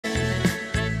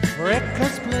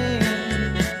records playing,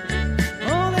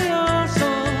 all the old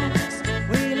songs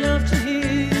we love to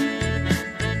hear.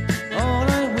 All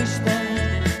I wish that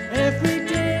every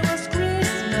day was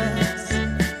Christmas.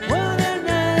 What a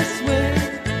nice way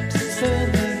to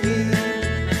spend the year.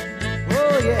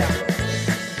 Oh yeah.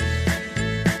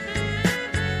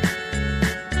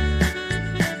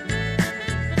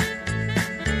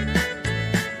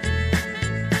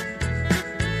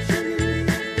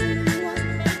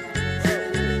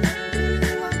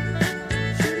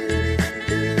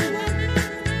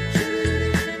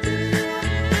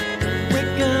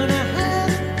 We're gonna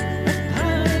have a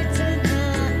party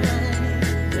tonight.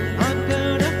 I'm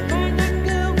gonna find a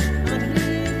girl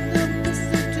underneath the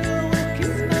mistletoe. We'll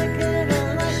kiss my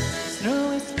candlelight. Snow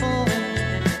is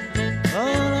falling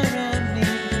all around me.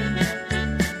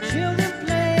 Children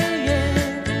playing,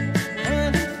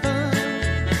 having fun.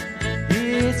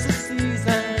 It's the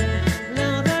season,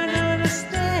 love and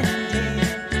understanding.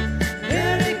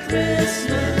 Merry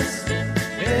Christmas,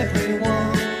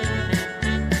 everyone.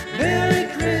 Merry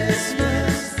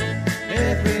Christmas,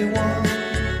 everyone.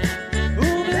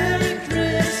 Oh, Merry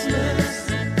Christmas,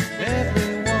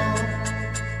 everyone.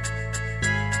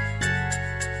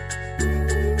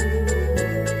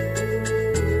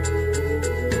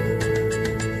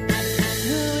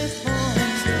 Snow is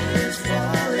falling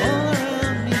all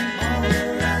around me.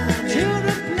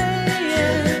 Children playing,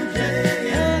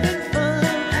 having fun.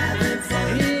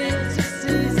 It's the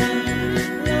season,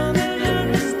 love and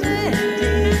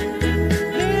understanding.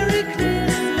 Merry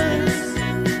Christmas,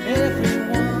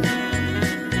 everyone.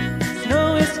 Snow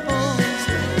is falling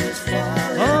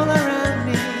all around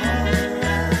me.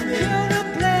 Children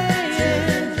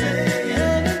playing,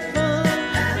 having fun.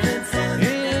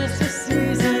 It's the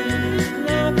season,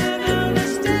 love and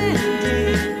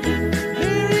understanding.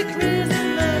 Merry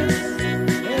Christmas,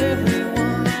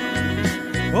 everyone.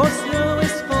 Oh, snow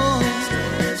is falling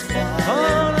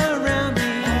all around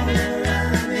me.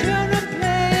 Children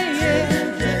playing,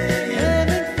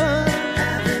 having fun.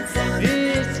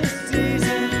 It's the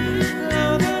season,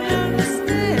 love and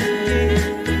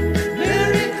understanding.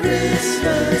 Merry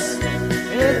Christmas,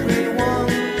 everyone.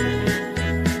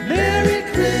 Merry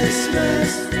Christmas,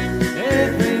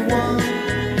 everyone.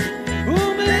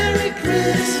 Oh, Merry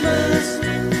Christmas,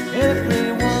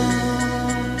 everyone.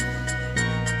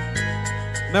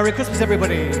 Merry Christmas,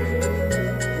 everybody.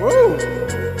 Woo!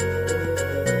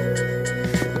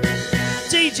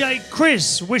 DJ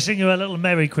Chris wishing you a little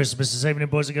Merry Christmas this evening,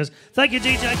 boys and girls. Thank you,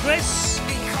 DJ Chris.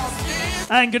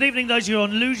 And good evening, those of you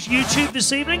on YouTube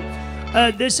this evening.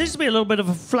 There seems to be a little bit of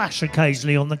a flash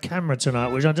occasionally on the camera tonight,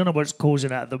 which I don't know what's causing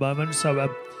that at the moment, so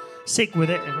sick with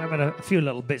it. And we're having a few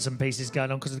little bits and pieces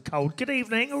going on because of the cold. Good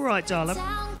evening. All right, darling.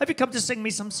 Have you come to sing me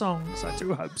some songs? I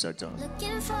do hope so, darling.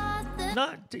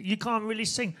 No, you can't really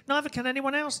sing. Neither can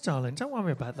anyone else, darling. Don't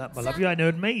worry about that, my love. You ain't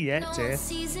heard me yet, dear.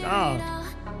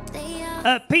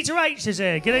 Oh. Peter H is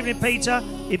here. Good evening, Peter.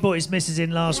 He brought his missus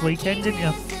in last weekend, didn't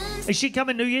you? Is she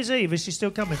coming New Year's Eve? Is she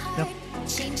still coming? No.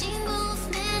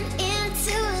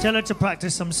 Tell her to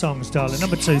practice some songs, darling.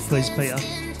 Number 2, please, Peter.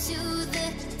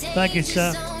 Thank you,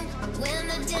 sir.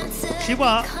 She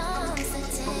what?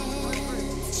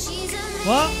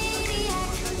 What?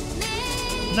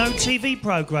 No TV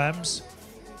programmes?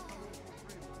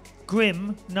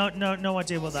 Grim? No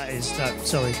idea what that is. No,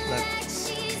 sorry. No.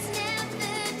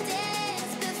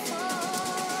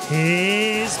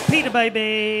 Here's Peter,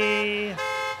 baby. Is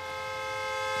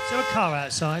there a car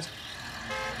outside?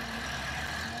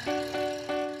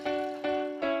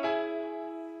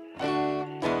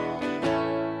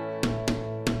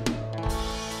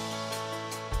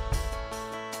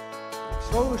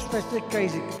 So special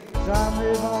crazy, time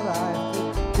in my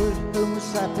life, good whom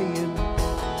was happy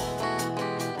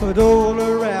but all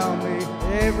around me,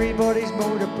 everybody's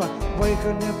multiplied,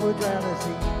 waking up with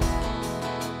reality.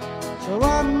 So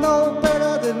I'm no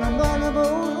better than an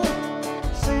animal,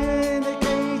 seeing the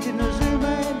cage in a zoo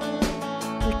man,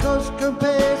 because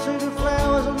compared to the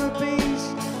flowers and the bees,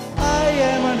 I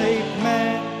am an ape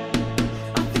man.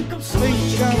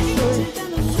 Think I'm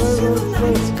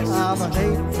I'm an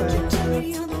ape man.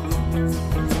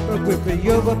 But with the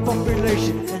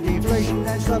overpopulation and inflation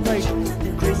and starvation,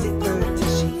 the crazy bird.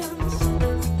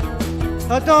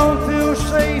 I don't feel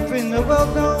safe in the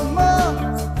world no more.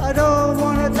 I don't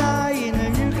want to die in a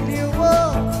nuclear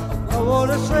war. I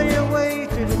want to stray away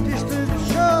to the distant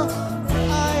shore.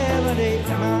 I am an ape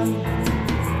man.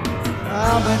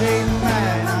 I'm an ape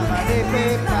man. I'm an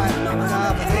ape man.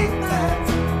 I'm an ape man.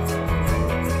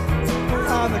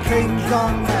 I'm a King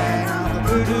Kong man. I'm a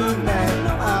voodoo man.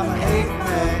 I'm an ape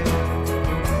man.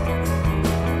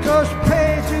 Goes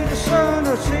pay to the sun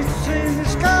or sits in the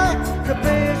sky.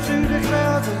 compared to the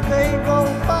clouds as they roll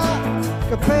by,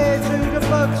 compared to the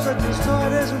bugs and the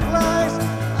spiders and flies.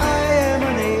 I am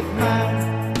an ape man.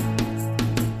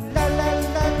 La la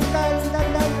la la la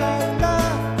la la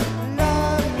la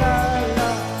la la.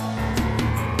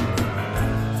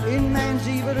 In man's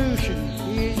evolution,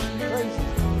 he is crazy.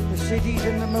 The cities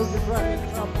and the motor traffic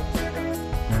trouble.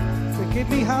 But give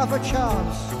me half a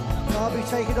chance, I'll be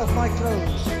taking off my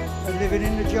clothes and living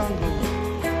in the jungle.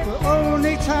 The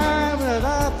only time that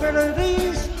I feel at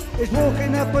ease is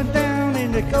walking up and down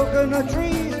in the coconut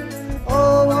trees.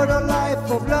 Oh, what a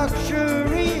life of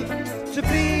luxury to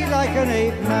be like an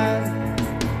ape man.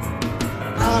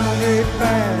 I'm an ape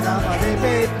man, I'm an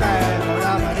ape man, well,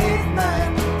 I'm an ape man.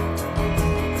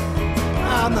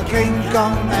 I'm a King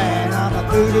Kong man, I'm a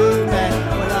voodoo man,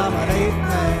 well, I'm an ape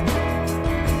man.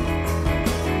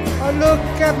 I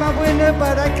look at my window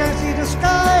but I can't see the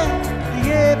sky. The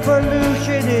air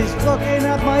pollution is blocking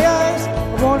up my eyes. I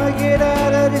wanna get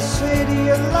out of this city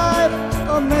alive.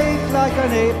 I'll make like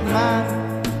an ape man.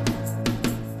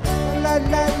 La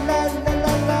la la la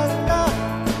la la la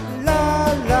la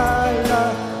la la.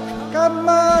 Come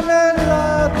on and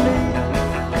love me,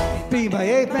 be my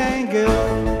ape man girl,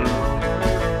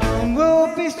 and we'll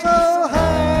be so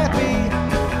happy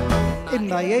in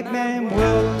my ape man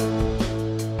world.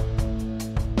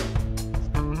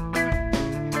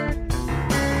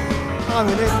 I'm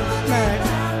an ape man,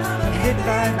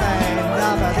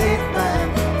 I'm an ape man.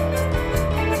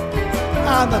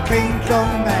 I'm a King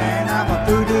Kong man, I'm a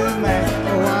voodoo man,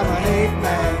 oh I'm an ape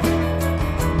man.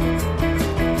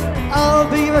 I'll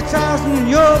be your Tarzan and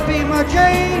you'll be my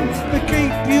Jane. We'll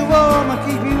keep you warm and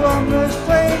keep you on the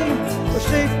same. We'll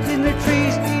sit in the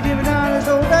trees eating bananas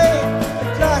all day,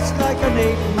 just like an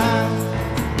ape man.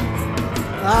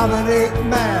 I'm an ape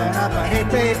man, I'm an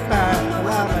ape man, oh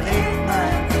I'm an ape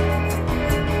man.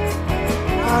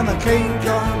 I'm a King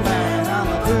Kong man, I'm a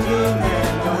voodoo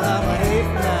man, well, I'm an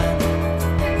ape man.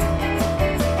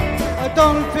 I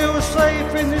don't feel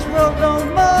safe in this world no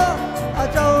more. I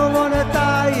don't want to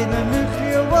die in a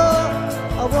nuclear war.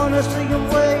 I want to sing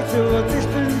away to a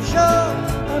distant shore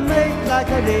and make like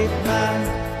an ape man.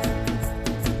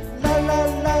 La la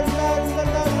la la la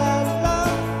la la la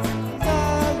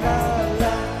la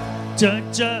la.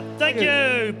 Thank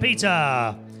you,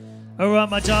 Peter. All right,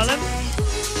 my darling.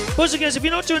 Boys and girls, if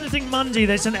you're not doing anything Monday,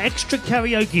 there's an extra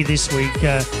karaoke this week.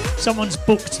 Someone's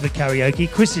booked the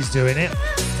karaoke. Chris is doing it.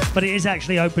 But it is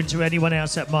actually open to anyone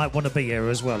else that might want to be here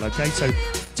as well, okay? So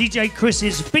DJ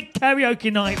Chris's big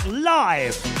karaoke night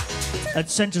live at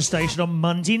Central Station on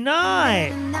Monday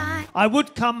night. I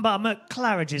would come, but I'm at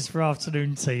Claridge's for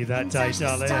afternoon tea that day,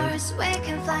 darling.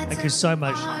 Thank you so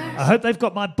much. I hope they've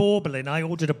got my bauble in. I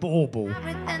ordered a bauble.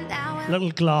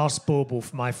 Little glass bauble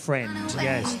for my friend.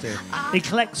 Yes, dear. He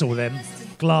collects all them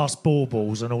glass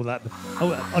baubles and all that.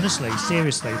 Oh, honestly,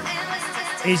 seriously.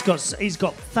 He's got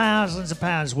thousands of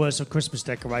pounds worth of Christmas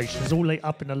decorations all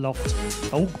up in the loft.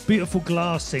 All beautiful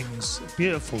glass things.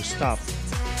 Beautiful stuff.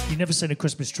 You've never seen a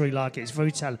Christmas tree like it. It's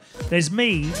very talented. There's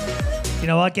me. You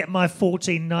know, I get my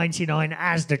 $14.99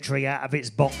 Asda tree out of its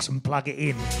box and plug it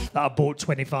in that I bought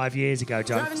 25 years ago,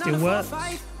 Joe. Still works.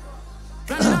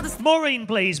 Maureen,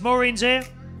 please. Maureen's here.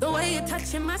 The way you're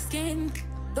touching my skin.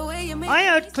 The way you make I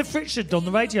heard Cliff Richard on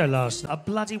the radio last night. A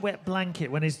bloody wet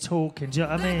blanket when he's talking. Do you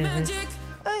know what I mean?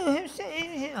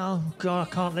 Oh, God,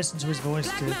 I can't listen to his voice,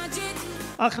 dude.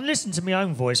 I can listen to my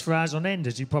own voice for hours on end,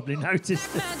 as you probably noticed.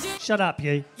 Shut up,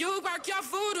 you.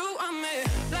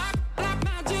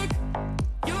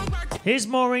 Here's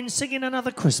Maureen singing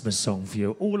another Christmas song for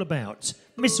you, all about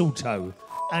mistletoe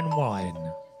and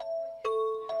wine.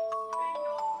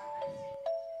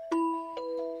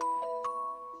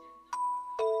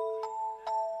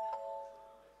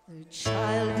 The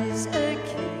child is a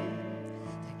king,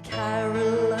 the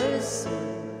carolers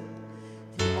sing.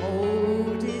 The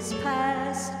old is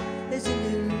past, there's a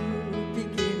new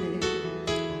beginning.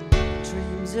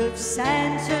 Dreams of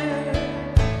Santa,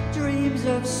 dreams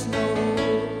of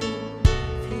snow.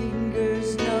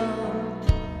 Fingers numb,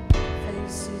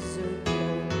 faces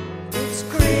aglow. It's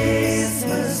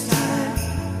Christmas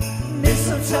time,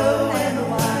 mistletoe and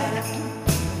wine.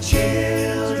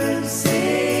 Children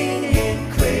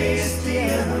singing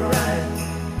Christian rhyme.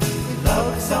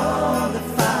 Logs on the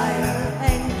fire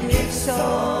and gifts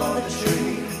on the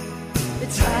tree.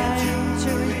 It's time to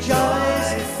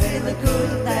rejoice in the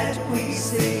good that we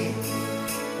see.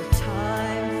 A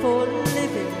time for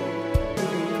living,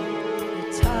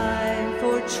 a time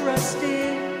for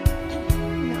trusting,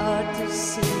 not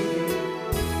deceiving.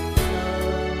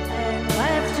 Love and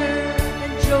laughter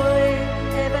and joy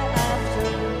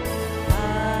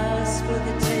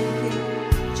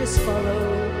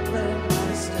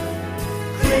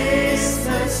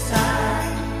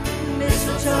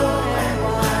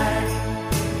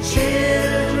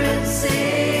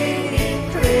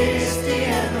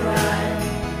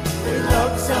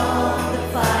logs on the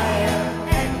fire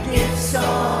and gifts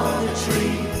on the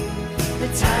tree. The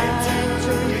time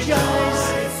to rejoice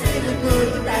in the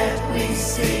good that we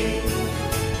see.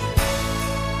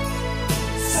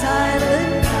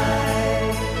 Silent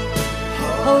night,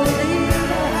 holy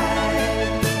night.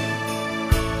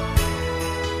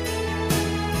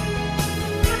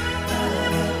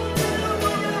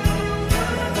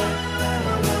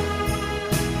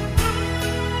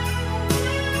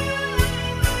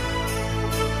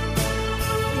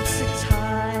 It's a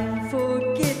time for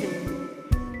giving,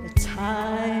 a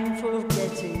time for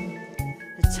getting,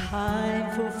 a time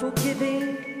for forgiving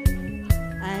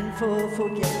and for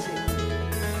forgetting.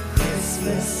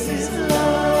 Christmas is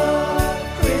love,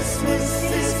 Christmas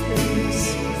is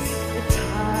peace, a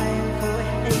time for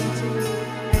hating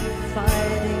and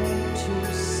fighting to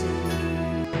see.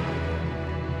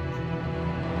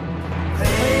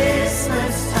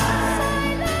 Christmas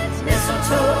time,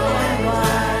 mistletoe and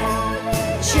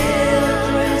wine,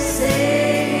 children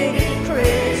singing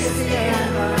Christian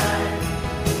rhyme,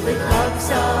 with logs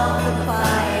on the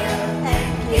fire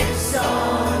and gifts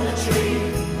on the tree.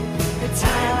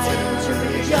 Time to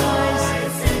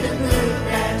rejoice in the good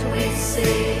that we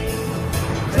see.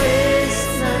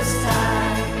 Christmas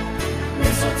time,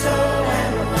 mistletoe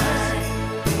and wine,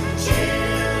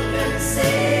 children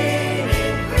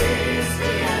singing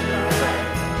Christian rhyme,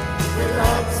 with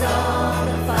logs on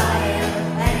the fire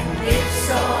and gifts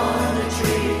on the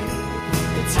tree.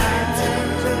 The time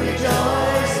to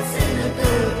rejoice in the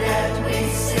good that we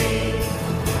see.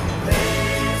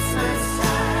 Christmas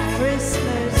time,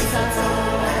 Christmas time.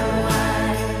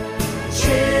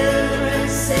 Children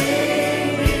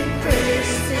singing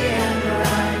Christian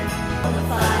rhyme on the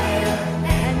fire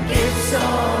and gifts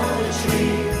on the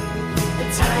tree. The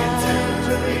time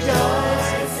to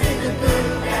rejoice in the good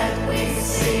that we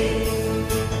see.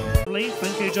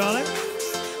 Thank you, darling.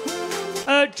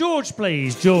 George,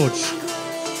 please, George.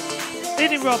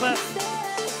 Evening, Robert.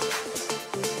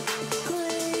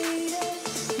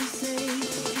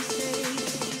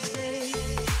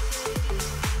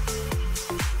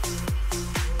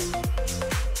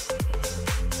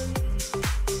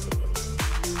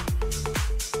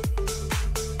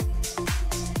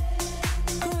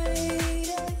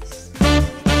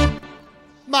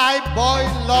 My boy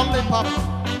lollipop,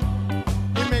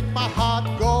 you make my heart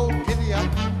go giddy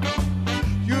up.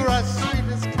 You're as sweet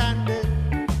as candy,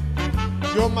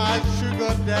 you're my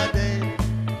sugar daddy.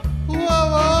 Whoa,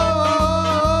 whoa,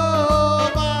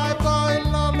 whoa, my boy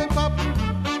lollipop,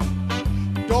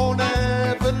 don't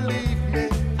ever leave me,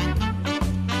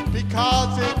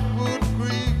 because it would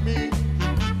grieve me.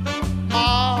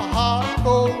 My heart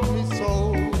told me so.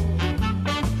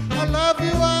 I love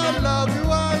you, I love you,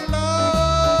 I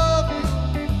love you.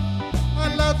 I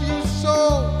love you so,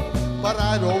 but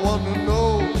I don't want to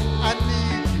know. I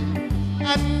need you,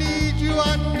 I need you,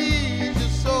 I need you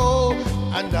so,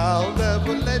 and I'll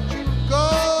never let you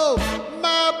go.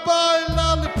 My boy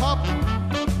lollipop,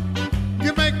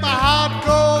 you make my heart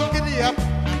go giddy up.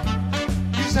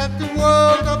 You set the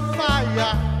world on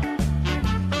fire.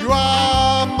 You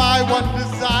are my one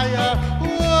desire.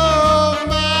 Whoa,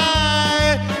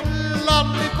 my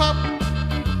lollipop,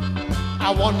 I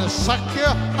wanna suck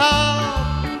your heart.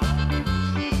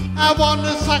 I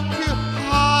wanna suck your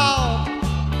heart.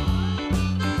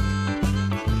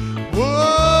 Whoa,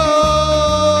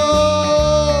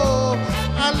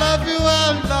 I love you, I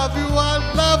love you, I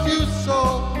love you so,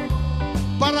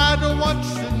 but I don't want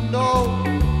you to know.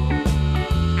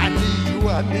 I need you,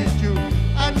 I need you,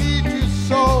 I need you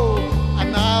so,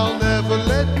 and I'll never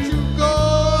let you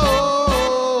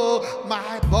go.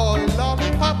 My boy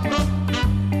lollipop,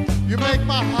 you make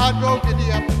my heart go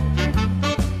giddy up.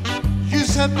 You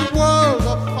set the world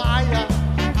on fire.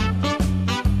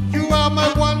 You are my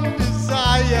one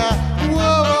desire.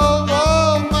 Whoa,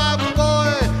 whoa, my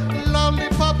boy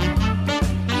lollipop,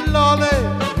 lolly,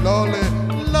 lolly,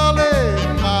 lolly,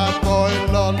 my boy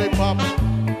lollipop,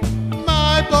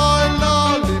 my boy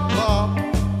lollipop,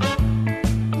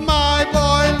 my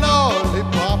boy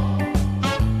lollipop,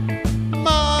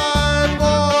 my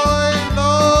boy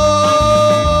lollipop.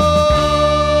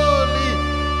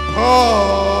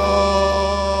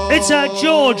 It's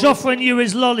George offering you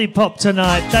his lollipop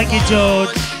tonight. Thank you,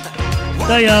 George.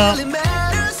 There you are.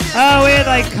 Oh, here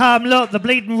they come. Look, the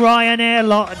bleeding Ryanair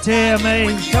lot. Dear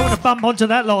me. Don't want to bump onto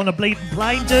that lot on a bleeding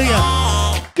plane, do you?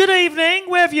 Good evening.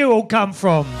 Where have you all come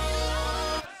from?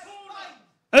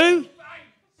 Who?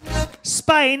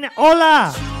 Spain.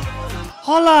 Hola.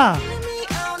 Hola.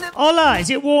 Hola. Is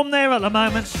it warm there at the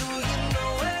moment?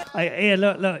 Hey, here,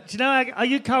 look. Do you know, are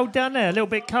you cold down there? A little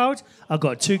bit cold? I've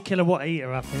got a 2 kilowatt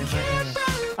heater up here, mate.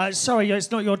 Sorry,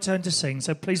 it's not your turn to sing,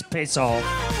 so please piss off.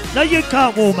 No, you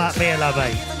can't warm up here,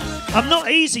 lovey. I'm not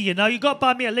easy, you know. You've got to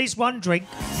buy me at least one drink.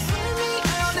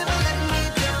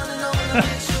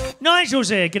 Nigel's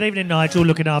here. Good evening, Nigel.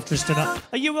 Looking after us tonight.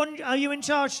 Are you in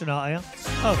charge tonight? Are you?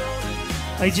 Oh,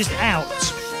 are you just out?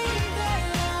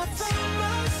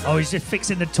 Oh, he's just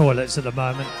fixing the toilets at the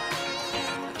moment.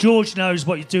 George knows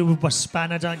what you do with a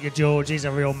spanner, don't you, George? He's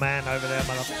a real man over there,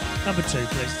 my love. Number 2,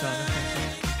 please, darling.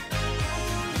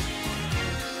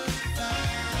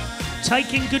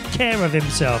 Taking good care of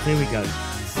himself. Here we go.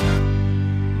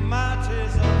 My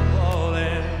tears are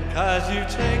falling 'cause you've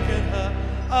taken her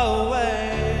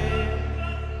away.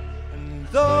 And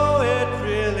though it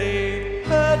really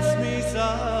hurts me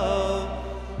so,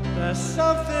 there's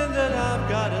something that I've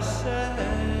gotta say.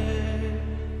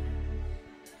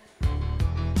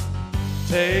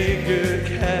 Take good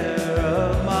care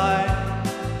of my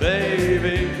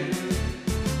baby.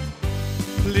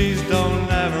 Please don't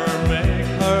ever make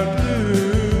her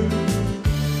blue.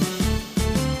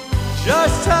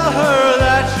 Just tell her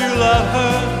that you love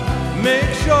her.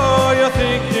 Make sure you're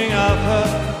thinking of her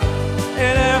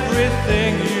in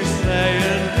everything you say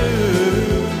and do.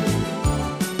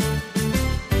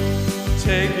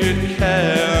 Take good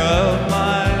care of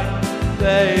my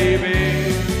baby.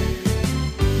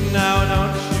 Now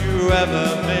don't you ever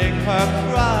make her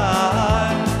cry.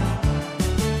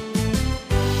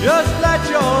 Just let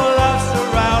your love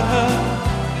surround her.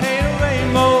 Paint a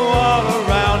rainbow all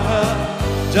around her.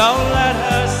 Don't let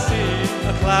her see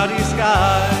a cloudy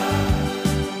sky.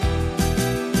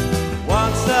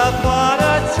 Once upon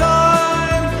a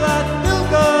time, that little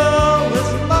girl was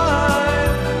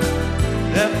mine.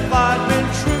 If I'd been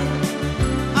true,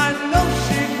 I know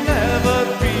she'd never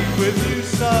be with you.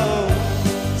 So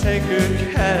take good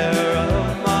care of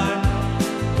my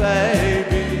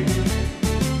baby.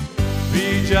 Be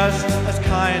just as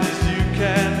kind as you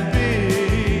can be.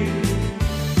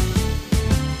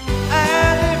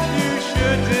 And if you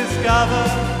should discover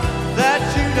that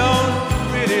you don't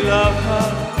really love her,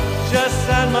 just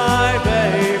send my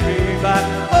baby back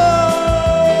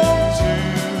home to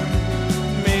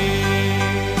me.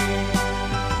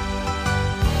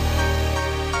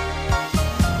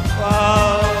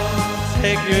 Oh,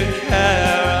 take good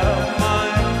care of my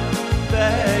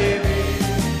baby.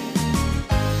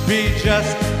 Be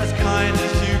just as kind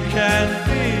as you can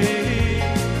be.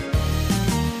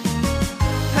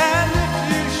 And if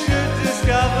you should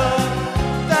discover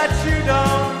that you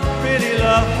don't really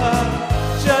love her,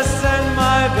 just send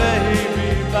my baby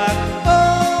back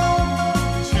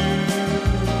home to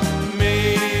me.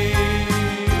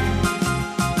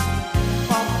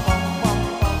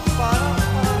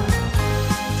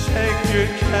 Take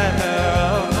good care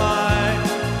of my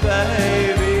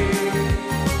baby.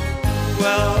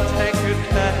 Well, take good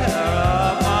care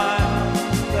of my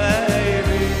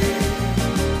baby.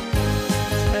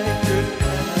 Take good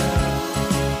care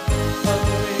of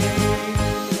me.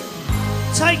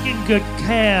 Taking good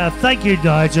care. Thank you,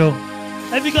 Nigel.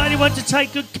 Have you got anyone to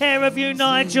take good care of you,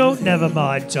 Nigel? Never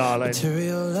mind, darling.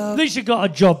 At least you got a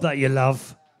job that you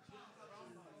love.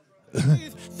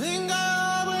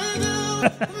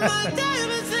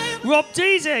 Rob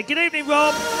D's here. Good evening,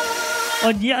 Rob.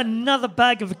 On yet another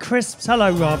bag of crisps.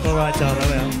 Hello, Rob. All right,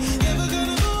 darling.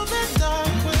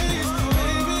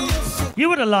 You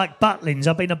would have liked Butlins.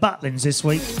 I've been to Butlins this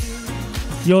week.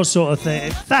 Your sort of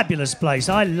thing. Fabulous place.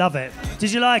 I love it.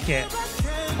 Did you like it?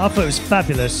 I thought it was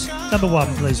fabulous. Number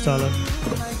 1, please, darling.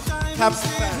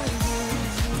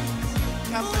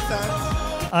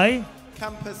 Eh?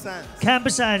 Camper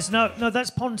Sands. No, that's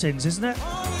Pontins, isn't it?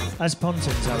 That's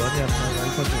Pontins, Alan. Yeah,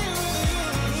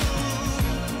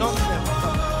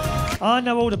 I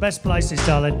know all the best places,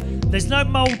 darling. There's no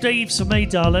Maldives for me,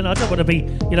 darling. I don't want to be,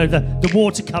 the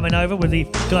water coming over with the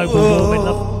global warming.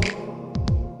 Love.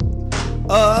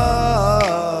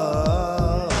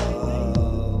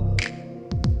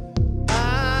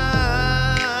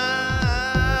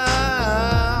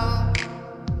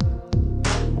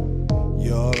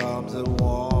 Your arms are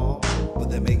warm, but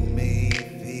they make me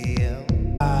feel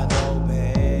I know,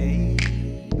 baby.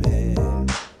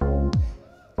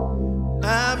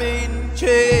 I'm in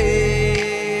chains.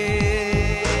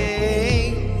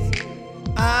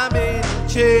 I'm in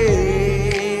chains.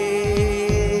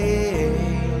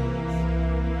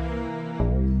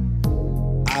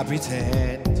 I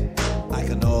pretend I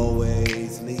can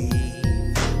always leave,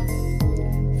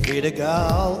 free to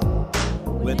go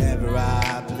whenever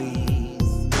I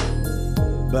please.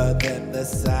 But then the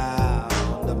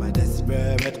sound of my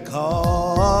desperate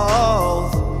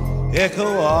calls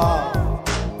echo off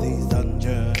these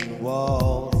dungeon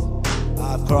walls.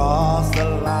 I've crossed the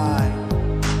line,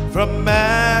 from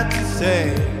man to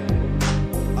say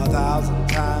 1,000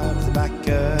 times back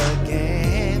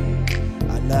again.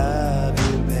 I love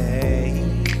you, baby.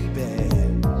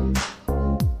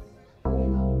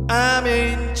 I'm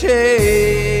in chains.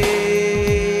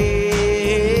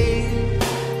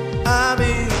 I'm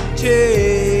in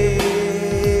chains.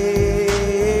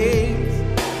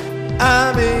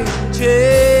 I'm in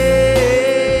chains.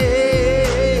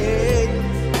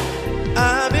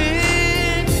 I'm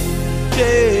in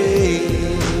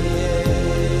chains.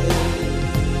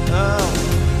 Oh,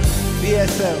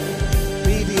 BSM,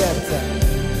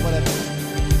 BDSM, whatever.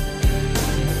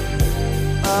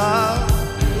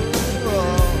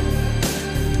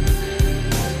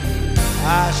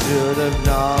 I should have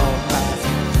known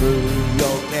passing through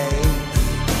your gates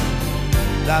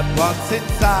that once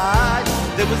inside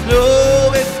there was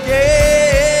no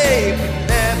escape.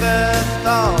 Never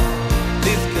thought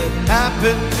this could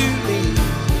happen to me.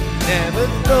 Never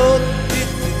thought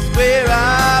this is where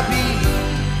I'll be.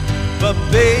 But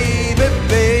baby,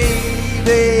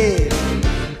 baby,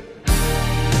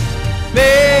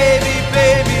 baby,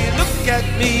 baby, look at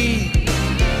me.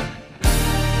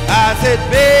 I said,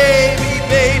 baby,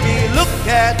 baby, look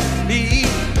at me.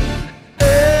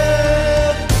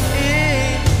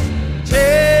 In chains.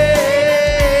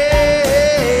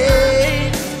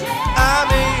 I'm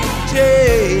in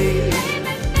chains.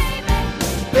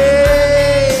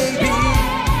 Baby,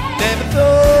 never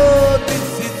thought this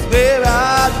is where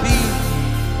I'd be.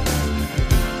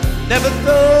 Never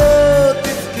thought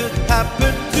this could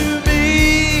happen to me.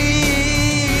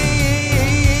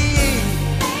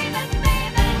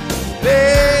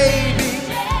 Baby,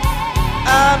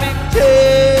 I'm in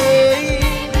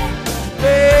chains.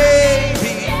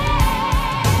 Baby,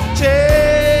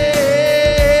 chains.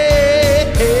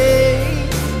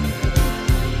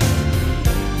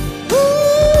 Ooh,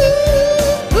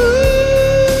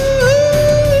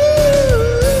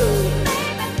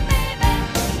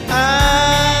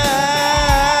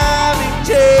 I'm in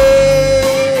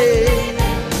chains.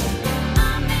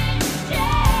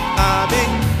 I'm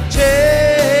in chains.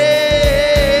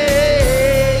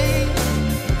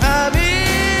 I'm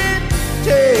in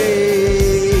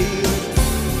chains.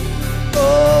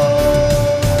 Oh,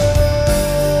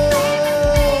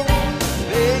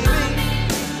 baby,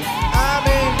 I'm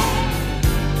in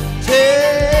chains.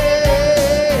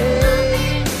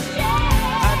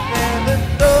 I never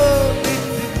thought this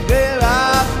is where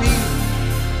I'd be.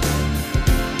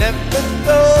 Never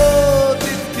thought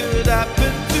this could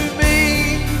happen to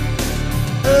me.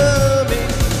 I'm in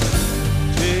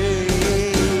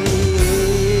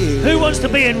chains. Who wants to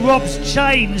be in Rob's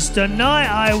chains tonight,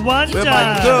 I wonder? Where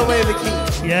my throw away the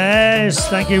key. Yes,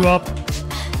 thank you, Rob.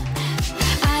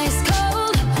 Ice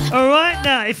cold. All right,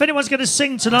 now, if anyone's going to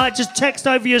sing tonight, just text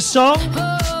over your song.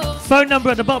 Phone number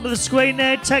at the bottom of the screen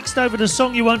there. Text over the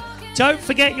song you want. Don't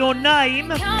forget your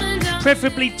name.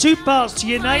 Preferably 2 parts to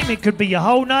your name. It could be your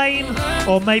whole name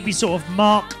or maybe sort of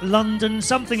Mark London,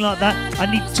 something like that. I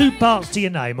need 2 parts to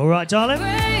your name. All right, darling?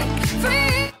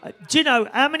 Do you know,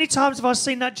 how many times have I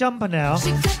seen that jumper now?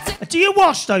 Do you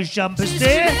wash those jumpers,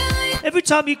 dear? Every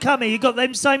time you come here, you got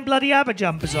them same bloody ABBA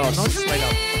jumpers on. Honestly,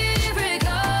 love.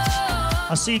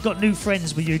 I see you got new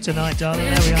friends with you tonight, darling.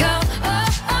 There we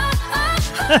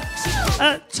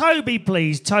are. Toby,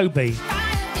 please, Toby.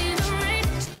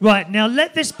 Right, now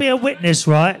let this be a witness,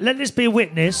 right? Let this be a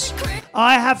witness.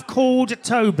 I have called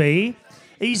Toby.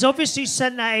 He's obviously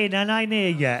sent that in and ain't here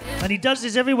yet. And he does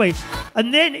this every week.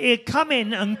 And then he'll come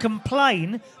in and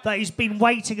complain that he's been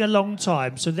waiting a long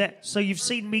time. So you've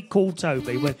seen me call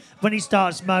Toby when he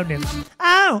starts moaning.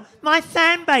 Oh, my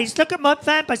fan base. Look at my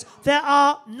fan base. There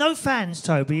are no fans,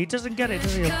 Toby. He doesn't get it,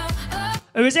 does he?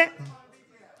 Who is it?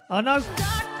 I know.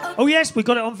 Oh, yes, we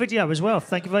got it on video as well.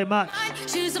 Thank you very much.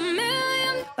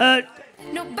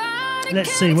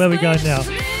 Let's see, where we go now?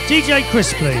 DJ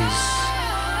Chris, please.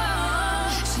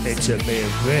 It's a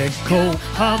miracle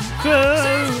come true.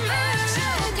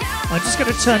 I'm just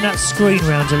going to turn that screen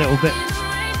round a little bit.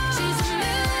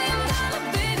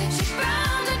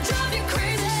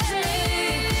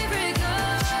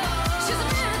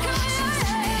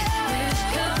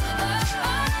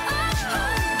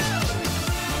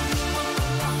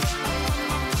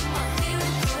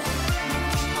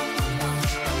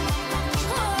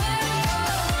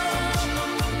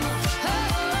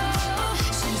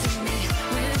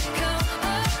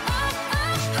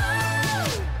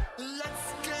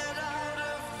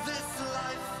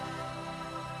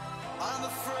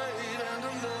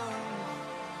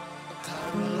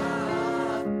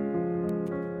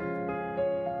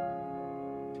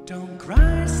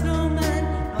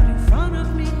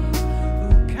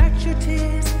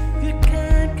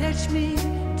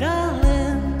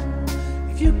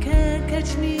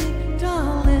 catch me,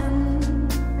 darling.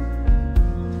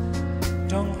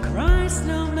 Don't cry,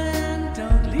 snowman,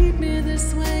 don't leave me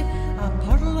this way. A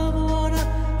puddle of water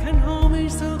can hold me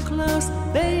so close,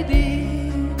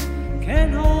 baby.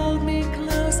 Can hold me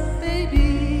close,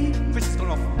 baby. Chris has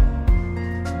gone off.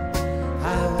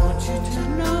 I want you to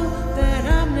know that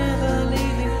I'm never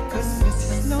leaving, 'cause this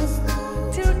is no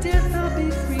till death I'll be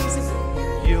freezing.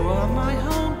 You are my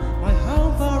home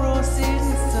for all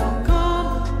seasons. So come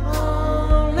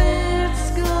on,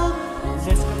 let's go.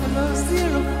 Let's go below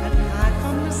zero and hide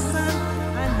from the sun.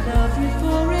 I love you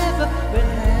forever,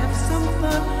 we'll have some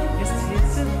fun. It's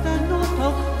kids at the North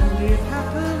Pole and live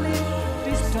happily.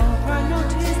 Please don't cry no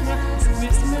tears now, it's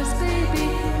Christmas, baby.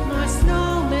 My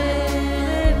snowman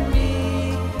and me.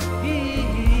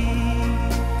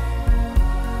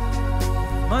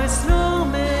 My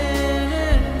snowman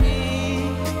and me,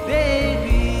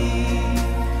 baby,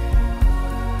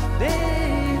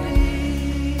 baby.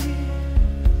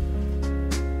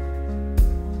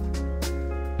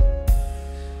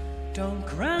 Don't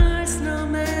cry,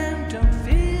 snowman, don't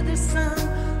fear the sun.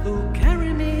 Who'll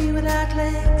carry me without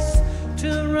legs to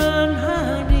run,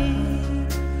 honey?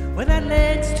 Without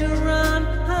legs to run,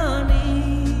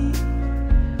 honey.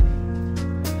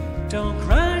 Don't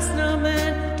cry,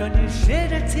 snowman, don't you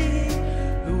shed a tear.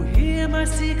 Who hear my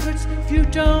secrets if you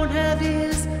don't have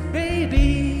ears,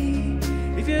 baby?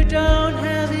 If you don't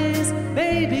have ears,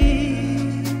 baby.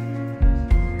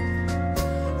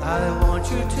 I want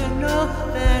you to know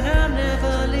that I'm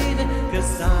never leaving,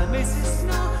 'cause I miss the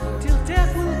snow till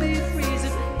death will be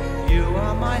freezing. You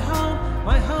are my home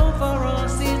for all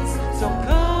seasons. So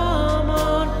come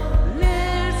on,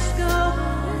 let's go.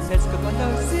 Let's go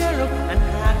below zero and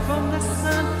hide from the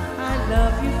sun. I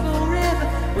love you forever,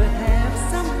 we'll have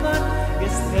some fun.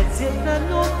 Yes, let's hit the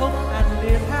North Pole and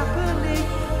live happily.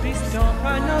 Please don't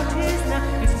cry no tears now,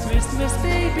 it's Christmas,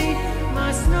 baby.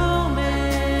 My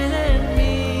snowman and me.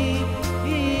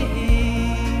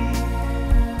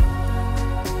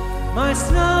 My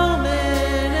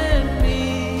snowman and me,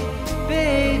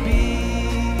 baby,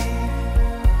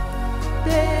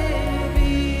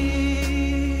 baby.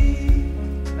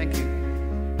 Thank you.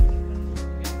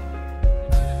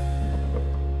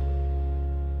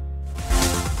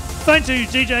 Thank you,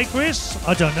 DJ Chris.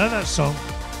 I don't know that song.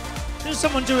 Did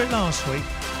someone do it last week?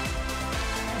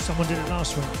 Someone did it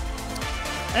last week.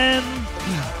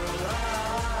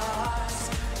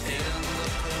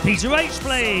 Peter H,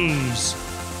 please.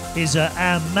 Is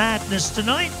our madness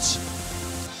tonight.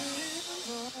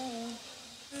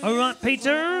 All right,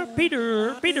 Peter.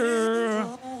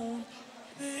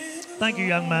 Thank you,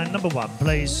 young man. Number one,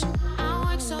 please. I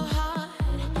work so hard,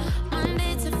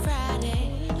 Monday to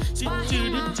Friday.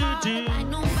 Like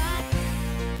nobody.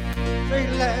 3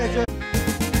 letters.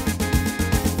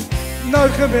 No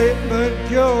commitment,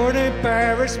 you're an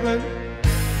embarrassment.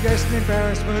 Just an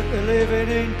embarrassment, a living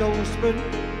endorsement.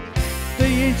 The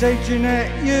intention that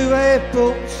you had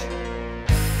booked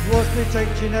was the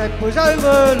intention that was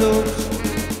overlooked.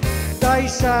 They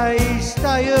say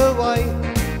stay away,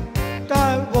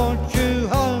 don't want you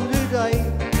home today.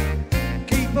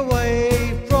 Keep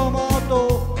away from our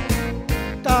door,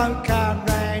 don't come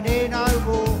round here no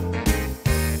more.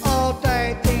 Our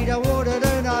daddy don't want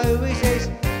to know, he says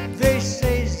this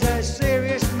is a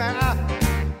serious matter.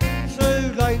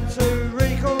 Too late to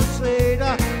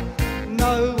reconsider,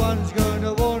 no one's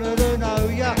gonna want to know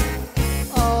ya.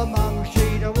 Our mum,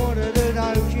 she don't want to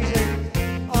know, she said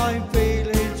I'm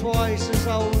feeling twice as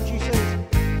old, she says.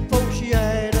 Thought she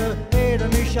had her head on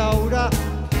my shoulder,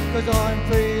 'cause I'm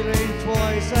feeling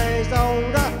twice as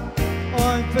older.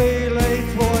 I'm feeling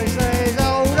twice as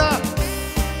older.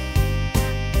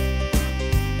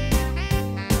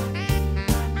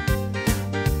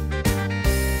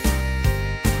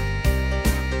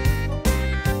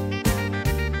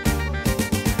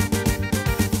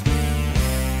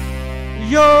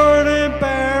 You're an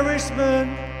embarrassment.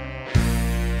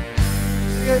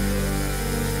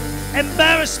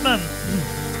 Embarrassment.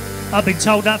 I've been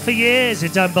told that for years.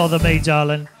 It don't bother me,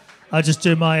 darling. I just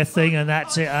do my thing and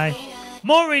that's it, eh?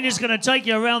 Maureen is going to take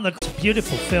you around the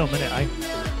beautiful film, isn't it, eh?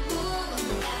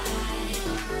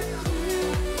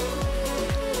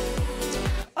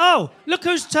 Oh, look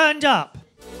who's turned up.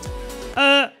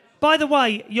 By the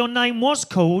way, your name was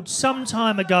called some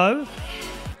time ago.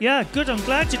 Yeah, good. I'm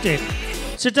glad you did.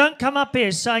 So don't come up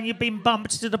here saying you've been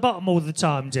bumped to the bottom all the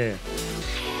time, dear.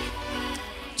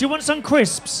 Do you want some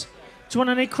crisps? Do you want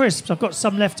any crisps? I've got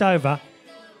some left over.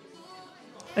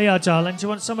 Here you are, darling. Do you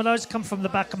want some of those? Come from the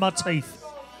back of my teeth.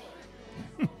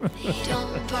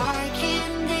 Don't bark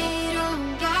and they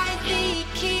don't bite, they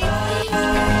keep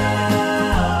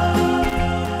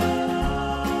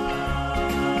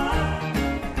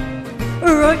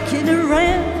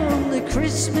around the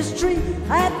Christmas tree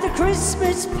at the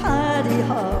Christmas party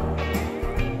hall.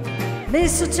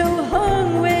 Mistletoe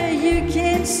hung where you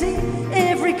can see,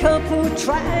 every couple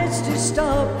tries to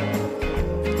stop.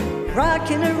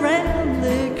 Rocking around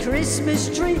the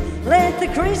Christmas tree, let the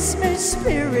Christmas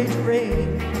spirit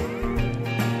ring.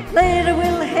 Later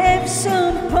we'll have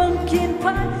some pumpkin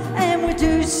pie and we'll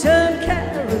do some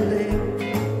caroling.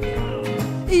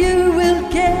 You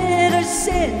will get a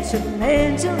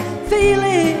sentimental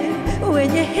feeling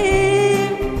when you hear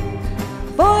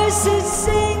voices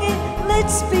singing,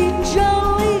 let's be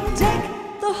jolly. Deck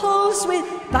the halls with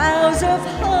boughs of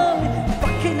holly,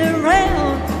 rocking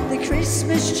around the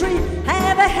Christmas tree,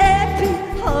 have a happy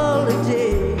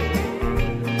holiday.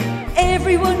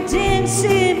 Everyone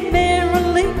dancing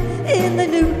merrily in the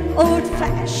new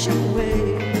old-fashioned way.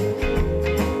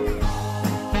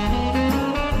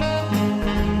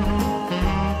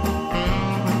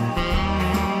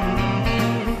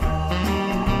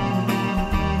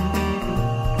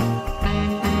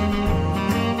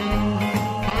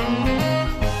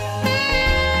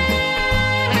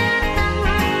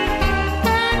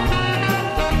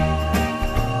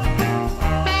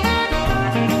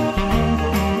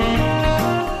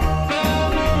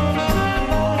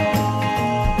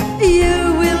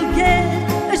 You will get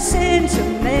a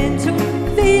sentimental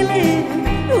feeling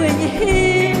when you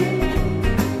hear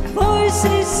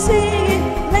voices singing,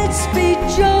 let's be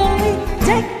jolly.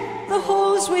 Deck the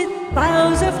halls with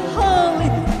boughs of holly,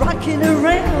 rocking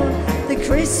around the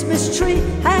Christmas tree,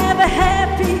 have a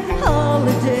happy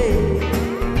holiday.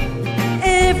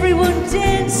 Everyone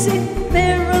dancing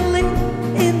merrily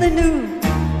in the new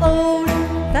old-fashioned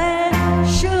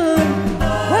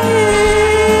way.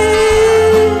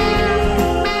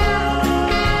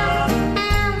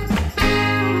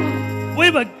 We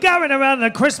were going around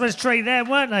the Christmas tree there,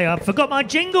 weren't they? I forgot my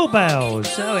jingle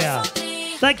bells. There we are.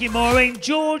 Thank you, Maureen.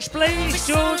 George, please,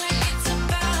 George.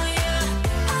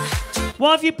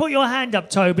 Why have you put your hand up,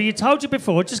 Toby? You told you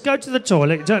before. Just go to the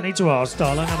toilet. You don't need to ask,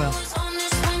 darling.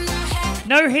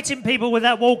 No hitting people with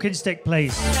that walking stick,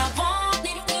 please.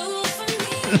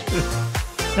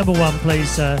 Number one, please,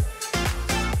 sir.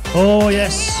 Oh,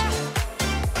 yes.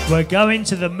 We're going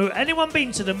to the... Anyone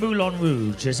been to the Moulin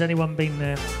Rouge? Has anyone been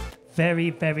there? Very,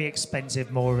 very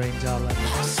expensive, Maureen, darling.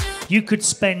 You could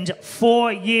spend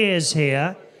 4 years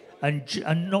here and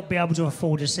not be able to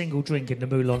afford a single drink in the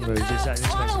Moulin Rouge. It's that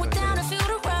expensive.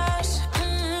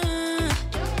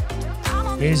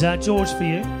 Here's that, George, for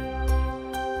you.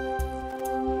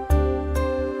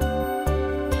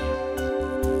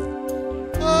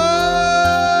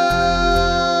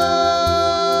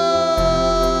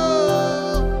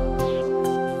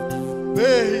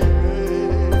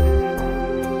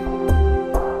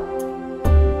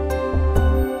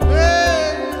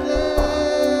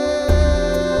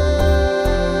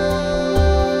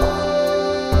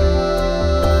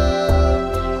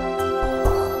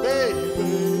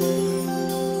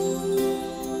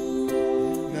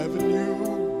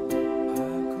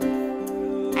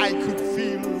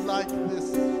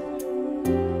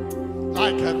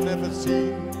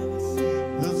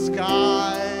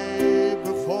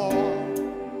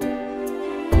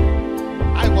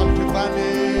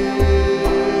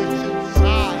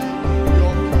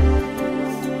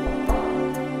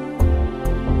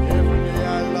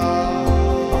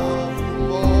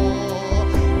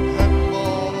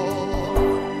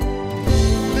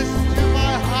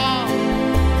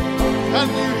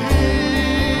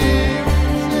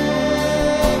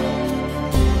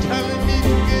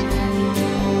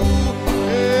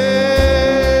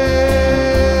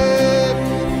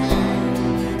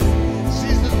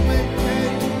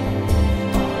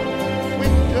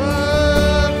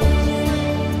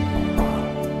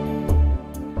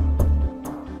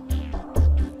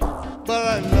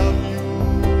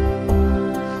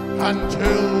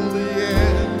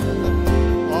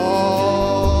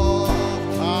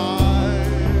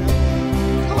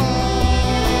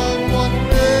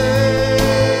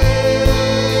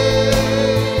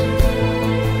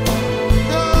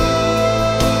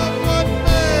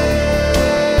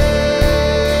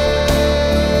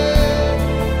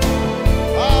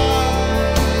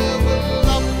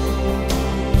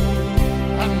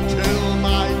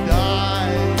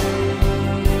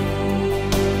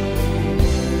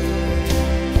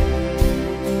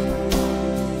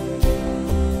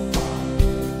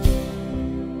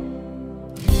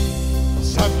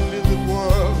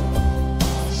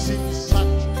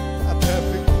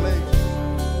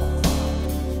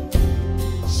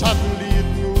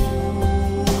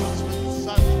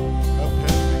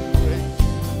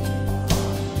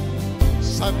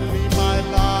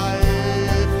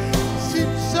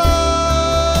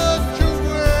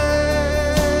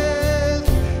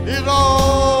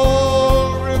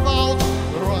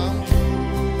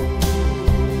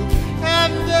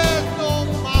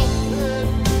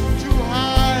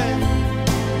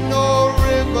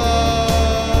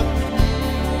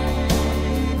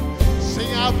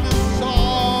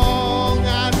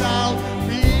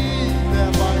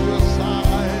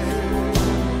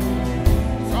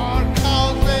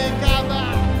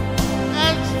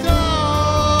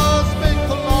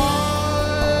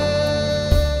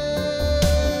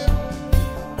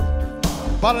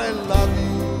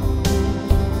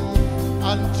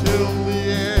 until the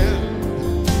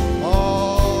end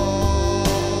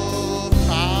of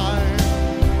time.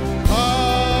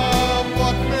 Come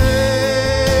what may,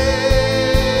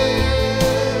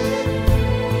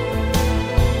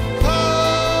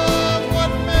 come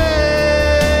what may,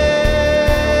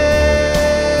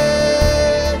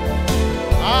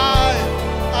 I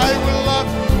will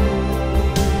love you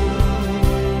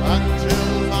until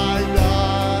my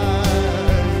dying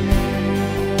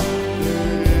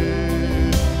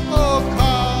day. Oh,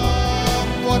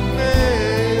 come what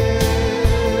may,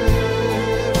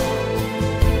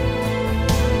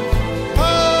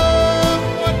 come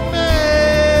what may,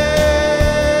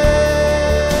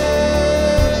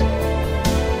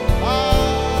 I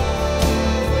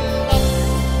will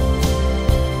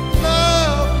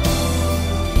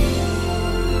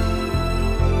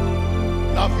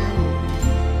love you.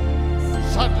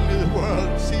 Suddenly the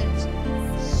world seems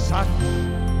such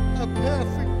a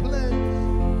perfect place.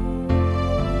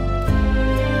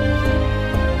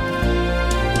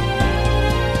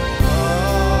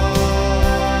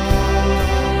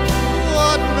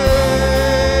 What may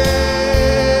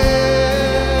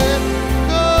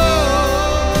come,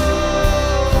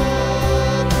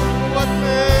 what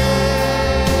may,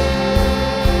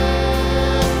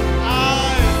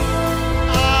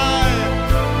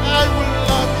 I will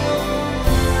love you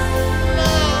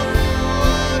until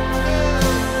my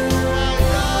dying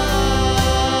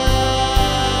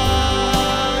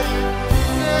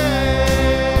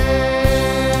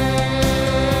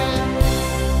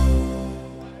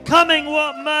day. Coming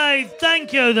what may.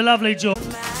 Thank you, the lovely George.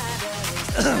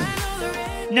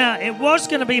 Now, it was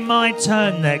going to be my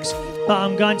turn next, but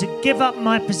I'm going to give up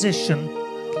my position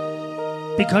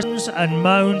because and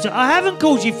moans. I haven't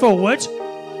called you forward.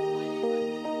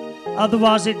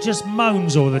 Otherwise, it just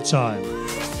moans all the time.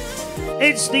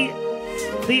 It's the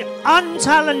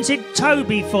untalented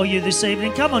Toby for you this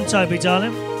evening. Come on, Toby,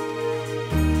 darling.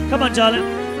 Come on, darling.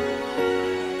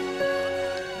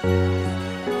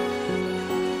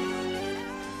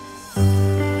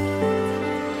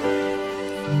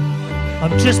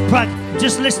 I'm just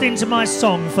listening to my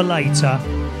song for later.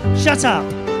 Shut up.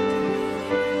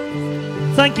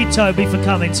 Thank you, Toby, for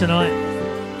coming tonight.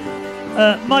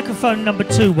 Microphone number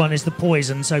 2 is the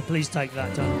poison, so please take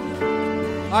that down.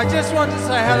 I just want to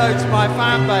say hello to my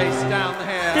fan base down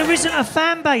here. There isn't a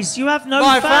fan base. You have no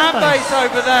My fan base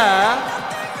over there,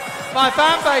 my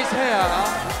fan base here,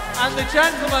 and the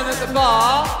gentlemen at the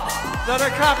bar that are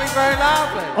clapping very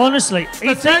loudly. Honestly,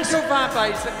 he thinks, Potential fan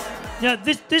base. yeah,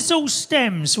 this all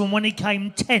stems from when he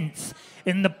came 10th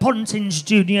in the Pontins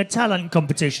Junior Talent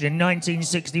Competition in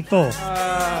 1964.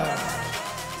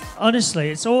 Honestly,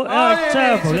 it's all All you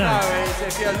terrible. need to Yeah. know is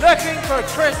if you're looking for a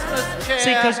Christmas cheer,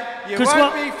 See, 'cause you what-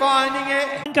 won't be finding it.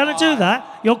 I'm gonna do that.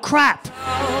 You're crap. I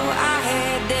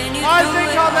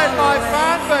think I'll let my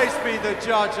fan base be the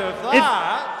judge of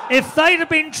that. If they'd have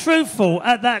been truthful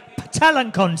at that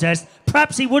talent contest,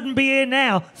 perhaps he wouldn't be here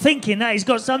now, thinking that he's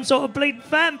got some sort of bleeding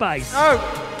fan base. No,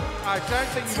 I don't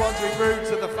think you want to be rude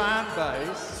to the fan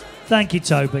base. Thank you,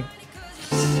 Toby.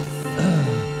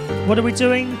 What are we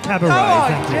doing? Cabaret. No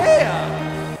Thank you. idea.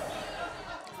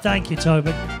 Thank you,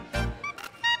 Toby.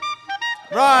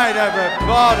 Right,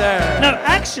 everybody. No,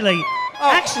 actually,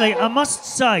 I must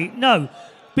say, no,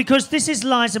 because this is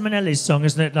Liza Minnelli's song,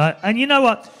 isn't it? Like, and you know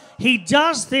what? He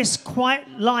does this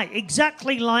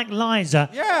exactly like Liza,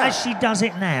 Yeah. as she does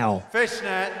it now,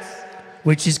 Fishnets.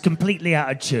 which is completely out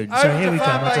of tune. So Over here to we go.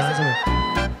 fan my base. darlings.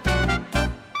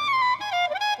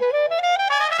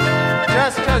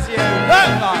 Just because you look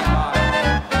like mine.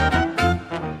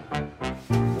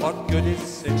 What good is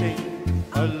sitting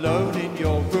alone in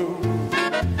your room?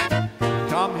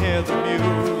 Come hear the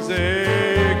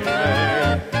music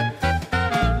play.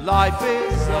 Life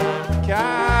is a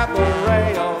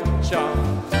cabaret, oh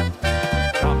chum.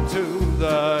 Come to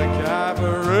the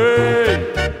cabaret.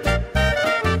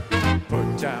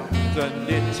 Put down the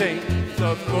knitting,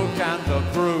 the book and the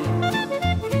broom.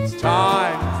 It's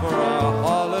time for a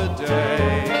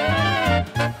holiday.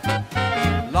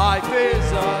 Life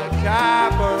is a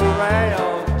cabaret,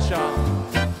 oh chum.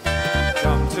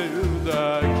 Come to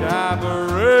the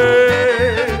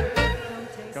cabaret.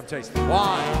 Come taste the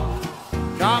wine.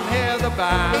 Come hear the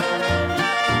band.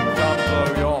 Come blow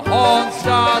your horn,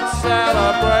 start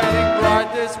celebrating. Right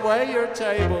this way, your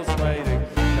table's waiting.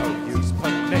 No use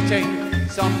permitting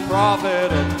some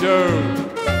prophet of doom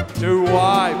to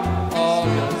wipe all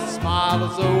your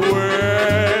smiles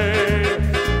away.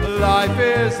 Life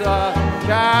is a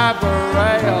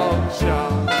cabaret, oh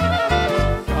chum.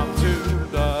 Come to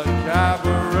the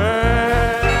cabaret.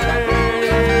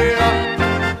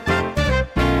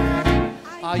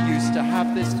 Are used to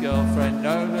have this girlfriend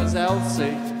known as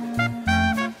Elsie,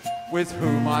 with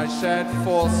whom I shared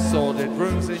 4 sordid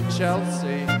rooms in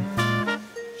Chelsea.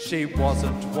 She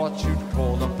wasn't what you'd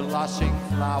call a blushing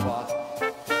flower,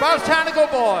 botanical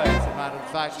boy. As a matter of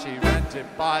fact, she rented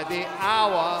by the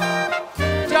hour.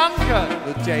 Duncan,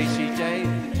 the day she dated,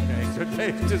 made her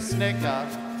name to snicker.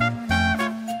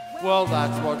 Well,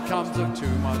 that's what comes of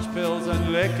too much pills and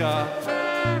liquor.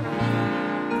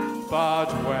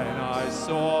 But when I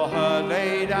saw her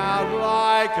laid out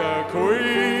like a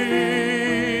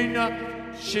queen,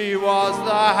 she was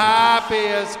the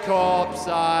happiest corpse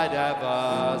I'd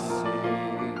ever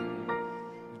seen.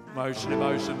 Emotion,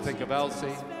 emotion, think of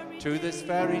Elsie. To this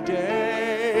very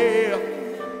day,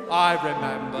 I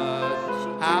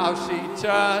remembered how she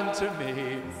turned to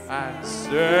me and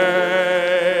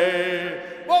said,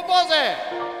 what was it?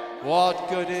 What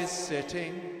good is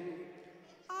sitting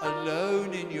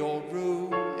alone in your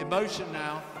room? Emotion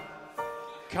now.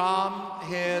 Come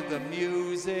hear the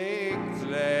music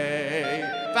play.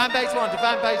 Fan base 1 to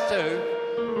fan base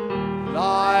 2.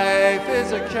 Life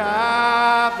is a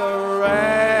cabaret,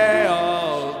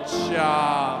 old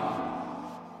chum.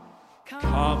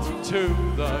 Come to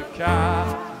the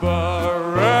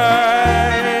cabaret.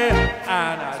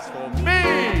 And as for me,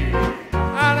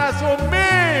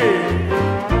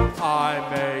 I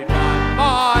made my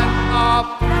mind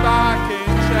up back in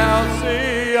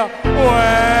Chelsea.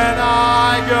 When I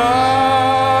go,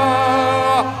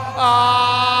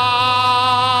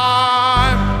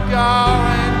 I'm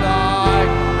going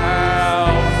like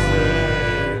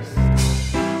Elsie.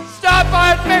 Start by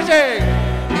admitting,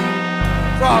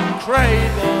 from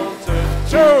cradle to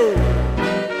tomb,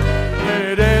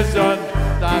 it isn't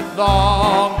that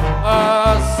long a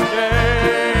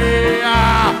stay.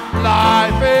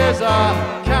 Life is a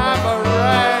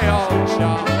cabaret, old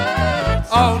chum.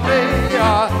 Only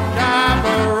a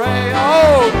cabaret,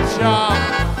 old chum.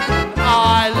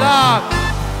 I love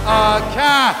a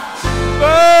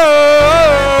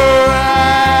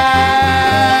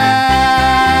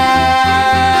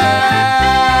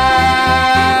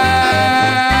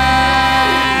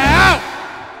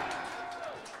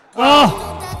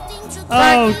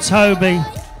Oh, Toby.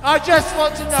 I just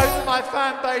want to know that my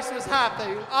fan base was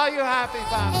happy. Are you happy,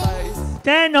 fan base?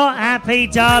 They're not happy,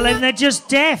 darling. They're just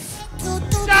deaf.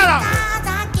 Shut up!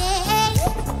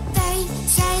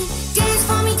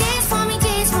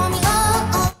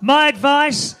 My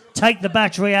advice, take the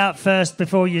battery out first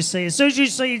before you see. As soon as you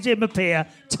see him appear,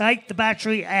 take the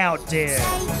battery out, dear.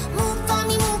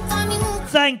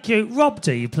 Thank you. Rob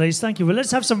D, please. Thank you. Well,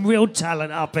 let's have some real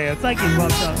talent up here. Thank you,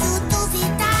 Rob.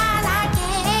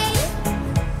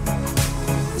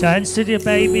 Dance to the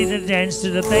baby, the dance to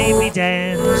the baby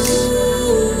dance.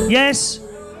 Yes?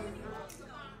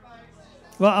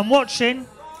 Right, I'm watching.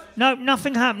 No,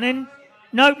 nothing happening.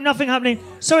 No, nothing happening.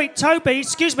 Sorry, Toby,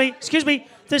 excuse me.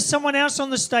 There's someone else on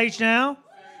the stage now.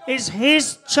 It's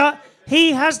his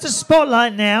he has the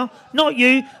spotlight now, not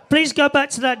you. Please go back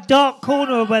to that dark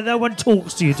corner where no one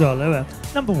talks to you, darling.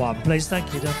 Number 1, please.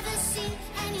 Thank you, darling.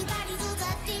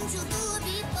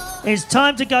 It's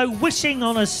time to go wishing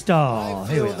on a star. I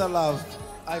feel the love.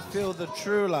 I feel the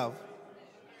true love.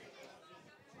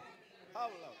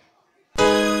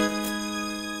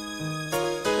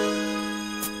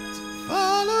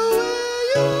 Follow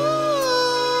where you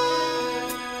are,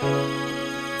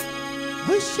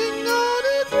 wishing on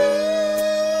a dream,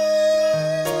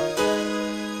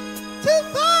 to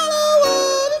follow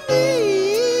what it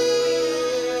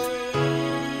means,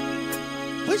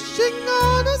 wishing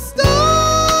on a star.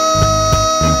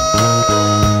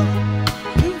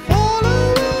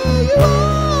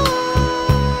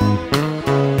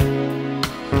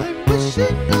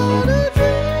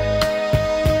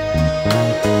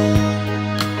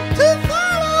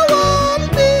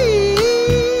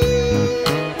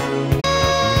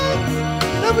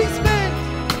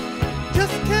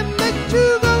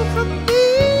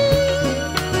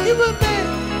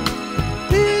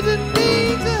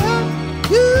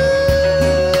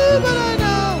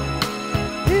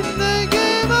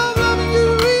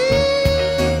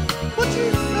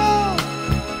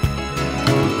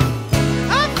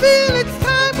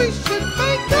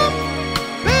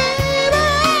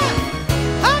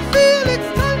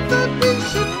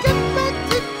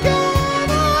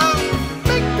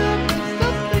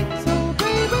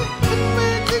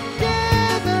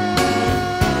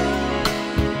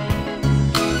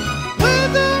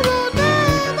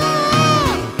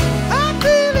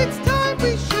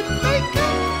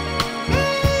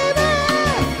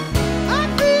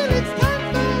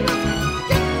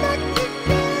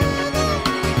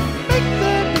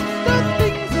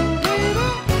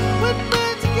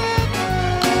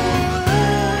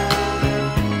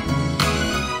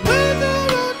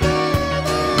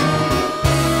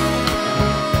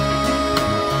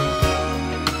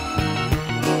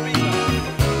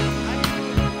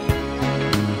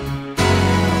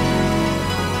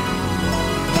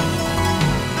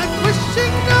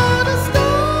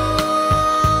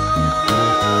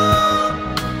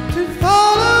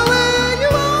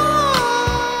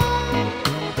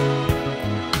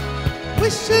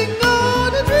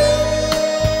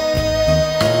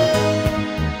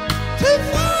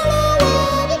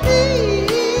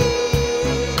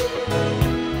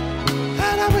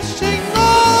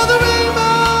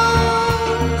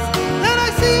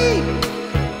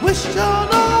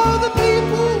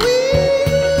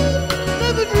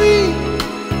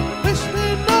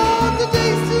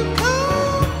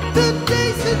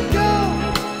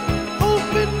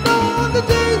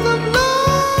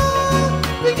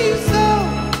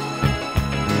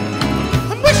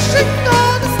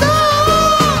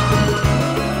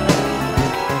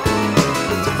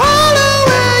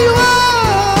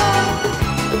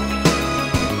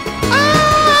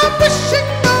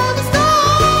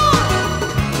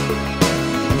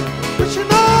 wishing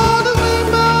on the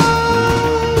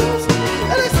rainbows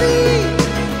that I see.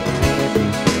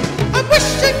 I'm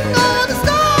wishing on a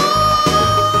star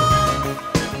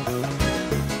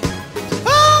to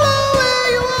follow where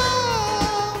you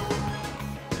are.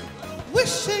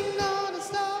 Wishing on a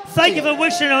star. Thank you for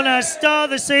wishing on our star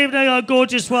this evening, our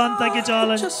gorgeous one. Thank you,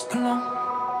 darling. Just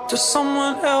belong to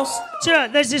someone else. Do you know,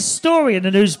 there's this story in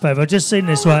the newspaper. I've just seen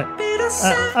this, right?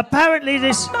 Apparently,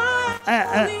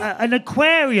 an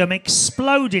aquarium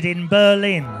exploded in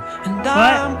Berlin. And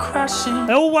Right. I'm crashing.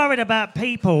 They're all worried about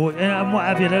people and what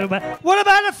have you. What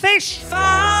about the fish?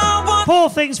 Poor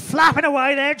things flapping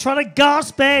away there, trying to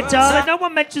gasp there, darling. No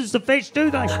one mentions the fish, do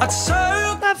they? I'd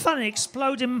serve That funny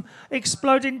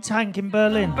exploding tank in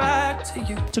Berlin. back to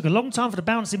you. Took a long time for the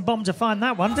bouncing bomb to find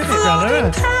that one, didn't it,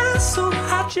 darling? Castle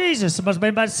high Jesus, it must have been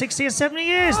about 60 or 70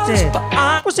 years, dear. but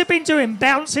I'm What's it been doing?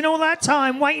 Bouncing all that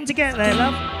time, waiting to get there,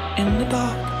 love? in the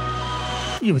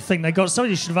dark. You would think they got something.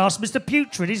 You should have asked Mr.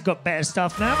 Putrid. He's got better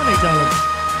stuff now, hasn't he, darling?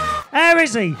 How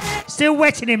is he? Still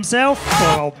wetting himself?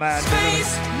 Poor old man.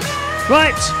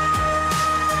 Right.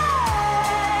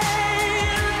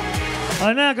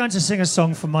 I'm now going to sing a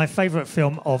song from my favourite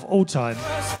film of all time,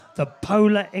 The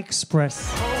Polar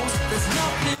Express.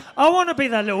 I want to be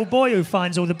that little boy who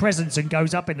finds all the presents and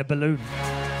goes up in a balloon.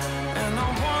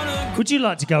 Would you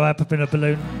like to go up in a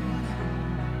balloon?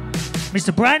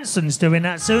 Mr. Branson's doing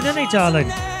that soon, isn't he, darling?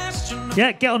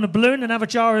 Yeah, get on a balloon and have a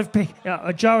jar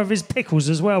of his pickles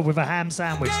as well with a ham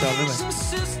sandwich, darling.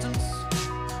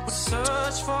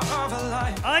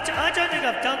 I don't think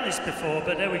I've done this before,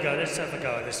 but there we go. Let's have a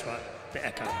go at this one. Bit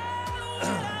echo.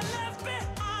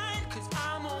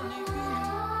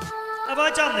 Have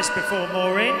I done this before,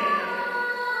 Maureen?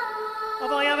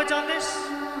 Have I ever done this?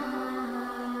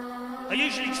 I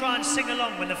usually try and sing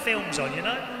along when the film's on, you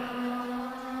know?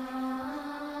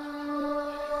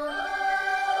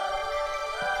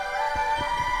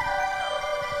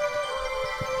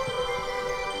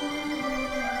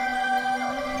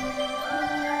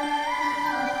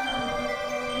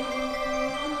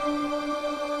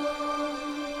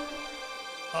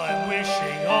 I'm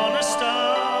wishing on a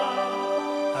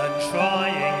star and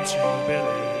trying to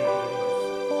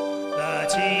believe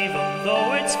that even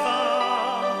though it's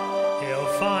far,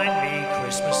 he'll find me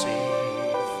Christmas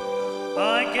Eve.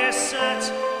 I guess that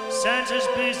Santa's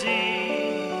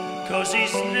busy, 'cause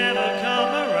he's never come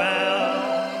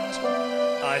around.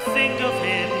 I think of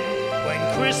him when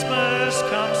Christmas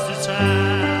comes to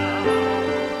town.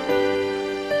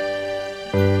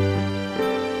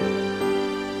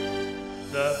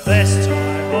 The best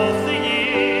time of the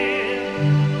year,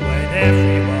 when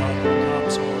everyone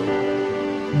comes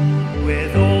home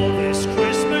with all this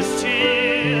Christmas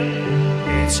cheer,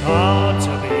 it's hard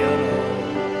to be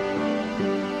alone.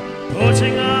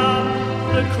 Putting up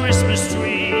the Christmas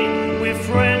tree with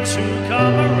friends who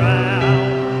come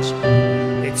around,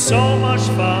 it's so much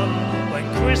fun when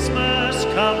Christmas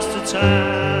comes to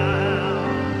town.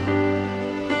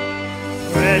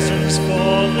 Presents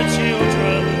for the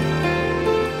children,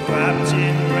 wrapped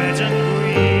in red and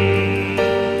green.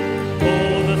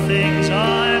 All the things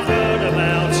I've heard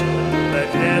about but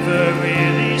never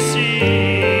really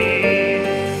seen.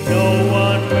 No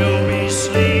one will be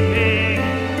sleeping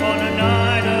on a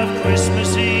night of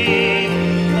Christmas Eve,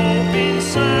 hoping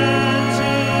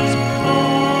Santa's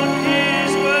on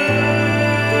his way.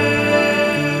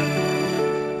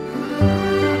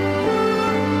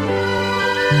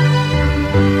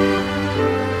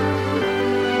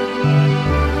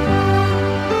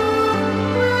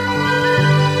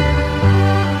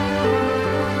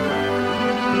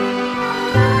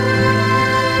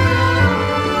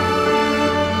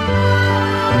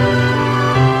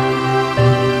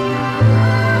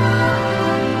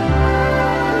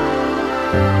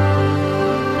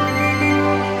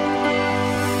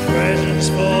 Presents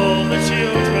for the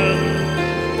children,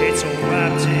 it's all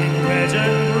wrapped in red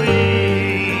and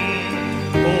green.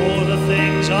 All the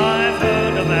things I've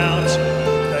heard about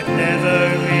but never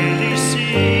really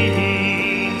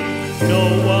seen. No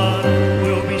one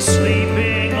will be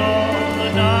sleeping on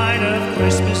the night of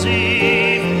Christmas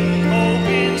Eve,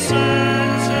 hoping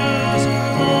Santa's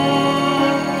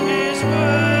on his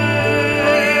way.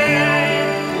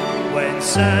 When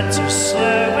Santa's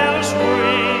sleigh bells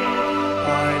ring,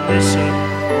 I listen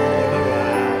all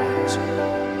around.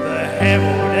 The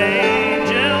herald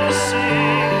angels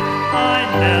sing, I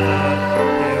never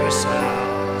hear a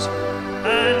sound.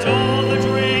 And all the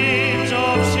dreams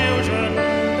of children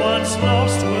once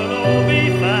lost will all be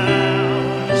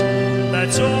found.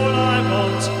 That's all I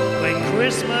want when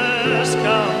Christmas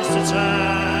comes to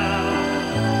town.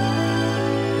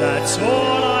 That's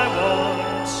all I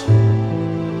want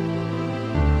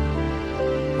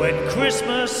when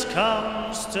Christmas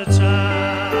comes to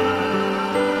town.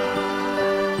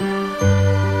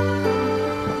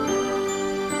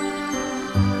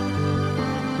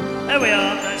 There we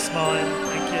are, that's mine,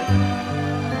 thank you.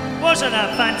 Wasn't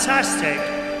that fantastic?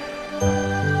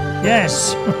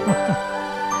 Yes.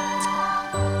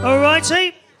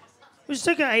 Alrighty.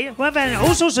 We're having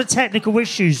all sorts of technical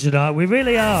issues tonight, we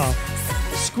really are.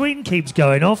 The screen keeps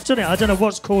going off, doesn't it? I don't know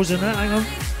what's causing that, hang on.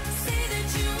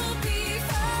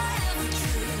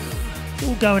 It's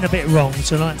all going a bit wrong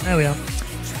tonight, there we are.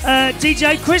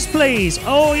 DJ Chris, please.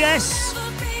 Oh, yes.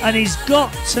 And he's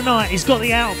got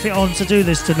the outfit on to do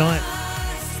this tonight.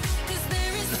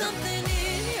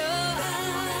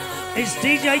 It's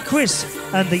DJ Chris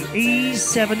and the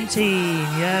E17.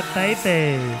 Yeah,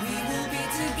 baby.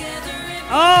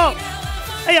 Oh!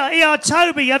 Yeah,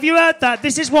 Toby, have you heard that?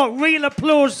 This is what real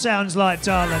applause sounds like,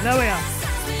 darling. There we are.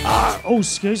 Oh,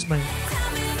 excuse me.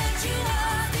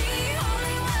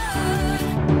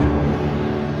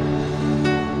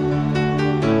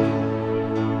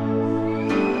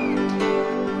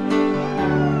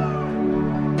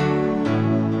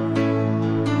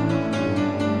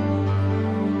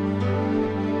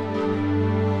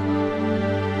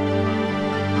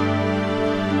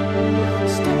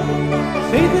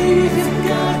 Baby, if you've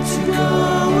got to go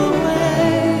away,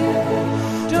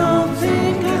 don't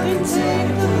think I can take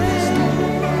the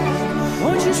pain.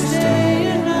 Won't you stay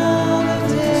another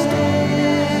day?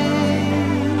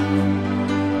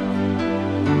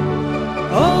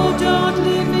 Oh, don't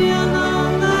leave me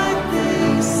alone like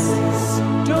this.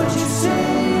 Don't you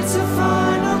say it's a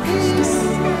final kiss.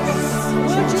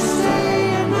 Won't you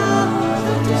stay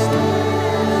another day?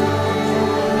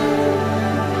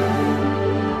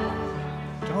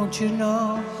 Don't you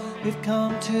know we've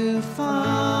come too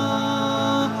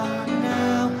far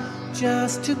now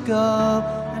just to go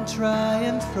and try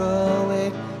and throw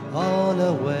it all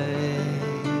away?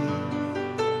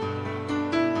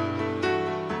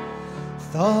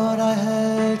 Thought I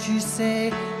heard you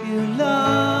say you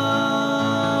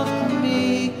loved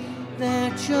me,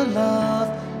 that your love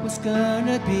was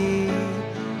gonna be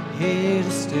here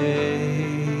to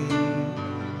stay.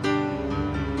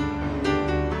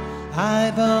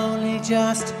 I've only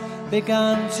just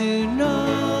begun to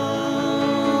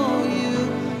know you.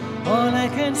 All I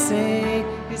can say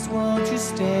is won't you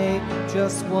stay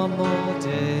just one more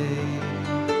day?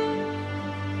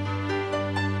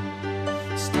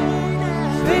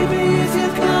 Baby, if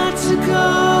you've got to go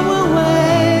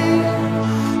away,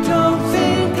 don't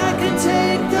think I can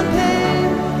take the pain.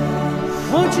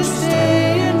 Won't you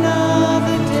stay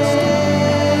another day?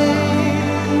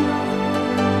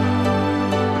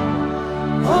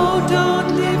 Oh, don't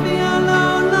leave me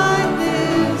alone like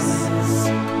this.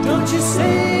 Don't you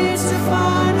say it's a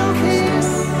final kiss.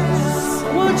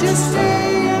 Won't you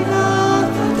stay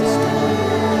another day?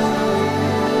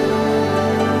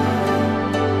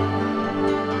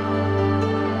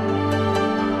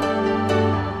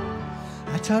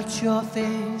 I touch your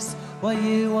face while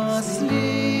you are sleeping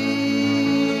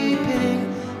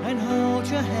and hold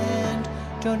your hand.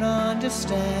 Don't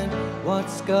understand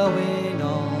what's going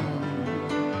on.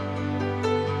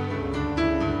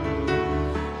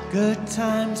 Good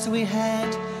times we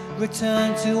had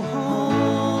return to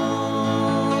haunt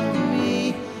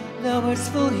me. Though it's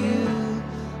for you,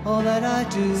 all that I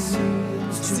do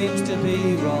seems to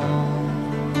be wrong.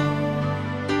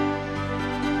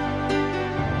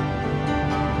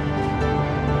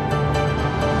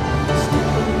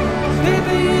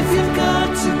 Baby, if you've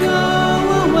got to go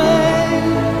away,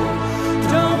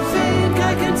 don't think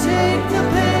I can take the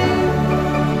pain.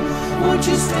 Won't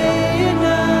you stay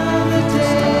another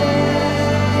day?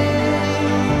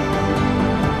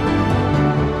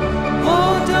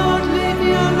 Oh, don't leave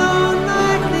me alone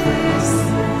like this.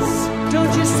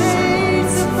 Don't you say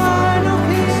it's a final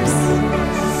kiss.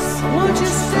 Won't you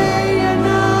stay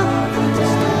another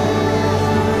day?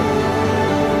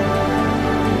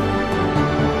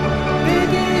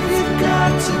 Baby, if you've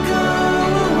got to go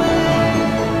away,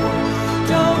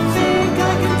 don't think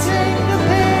I can take the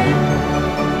pain.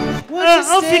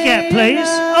 Off you get, please.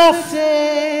 Off.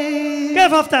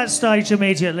 Get off that stage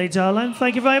immediately, darling.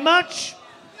 Thank you very much.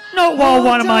 Not while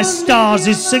one of my stars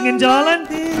is singing, darling.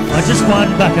 I just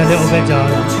wind back a little bit,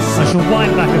 darling. I shall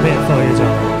wind back a bit for you,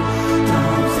 darling.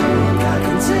 Don't think I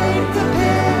can take the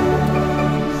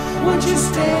pain. Won't you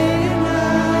stay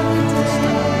another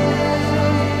day?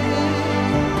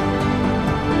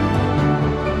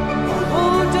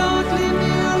 Oh, don't leave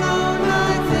me alone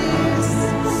like this.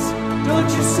 Don't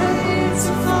you say it's a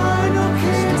final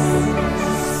kiss.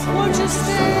 Won't you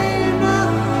stay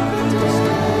another day?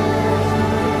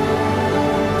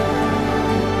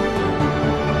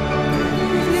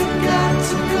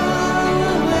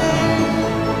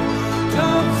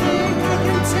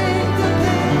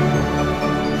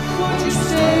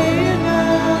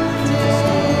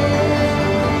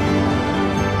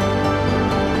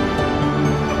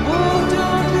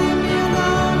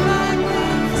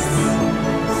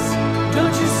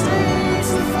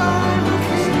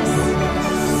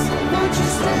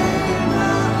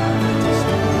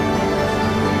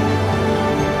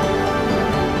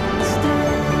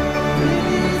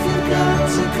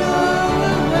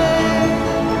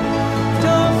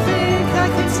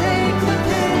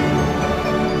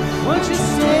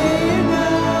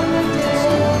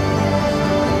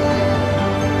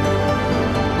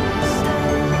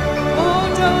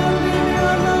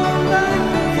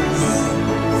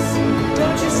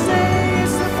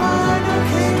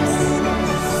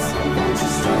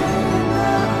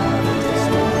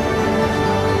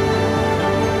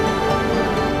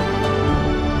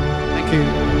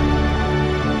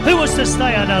 to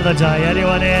stay another day.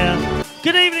 Anyone here?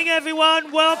 Good evening,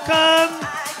 everyone. Welcome.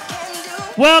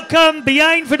 Welcome.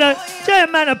 Bien for the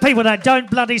amount of people that don't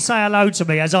bloody say hello to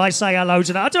me as I say hello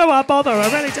to them. I don't know why I bother.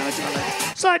 I really don't.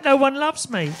 It's like no one loves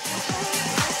me.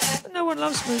 No one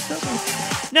loves me, don't they?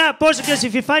 Now, boys and girls,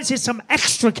 if you fancy some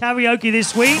extra karaoke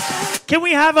this week, can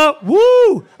we have a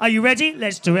woo? Are you ready?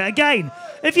 Let's do it again.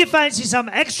 If you fancy some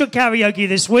extra karaoke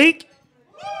this week,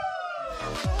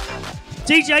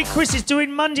 DJ Chris is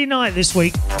doing Monday night this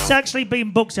week. It's actually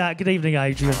been booked out. Good evening,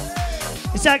 Adrian.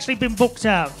 It's actually been booked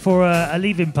out for a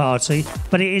leaving party,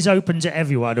 but it is open to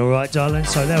everyone, all right, darling?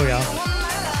 So there we are.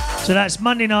 So that's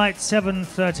Monday night,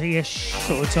 7:30-ish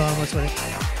sort of time. What's it?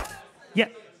 Yeah.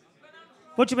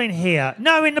 What do you mean here?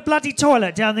 No, in the bloody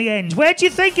toilet down the end. Where do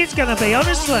you think it's going to be,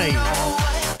 honestly?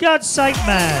 God's sake,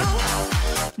 man.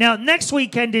 Now, next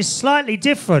weekend is slightly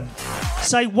different.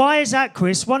 Say, why is that,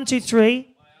 Chris? 1, 2, 3.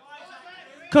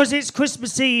 Because it's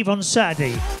Christmas Eve on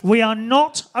Saturday. We are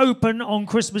not open on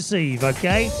Christmas Eve,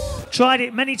 okay? Tried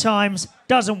it many times,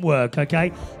 doesn't work,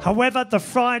 okay? However, the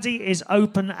Friday is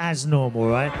open as normal,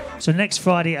 right? So next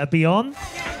Friday it'll be on.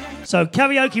 So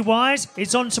karaoke-wise,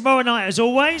 it's on tomorrow night as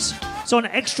always. It's on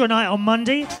extra night on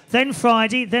Monday, then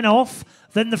Friday, then off,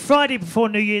 then the Friday before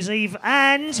New Year's Eve,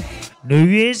 and New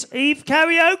Year's Eve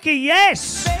karaoke,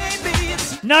 yes!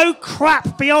 No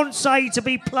crap Beyonce to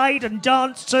be played and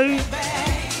danced to.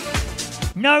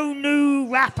 No new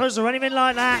rappers or anything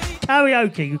like that.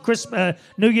 Karaoke,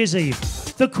 New Year's Eve.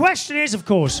 The question is, of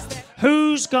course,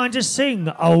 who's going to sing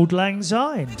Auld Lang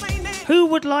Syne? Who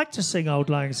would like to sing Auld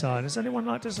Lang Syne? Does anyone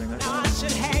like to sing that?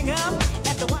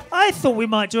 I thought we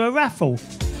might do a raffle.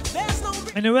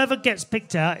 And whoever gets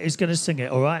picked out is going to sing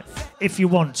it, all right? If you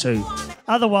want to.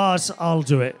 Otherwise, I'll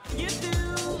do it.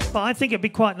 But I think it'd be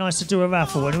quite nice to do a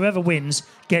raffle, and whoever wins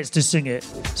gets to sing it.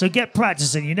 So get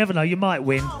practicing. You never know, you might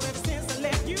win.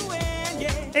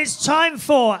 It's time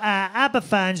for our ABBA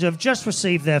fans who have just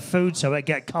received their food, so it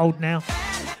get cold now.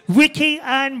 Ricky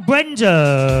and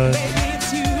Brenda.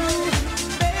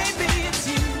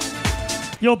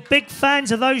 You're big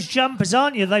fans of those jumpers,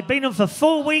 aren't you? They've been on for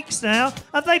 4 weeks now.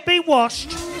 Have they been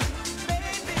washed?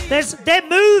 They're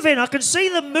moving. I can see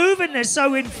them moving. They're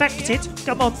so infected.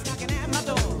 Come on.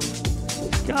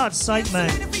 God's sake, man.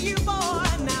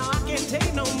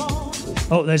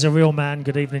 Oh, there's a real man.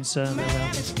 Good evening, sir.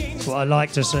 That's what I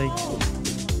like to see.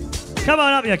 Come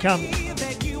on up, you come.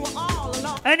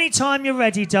 Anytime you're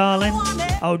ready, darling.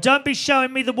 Oh, don't be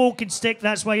showing me the walking stick.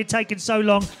 That's why you're taking so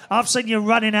long. I've seen you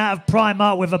running out of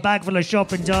Primark with a bag full of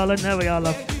shopping, darling. There we are,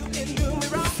 love.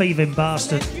 Thieving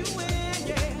bastard.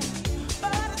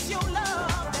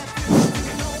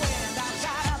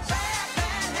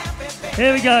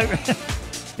 Here we go.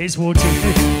 It's watching.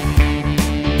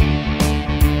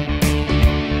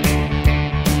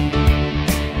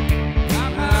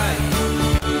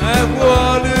 At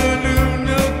Waterloo,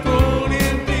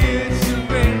 Napoleon did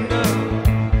surrender.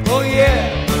 Oh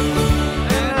yeah,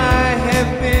 and I have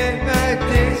been my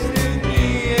destiny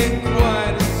in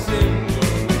quite a simple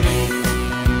way.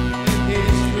 And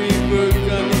history book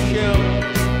on the shelf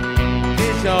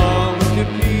is almost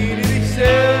completed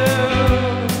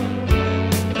itself.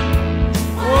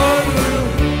 Waterloo,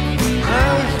 I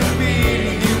was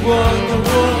defeated, you won the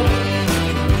war.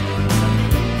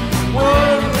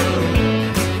 Waterloo,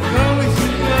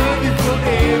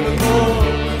 forevermore.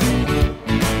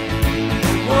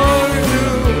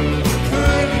 Waterloo,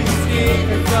 couldn't escape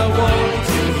if I wanted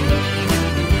to.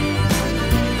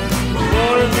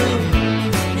 Waterloo,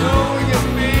 know your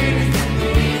fate is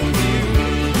with you.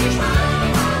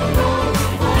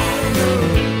 Waterloo,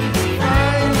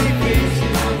 finally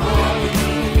facing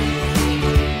Waterloo.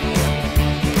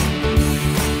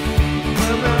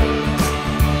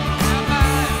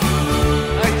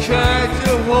 I tried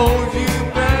to hold you.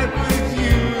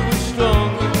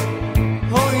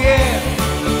 Oh yeah,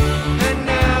 and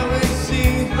now it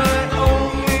seems my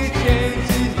only chance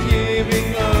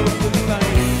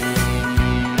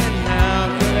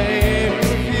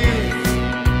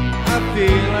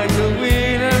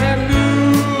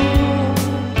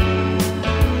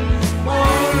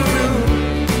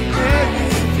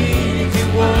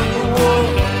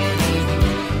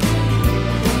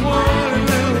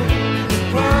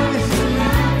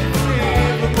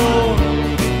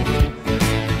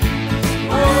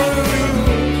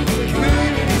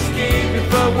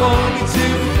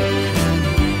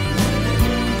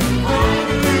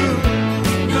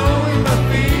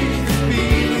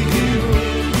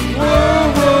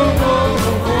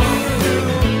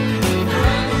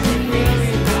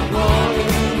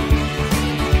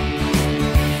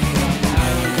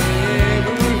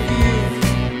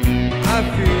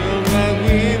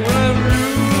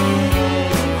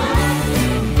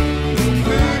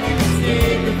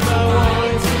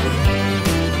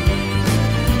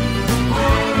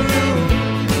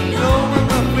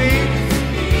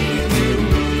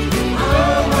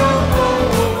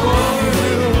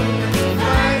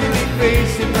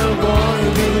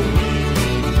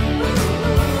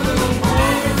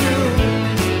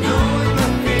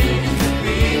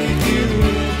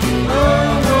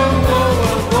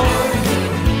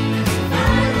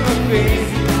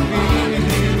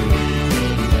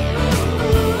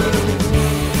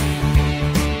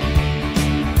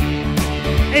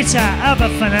Other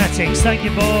fanatics. Thank you,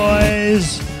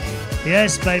 boys.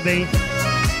 Yes, baby.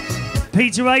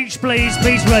 Peter H, please.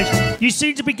 Peter H. You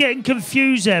seem to be getting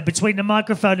confused there between the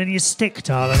microphone and your stick,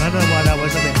 darling. I don't know why that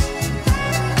was.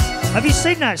 Have you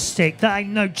seen that stick? That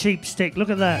ain't no cheap stick. Look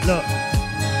at that. Look.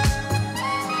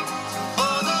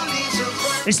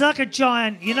 It's like a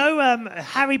giant, you know,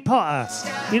 Harry Potter.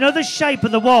 You know the shape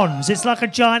of the wands? It's like a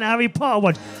giant Harry Potter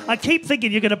wand. I keep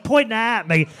thinking you're going to point that at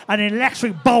me and an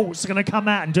electric bolt's going to come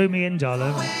out and do me in,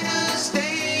 darling.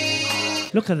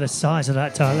 Look at the size of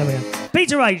that, darling.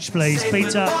 Peter H, please.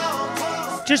 Peter.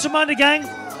 Just a reminder, gang,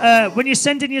 when you're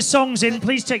sending your songs in,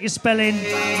 please check your spelling,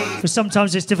 because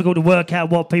sometimes it's difficult to work out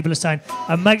what people are saying.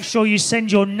 And make sure you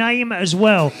send your name as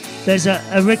well. There's a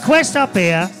request up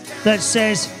here that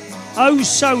says, "Oh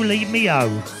Soli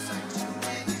Mio."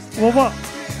 Well,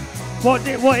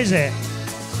 what is it?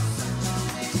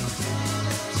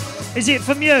 Is it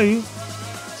from you?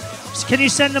 Can you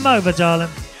send them over, darling?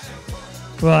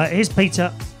 Right, here's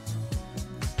Peter.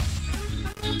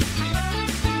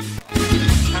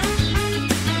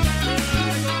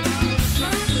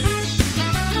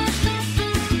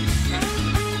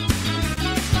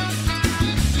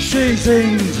 She's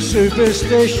into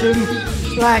superstition,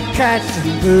 black cats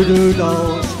and voodoo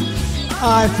dolls.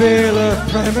 I feel a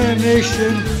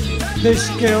premonition, this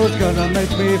girl's gonna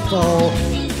make me fall.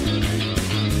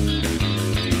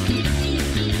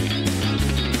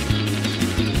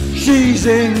 She's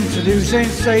into new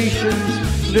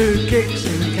sensations, new kicks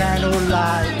and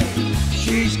candlelight.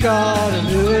 She's got a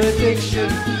new addiction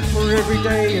for every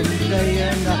day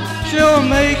and night. She'll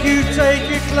make you take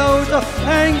your clothes off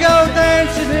and go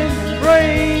dancing in the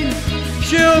rain.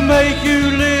 She'll make you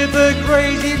live a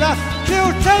crazy life.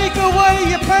 She'll take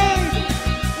away your pain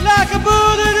like a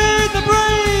bullet in the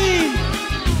brain.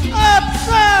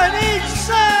 Upside,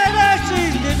 inside out,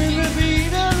 she's living the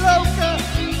vida loca.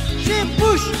 She'll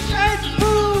push and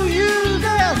pull you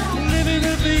down, living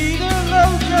the vida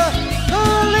loca.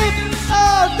 Her lips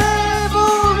are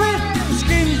devil red, her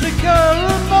skin's the color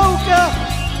of mocha.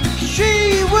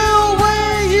 She will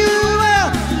wear you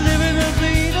out, living the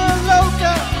vida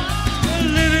loca,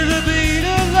 living the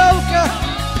vida loca,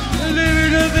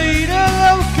 living the vida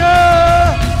loca.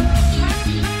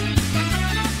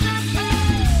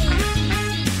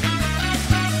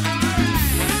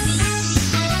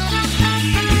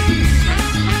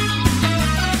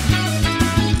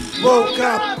 Woke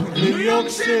up in New York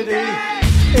City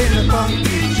in a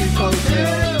funky cheap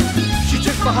hotel. She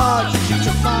took my heart, she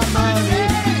took my money.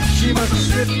 She must have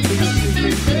slipped me a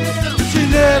sleeping pill. She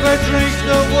never drinks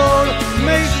the water,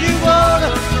 makes you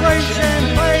wanna drink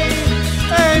champagne.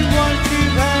 And once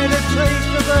you've had a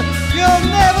taste of her, you'll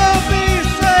never be the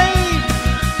same.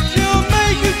 She'll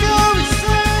make you go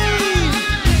insane.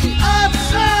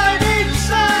 Upside,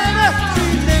 inside out,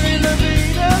 she's living the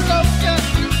vida loca.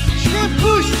 She'll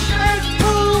push and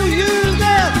pull you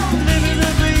down, living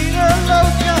the vida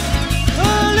loca.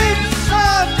 Her lips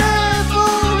are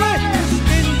devil red, her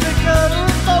skin's the color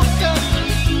of mocha.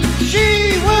 She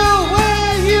will wear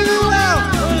you out,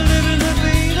 living the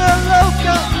vida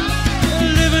loca,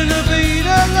 living the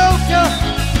vida loca,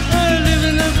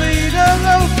 living the vida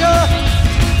loca.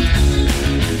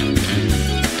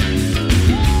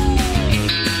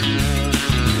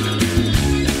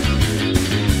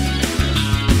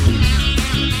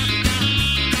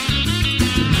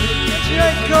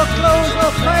 Take your clothes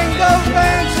off and go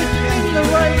dancing in the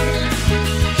rain.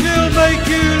 She'll make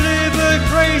you live a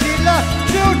crazy life.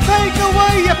 She'll take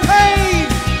away your pain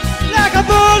like a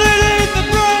bullet in the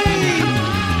brain.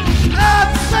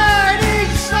 Upside,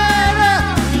 inside out,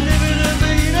 living a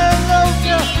vida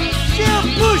loca. She'll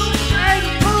push and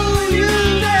pull you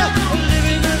down,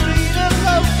 living a vida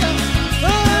loca.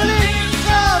 Her lips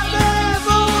are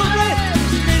devil red,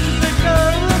 skin's the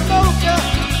color of mocha.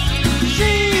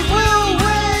 She will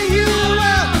wear you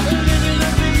out, living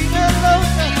the vida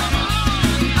loca.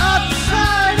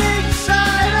 Upside,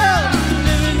 inside out,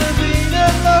 living the vida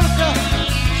loca.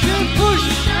 She'll push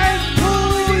and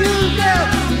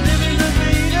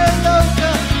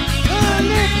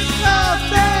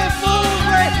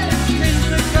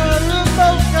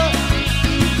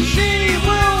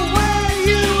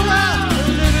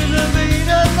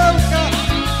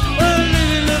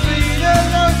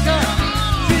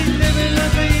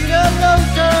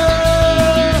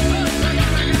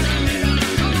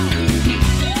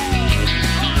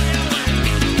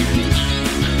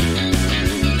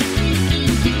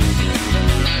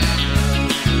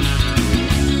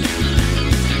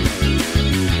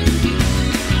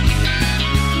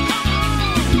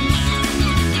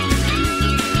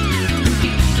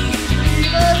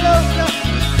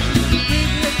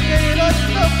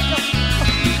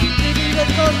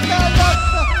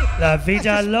La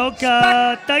Vida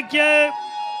Loca. Thank you.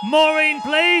 Maureen,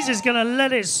 please, is going to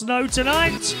let it snow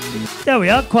tonight. There we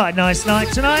are. Quite a nice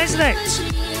night tonight, isn't it?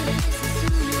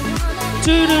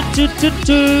 Do do do do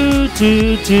do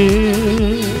do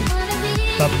do.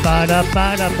 Ba ba da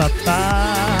ba da ba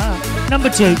ba.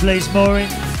 Number 2, please, Maureen.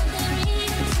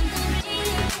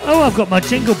 Oh, I've got my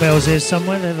jingle bells here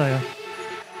somewhere. There they are.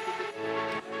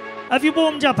 Have you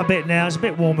warmed up a bit now? It's a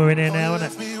bit warmer in here now,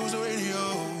 isn't it?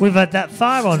 We've had that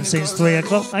fire on since 3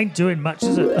 o'clock. Ain't doing much,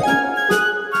 is it?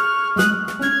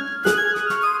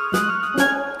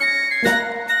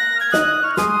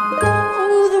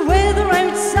 Oh, the weather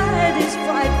outside is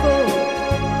frightful,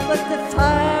 but the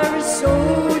fire is so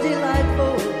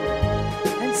delightful.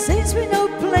 And since we've no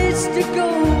place to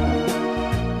go,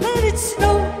 let it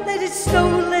snow, let it snow,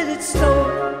 let it snow.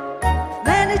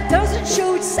 Man, it doesn't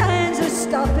show signs of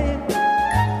stopping.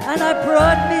 And I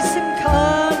brought me some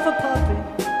corn for popping.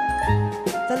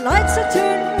 The lights are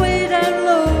turned way down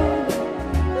low.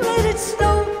 Let it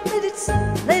snow,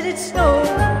 let it snow.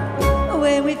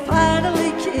 When we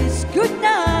finally kiss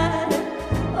goodnight,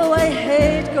 oh, I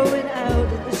hate going out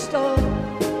in the storm.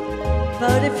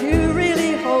 But if you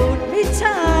really hold me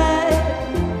tight,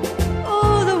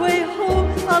 all the way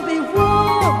home I'll be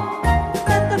warm.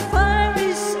 And the fire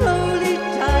is slowly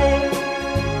dying.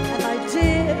 And my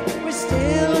dear, we're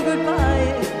still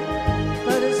goodbye.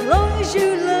 But as long as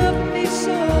you love me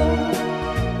so,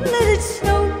 let it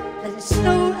snow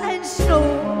and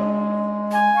snow.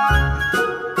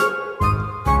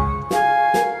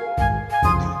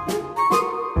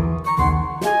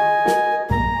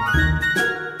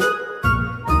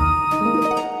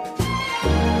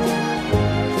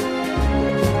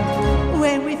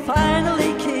 When we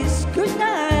finally kiss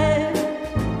goodnight,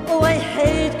 oh, I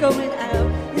hate going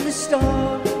out in the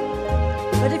storm.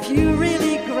 But if you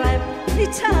really grab me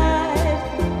tight,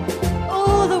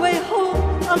 all the way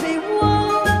home I'll be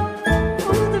warm.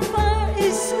 Oh, the fire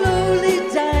is slowly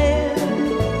dying,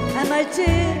 and my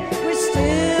dear, we're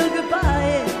still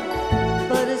goodbye.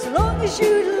 But as long as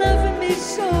you love me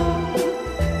so,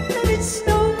 let it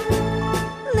snow,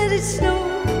 let it snow,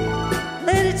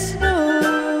 let it snow.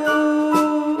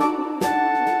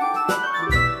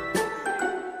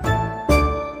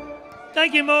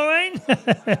 Thank you, Maureen.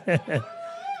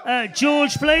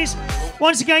 George, please.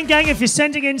 Once again, gang, if you're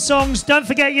sending in songs, don't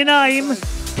forget your name.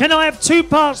 Can I have 2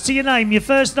 parts to your name? Your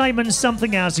first name and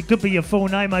something else. It could be your full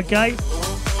name, okay?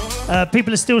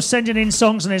 People are still sending in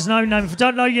songs and there's no name. If I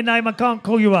don't know your name, I can't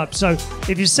call you up. So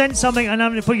if you send something and I'm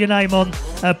going to put your name on,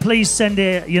 please send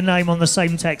your name on the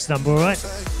same text number, all right?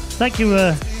 Thank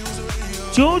you,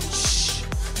 George.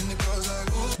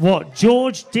 What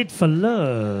George did for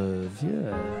love,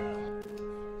 yeah.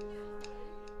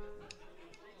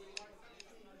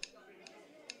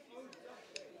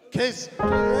 Kiss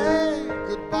today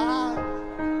goodbye.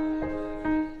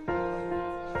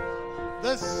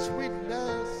 The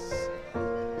sweetness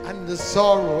and the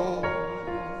sorrow.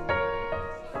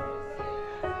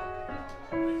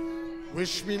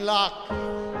 Wish me luck,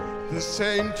 the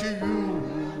same to you.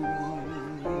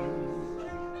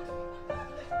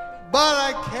 But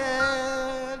I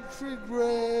can't regret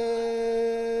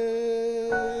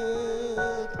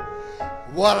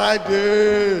what I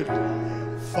did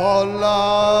for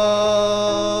love.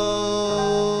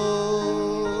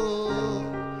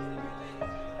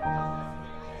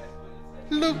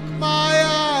 Look, my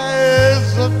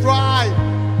eyes are dry.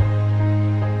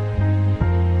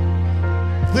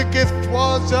 The gift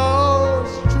was ours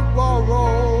to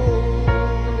borrow.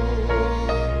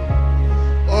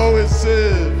 Oh, as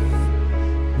if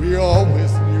we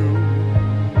always knew.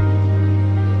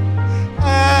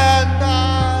 And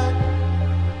I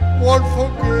won't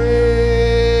forget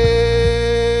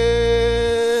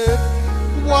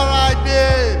what I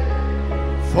did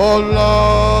for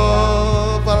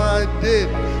love, what I did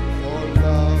for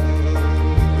love.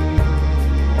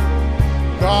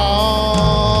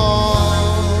 Gone,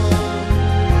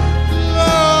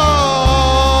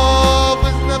 love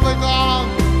is never gone.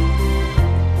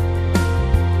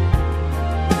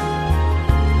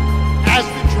 As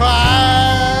we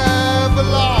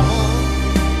travel on,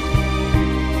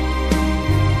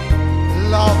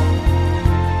 love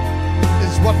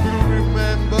is what we'll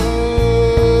remember.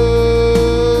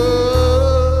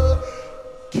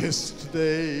 Kiss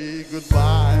today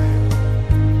goodbye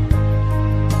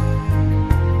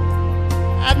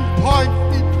and point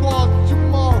me toward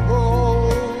tomorrow.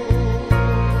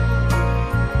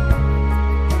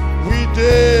 We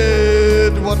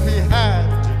did what we had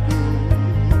to do.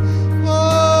 Oh,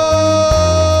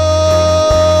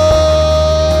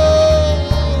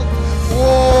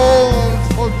 won't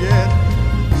forget,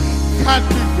 can't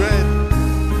regret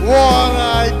what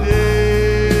I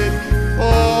did for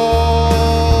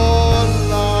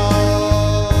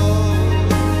love.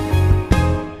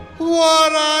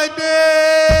 What I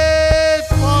did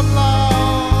for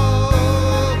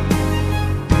love.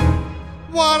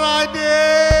 What I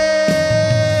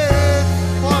did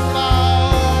for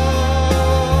love.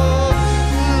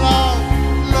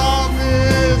 Love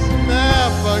is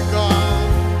never gone.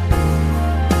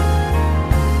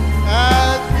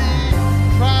 As we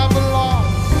travel on,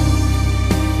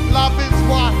 love is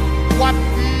what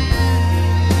we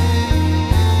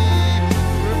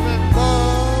remember.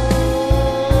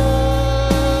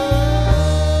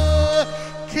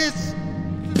 Kiss,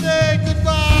 say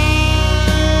goodbye,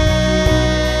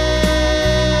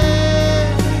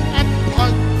 and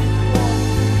punch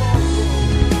tomorrow.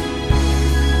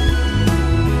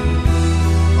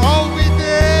 Oh, we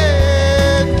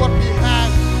did what we had.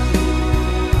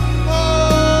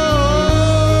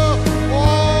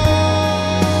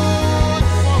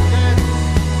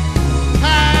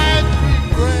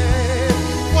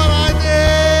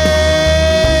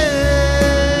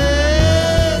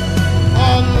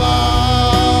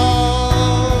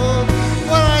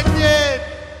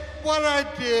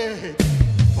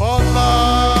 For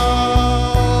love,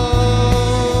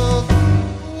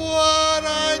 what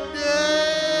I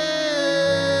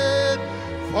did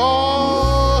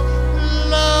for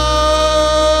love.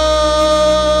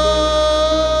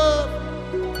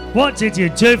 What did you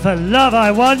do for love, I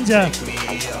wonder?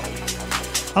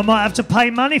 I might have to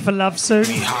pay money for love soon.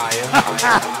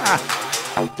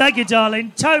 Thank you,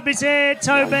 darling. Toby's here,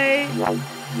 Toby.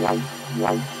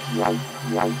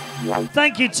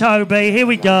 Thank you, Toby. Here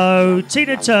we go.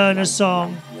 Tina Turner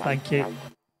song. Thank you.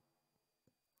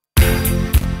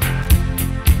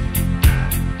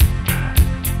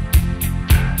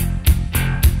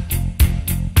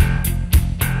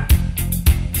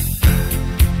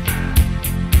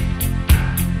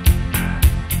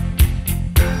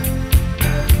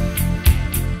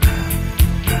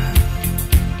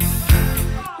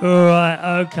 All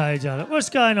right, okay, darling. What's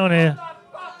going on here?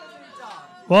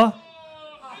 What?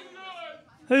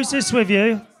 Who's this with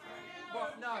you?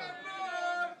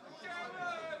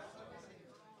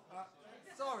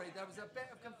 Sorry, there was a bit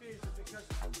of confusion because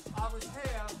I was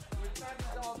here with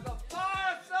members of the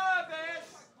fire service.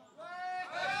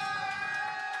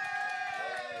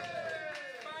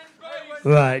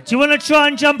 Right. Do you want to try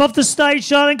and jump off the stage,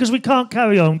 darling? Because we can't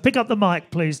carry on. Pick up the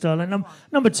mic, please, darling.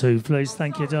 Number 2, please.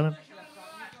 Thank you, darling.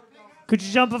 Could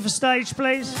you jump off the stage,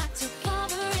 please?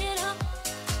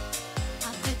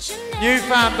 New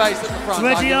fan base at the front.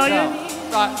 Ready, are you?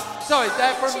 Right. Sorry,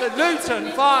 they're from the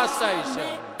Luton fire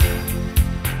station.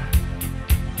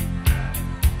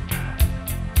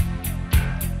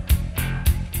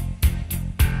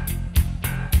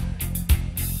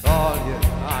 Call you,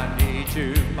 I need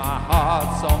you, my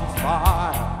heart's on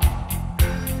fire.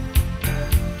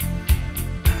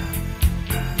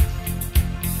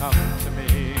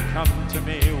 Come to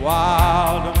me,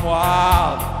 wild and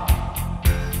wild.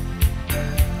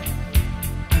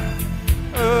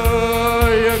 Oh,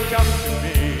 you come to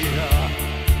me,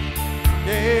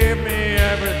 give me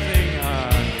everything I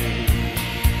need.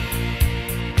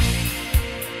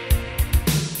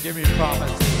 Give me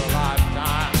promise of a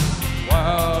lifetime,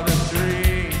 world of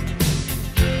dreams.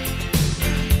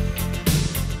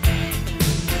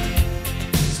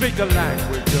 Speak the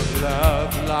language of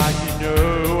love like you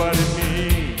know what it means.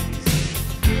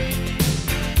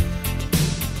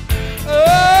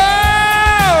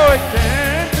 Oh, it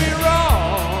can't be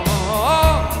wrong.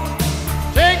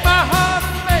 Take my heart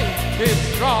and make it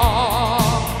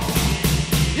strong.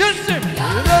 You're simply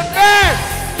the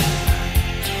best,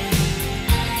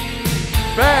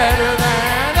 better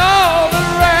than all the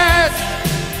rest,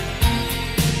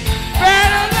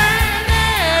 better than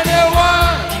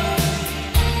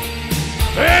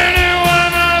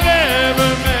anyone I've ever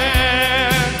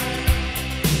met.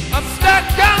 I'm stuck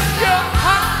on your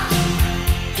heart.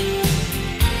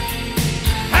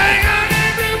 Hang on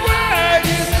every word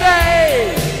you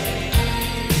say.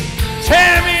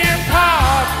 Tear me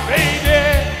apart, baby.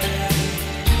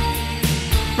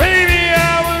 Baby, I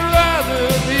would rather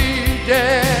be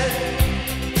dead.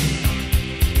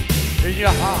 In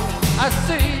your heart, I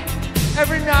see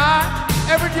every night,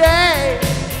 every day.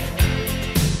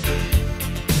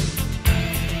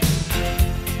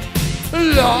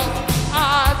 Lost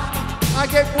eyes, I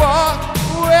get walked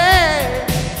away.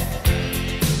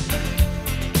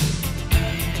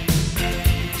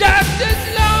 Just as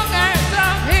long as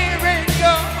I'm here in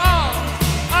your arms,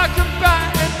 I can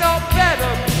find no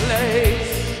better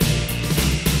place.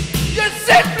 You're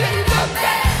simply the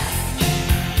best,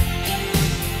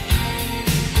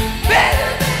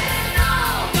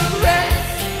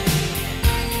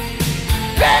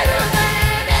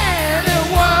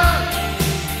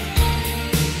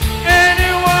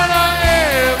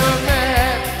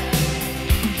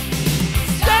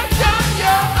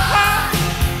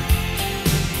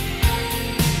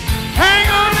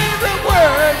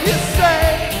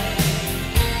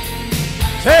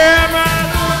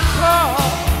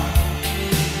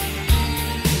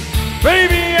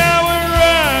 Baby, I would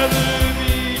rather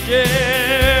be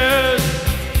dead.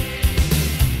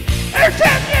 Every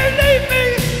time you leave me,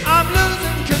 I'm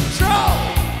losing control.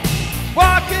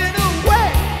 Walking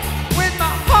away with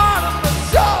my heart on my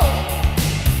soul.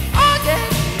 I can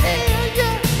hear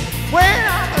you when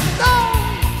I'm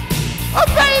alone. Oh,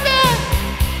 baby,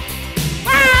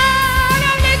 why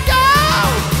don't let go?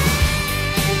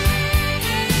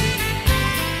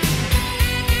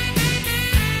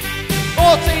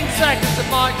 14 seconds of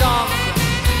Mike Darmison.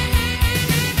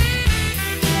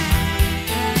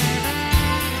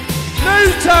 New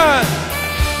turn.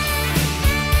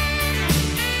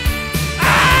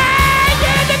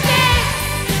 You're the best.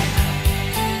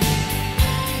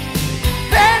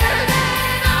 Better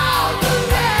than all the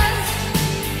rest.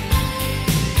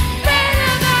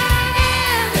 Better than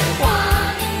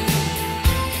anyone.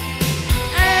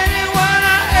 Anyone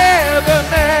I ever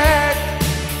met.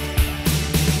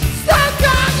 Stuck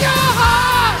on your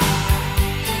heart.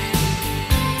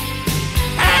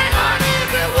 Hang on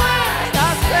every word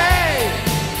I say.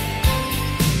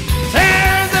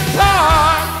 Tears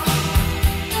apart.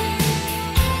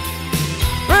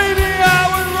 Baby, I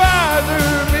would rather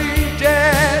be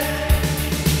dead.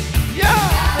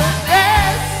 You're the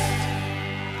best.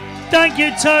 Thank you,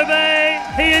 Toby.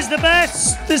 He is the best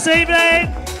this evening.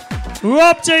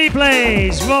 Rob D,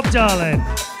 please. Rob, darling.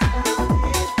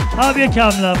 Have you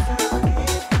come, love?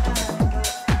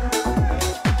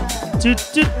 Do,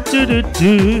 do, do, do, do.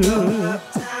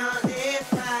 Uptown,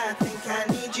 if I think I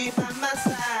need you by my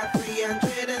side,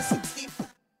 365.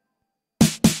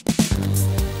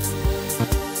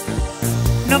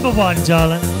 Number one,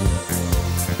 darling.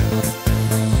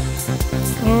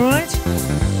 All right.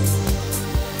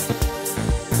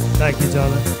 Thank you,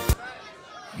 darling.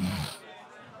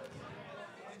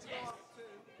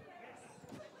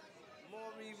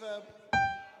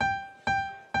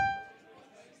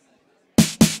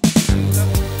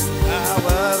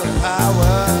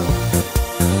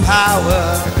 Power.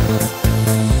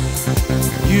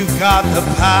 You've got the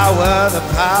power, the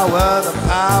power, the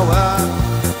power,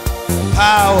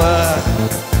 power.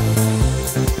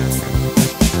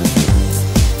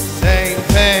 Same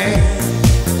thing,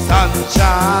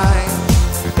 sunshine,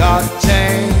 got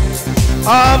changed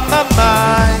on my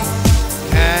mind.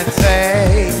 Can't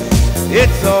say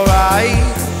it's alright.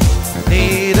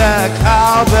 Need a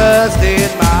cloudburst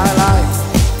in my life.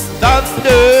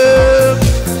 Thunder,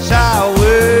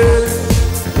 showers,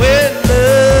 with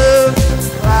love,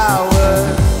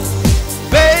 flowers.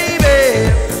 Baby,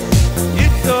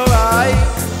 it's alright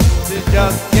to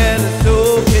just get a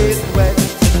soaking wet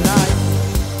tonight.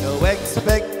 No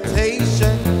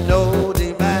expectation, no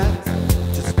demand.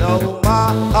 Just know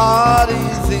my heart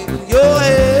is in your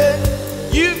head.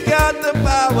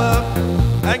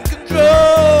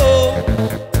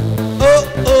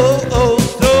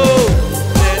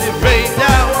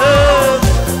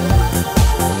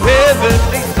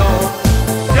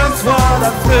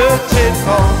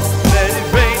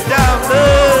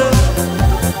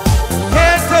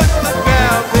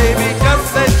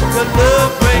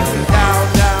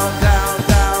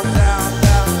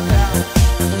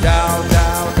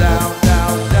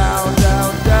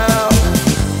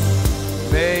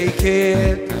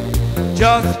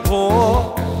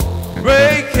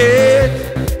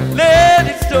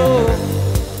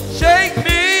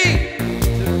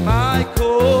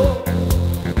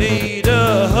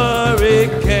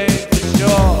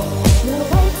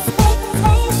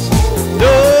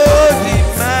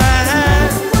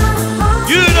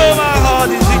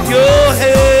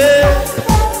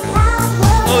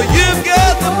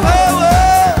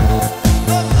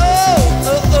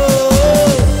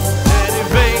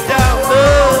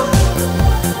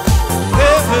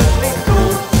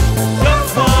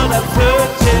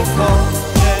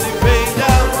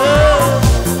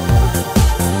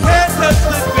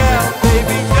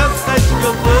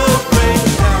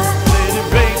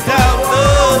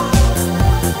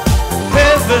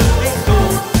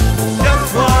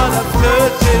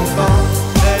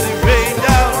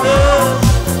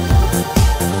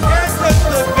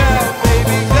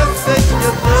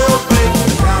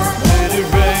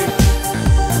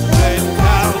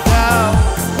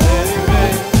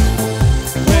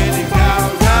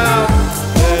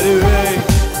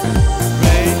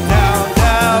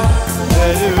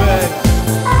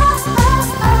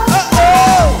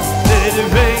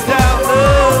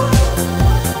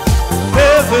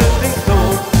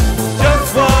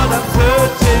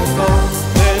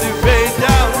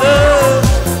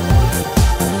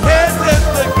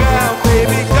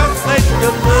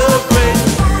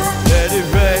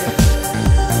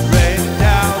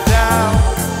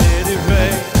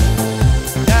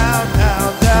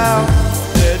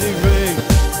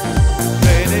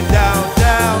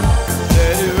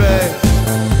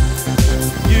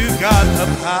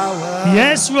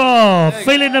 Oh,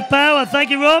 feeling the power. Thank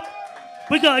you, Rob.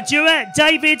 We got a duet.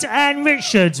 David and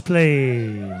Richard,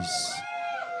 please.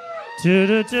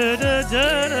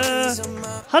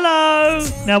 Hello.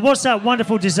 Now, what's that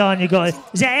wonderful design you got?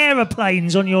 Is it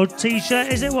aeroplanes on your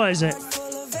T-shirt? Is it? What is it?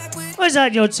 What is that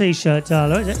in your T-shirt,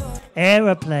 darling? Is it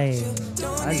aeroplanes?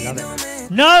 I love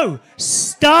it. No,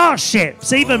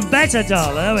 starships. Even better,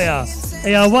 darling. There we are.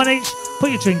 There you are, one each. Put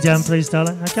your drink down, please,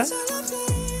 darling. Okay.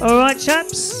 All right,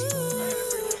 chaps.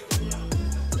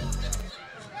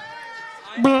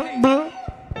 Blah, blah.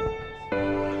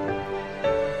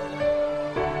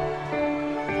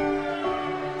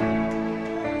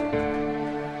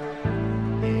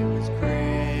 It was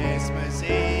Christmas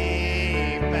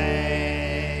Eve,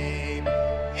 babe,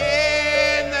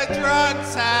 in the drunk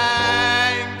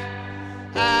tank.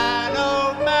 An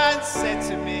old man said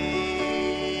to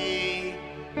me,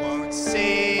 won't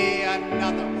see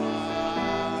another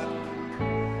one.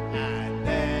 And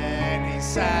then he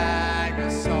sang a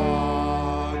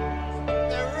song,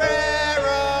 the rare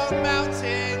old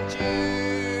mountain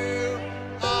dew.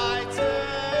 I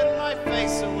turned my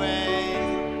face away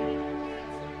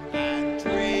and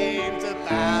dreamed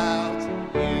about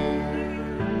you.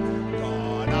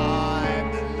 God,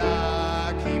 I'm the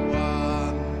lucky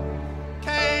one.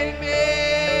 Came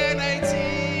in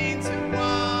 18 to 1.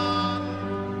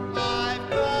 I've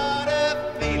got a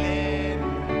feeling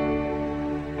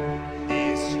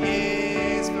this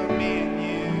year's for me and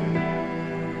you.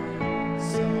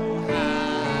 So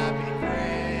happy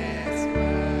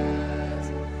Christmas.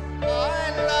 I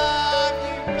love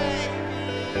you,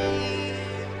 baby.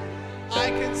 I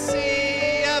can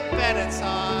see a better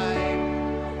time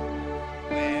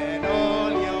when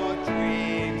all your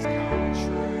dreams come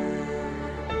true.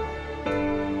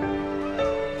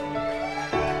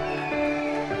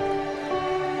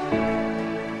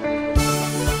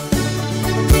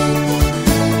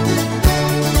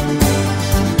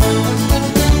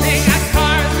 They got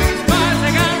cars, big cars,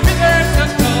 they got rivers to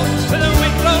go. Where the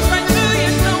wind blows right through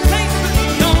you, no place for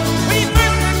the own. When you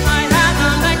first took my hand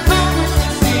on that cold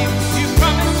Christmas Eve, you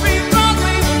promised me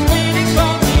Broadway was waiting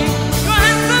for me. You're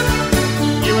handsome,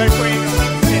 you were queen of the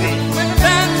city. When the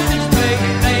band finished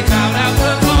playing, they bowed out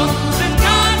the hall. Then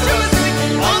God, you were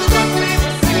singing, all the drums we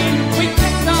were singing. We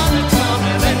kissed on the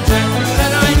corner, then danced through the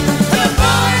night. And the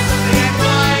boys of the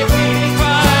NYPD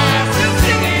choir still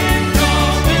singing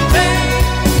Norman Bay.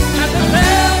 And the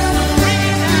bells were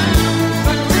ringing out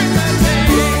for Christmas Day.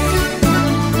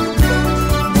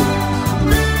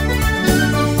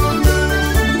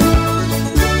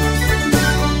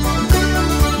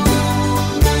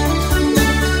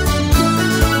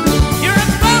 You're a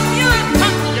bum, you're a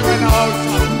punk, you're an old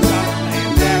son,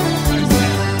 laying there on those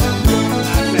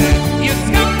stairs. You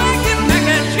scumbag, you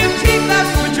maggot, you cheap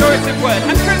lads, pejorative word.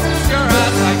 At Christmas you're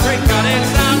out like great God, it's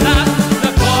sound loud.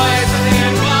 The boys of the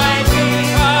NYPD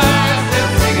choir still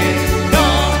singing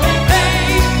Norman Bay.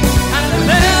 And the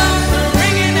bells are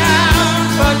ringing out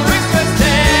for Christmas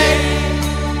Day.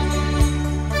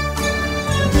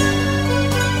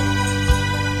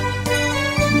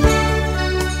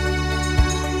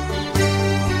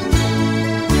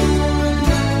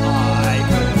 I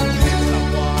could kiss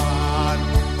someone,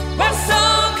 but so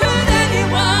could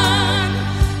anyone.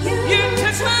 You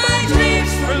took my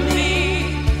dreams from me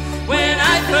when I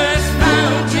first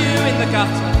found you in the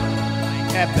gutter. I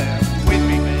kept them with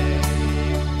me, babe.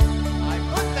 I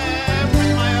put them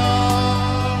with my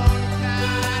own.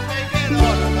 Can't make it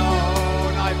all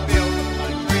alone. I built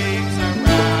my dreams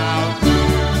around you.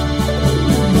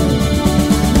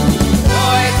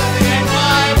 Boys of the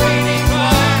NYPD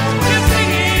choir, we're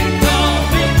singing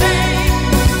Norman Bay.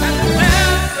 And the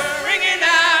bells are ringing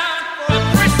out for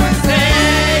Christmas Day.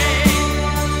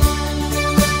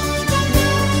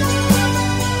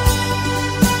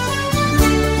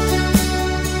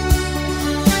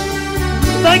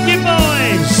 Thank you,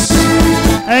 boys.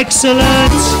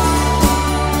 Excellent.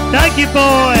 Thank you,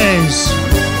 boys.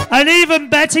 And even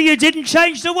better, you didn't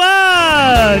change the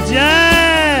words.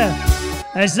 Yeah.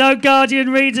 There's no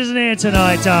Guardian readers in here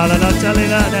tonight, darling. I'll tell you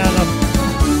that now,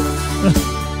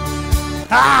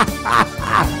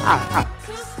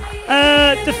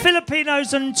 love. The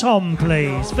Filipinos and Tom,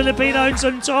 please. Filipinos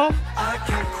and Tom.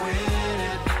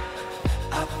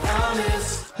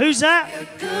 Who's that?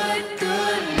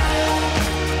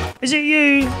 Is it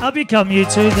you? I'll become you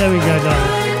two. There we go, darling.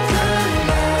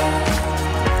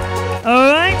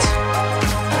 All right.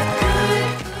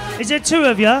 Is there two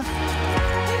of you?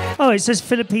 Oh, it says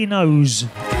Filipinos.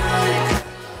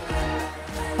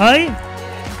 Hey?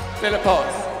 Philippos.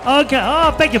 Okay. Oh,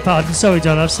 I beg your pardon. Sorry,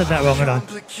 John. I've said that wrong,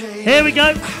 haven't I? Here we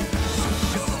go.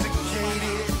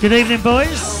 Good evening,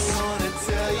 boys.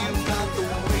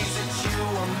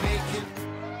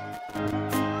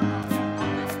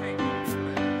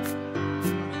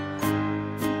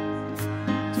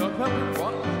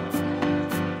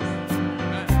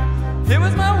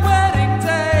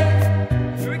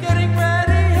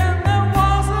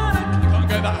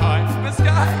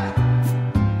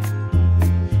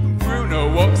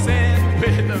 walks in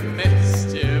with a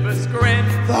mischievous grin.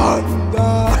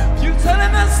 Thunder. You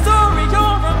telling that story, you're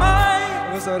a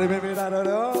mine. Oh, sorry, baby, I don't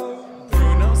know.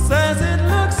 Bruno says it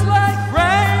looks like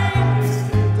rain.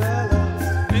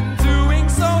 In doing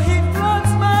so, he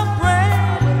floods my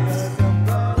brain.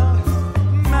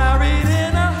 Married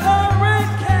in a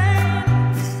hurricane.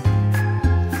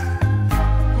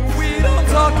 We don't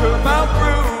talk about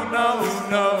Bruno,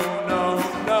 no, no,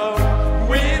 no.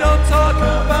 We don't talk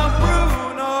about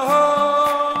Bruno.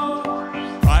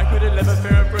 I could have never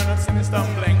fear of Bruno singing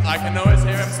stumbling. I can always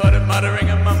hear him sort of muttering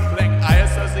and mumbling. I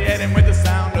associate him with the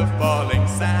sound of falling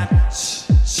sand. Shh,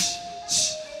 shh,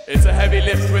 shh. It's a heavy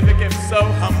lift with a gift so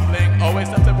humbling. Always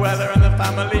left the weather and the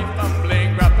family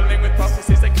fumbling, grappling with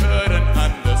prophecies they couldn't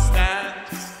understand.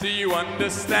 Do you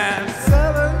understand?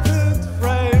 17th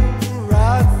frame,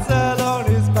 rats set on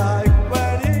his back.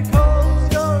 When he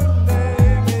calls your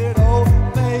name, it all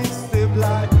fades to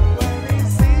black. When he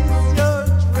sees your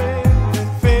drink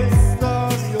and fist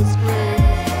on your screen.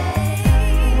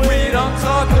 We don't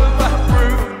talk about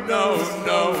Bruno,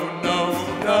 no, no,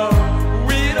 no.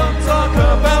 We don't talk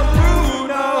about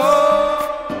Bruno.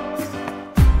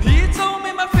 He told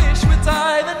me my fish would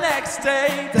die the next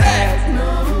day. Dead.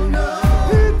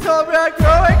 He told me I'm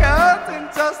growing out and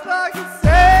just like a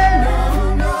sail.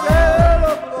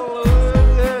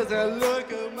 There's a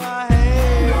look at my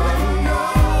head.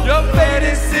 Your fate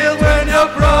is sealed when your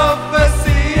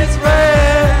prophecy is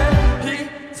read. He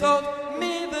told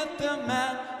me that the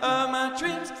man of my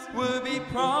dreams would be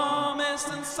promised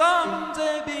and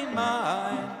someday be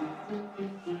mine.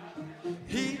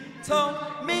 He told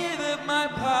me that my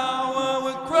power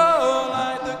would grow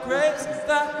like the grapes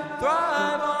that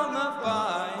thrive on the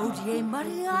vine. O.J.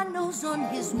 Mariano's on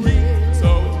his He way.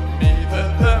 told me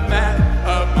that the man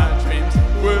of my dreams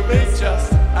would be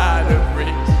just out of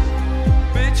reach,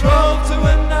 betrothed to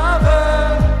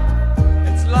another.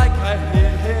 It's like I hear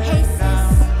him Hey now.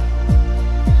 sis,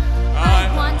 I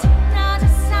want not a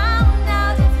sound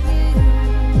out of you.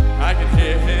 I can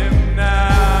hear him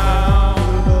now.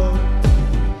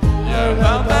 Yeah,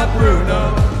 about that Bruno.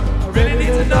 I really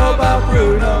need to know about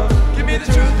Bruno. Give me the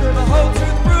truth and the whole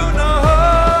truth, Bruno.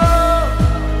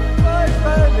 My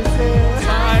friend is here.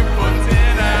 Time for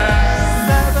dinner.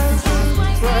 17th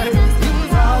frame,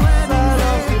 rats set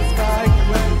on his back.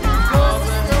 When he calls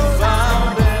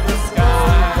Sound in the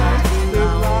sky.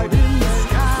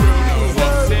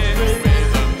 Walks in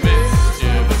with a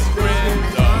mischievous grin.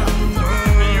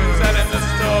 You telling the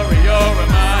story, you're a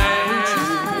mine.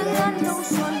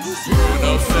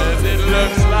 Bruno says it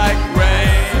looks like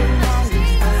rain.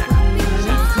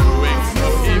 Doing so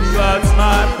he floods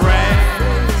my brain.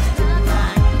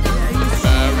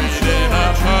 Buried in a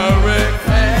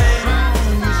hurricane.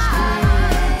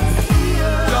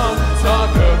 Don't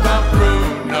talk about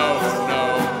Bruno, no,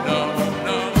 no,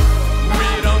 no. We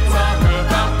don't talk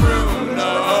about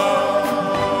Bruno.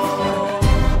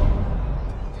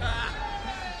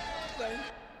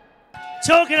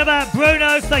 Talking about Bruno,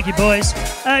 thank you, boys.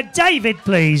 David,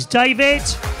 please. David.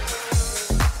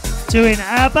 Doing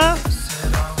ABBA.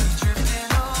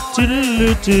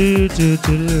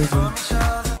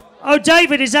 Oh,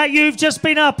 David, is that you've just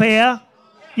been up here?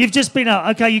 You've just been up.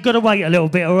 Okay, you've got to wait a little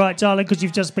bit, all right, darling, because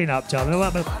you've just been up, darling. All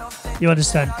right, but you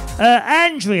understand.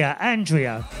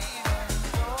 Andrea.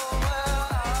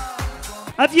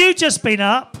 Have you just been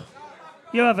up?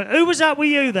 You haven't. Who was up with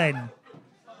you then?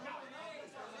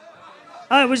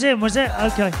 Oh, it was him, was it?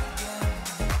 Okay.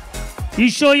 You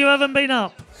sure you haven't been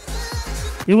up?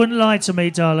 You wouldn't lie to me,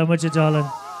 darling, would you, darling?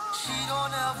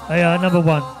 They are number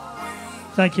one.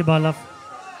 Thank you, my love.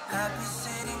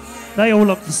 They all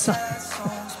look the same.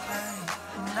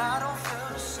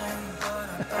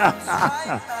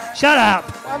 Shut up.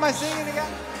 Why am I singing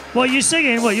again? What are you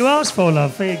singing? What you asked for,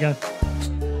 love? There you go.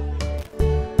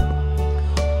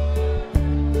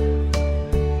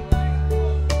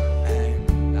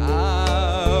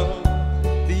 Now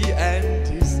the end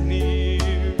is near,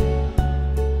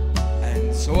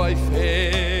 and so I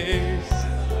face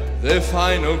the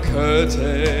final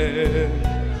curtain.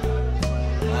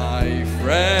 My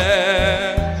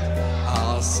friend,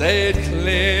 I'll say it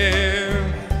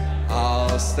clear,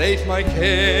 I'll state my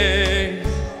case,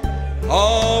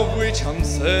 of which I'm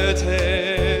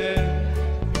certain.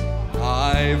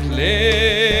 I've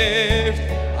lived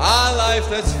a life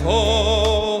that's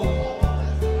full.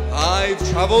 I've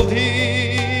traveled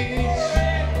each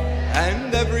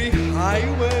and every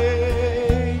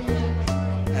highway,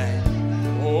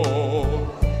 and more,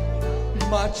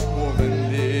 much more than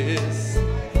this,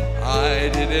 I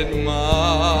did it my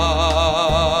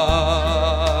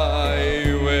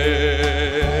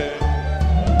way.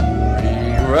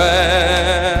 Regret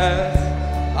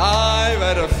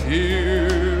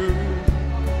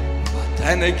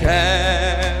and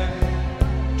again,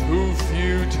 too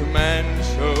few to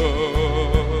mention.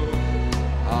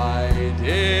 I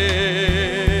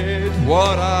did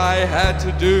what I had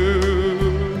to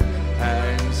do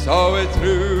and saw it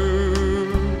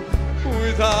through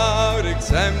without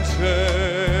exemption.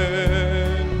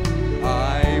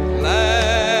 I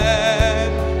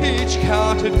planned each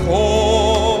counted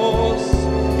course,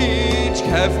 each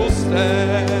careful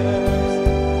steps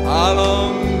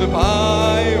along the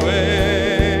byway,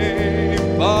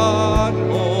 but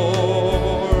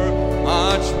more,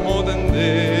 much more than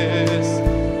this,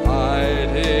 I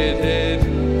did it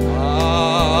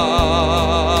my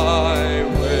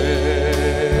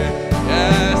way.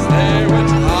 Yes, they were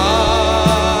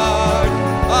tired,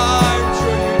 I'm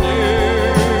sure you knew,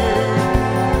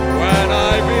 when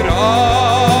I bit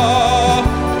off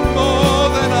more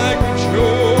than I could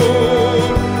chew.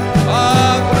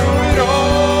 But through it all,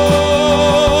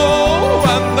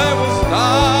 when there was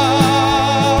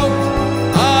doubt,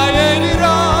 I ate it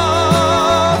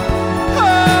up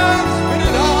and spit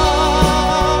it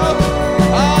out.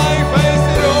 I faced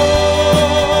it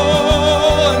all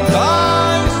and I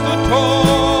stood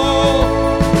tall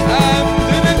and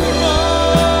did it my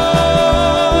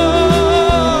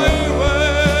way.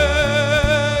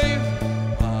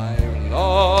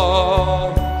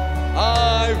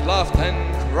 I've laughed and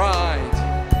cried.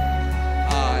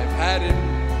 I've had it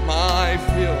my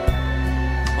fill,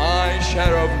 my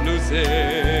share of losing.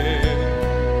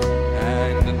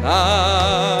 And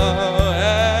now,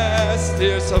 as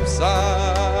tears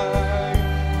subside,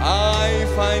 I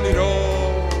find it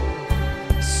all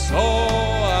so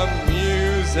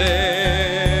amusing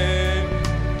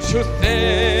to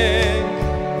think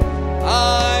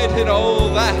I did all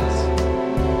that.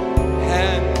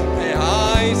 And may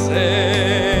I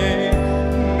say,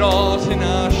 not in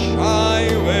a shy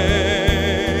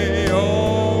way.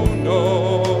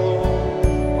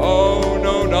 Oh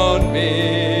no, not me.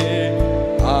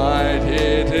 I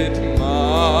did it my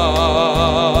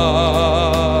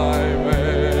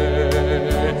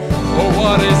way. Oh,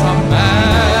 what is a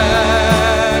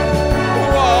man?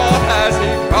 What has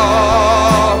he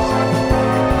got?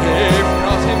 If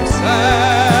not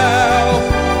himself,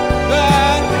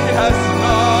 then he has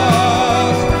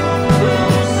not to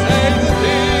say the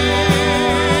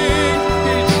thing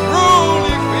he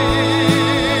truly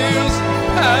feels,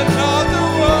 and not the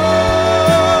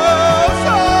words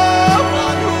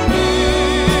someone who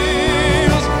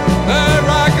kneels. There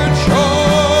I could show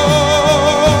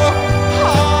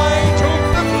I took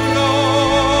the blow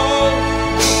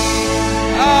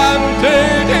and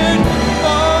did it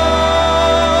my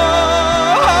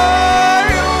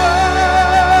way.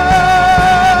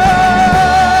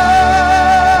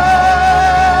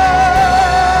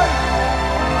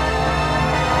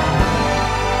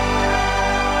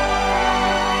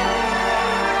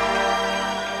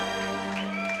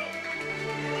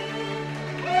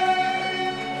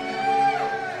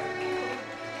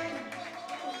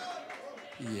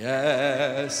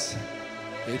 Yes,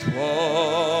 it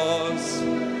was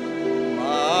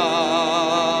my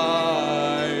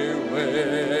way.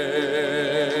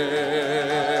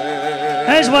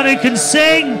 There's one who can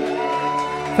sing.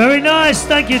 Very nice.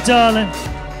 Thank you, darling.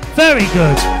 Very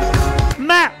good.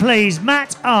 Matt, please.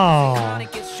 Matt R.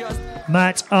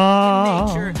 Matt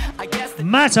R.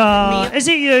 Matt R. Is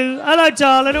it you? Hello,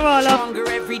 darling. All right, love.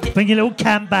 Bring your little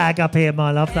camp bag up here,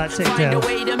 my love. That's it, girl.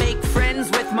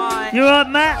 You all right,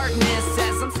 Matt?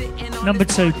 Number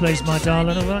 2, please, my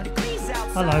darling. All right.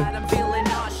 Hello.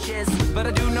 But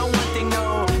I do know one thing,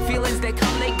 no. Feelings they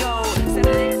come, they go.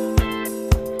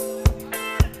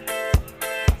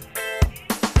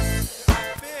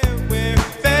 We're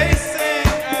facing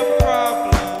a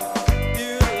problem.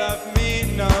 You love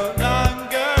me no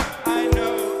longer, I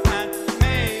know, and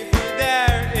maybe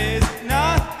there is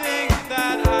nothing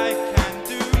that I can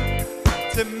do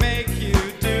to make you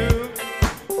do.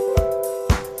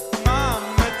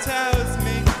 Mama tells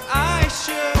me I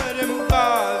shouldn't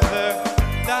bother,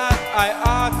 that I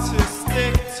ought to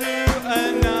stick to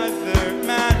another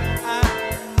man,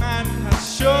 and man has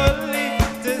surely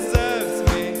deserves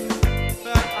me,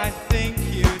 but I think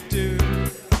you do.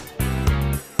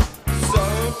 So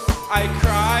I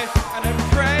cry and I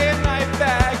pray and I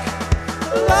beg,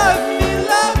 love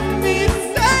me,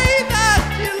 say that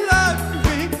you love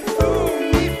me, fool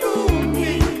me,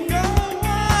 go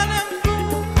on and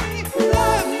fool me,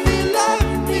 love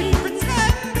me,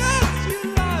 pretend that you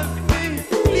love me,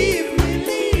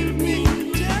 leave me,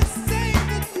 just say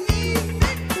that need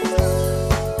me.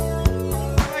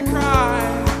 I cry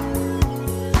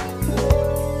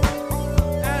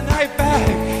and I beg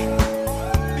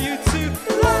you to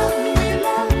love me,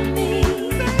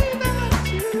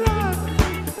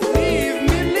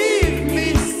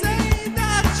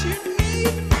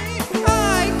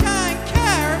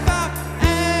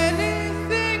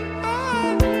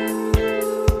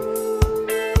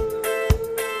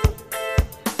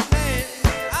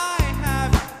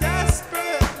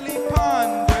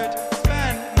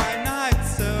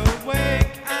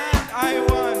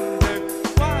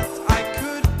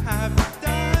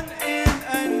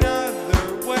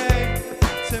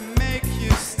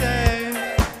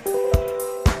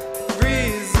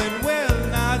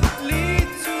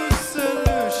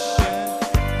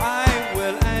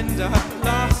 up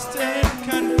lost in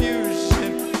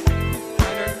confusion. I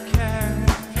don't care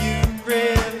if you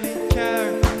really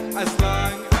care, as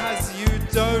long as you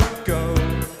don't go.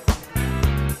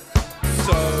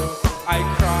 So I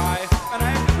cry and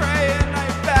I pray and I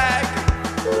beg,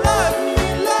 love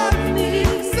me,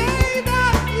 say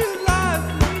that you love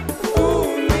me,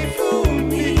 fool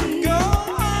me, go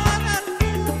on and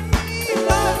fool me,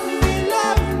 love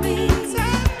me,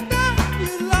 say that you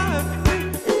love me,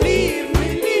 leave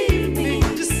me,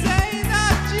 just say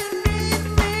that you need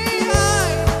me. I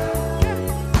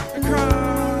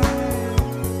cry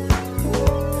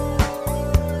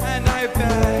and I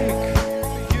beg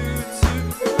you to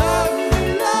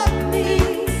love me,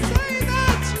 say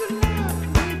that you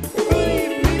love me,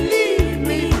 leave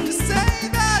me, just say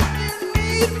that you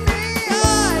need me. I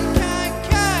can't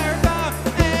care about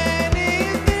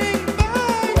anything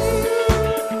but you,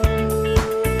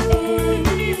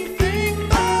 anything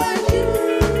but you.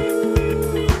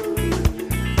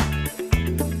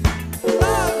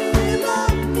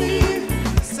 Love me,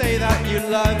 say that you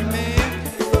love me,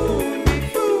 fool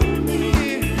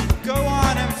me, go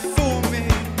on and fool me.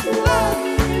 Love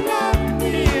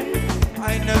me,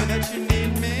 I know that you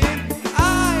need me.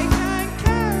 I can't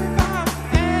care about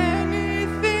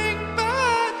anything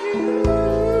but you.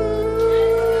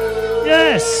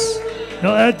 Yes.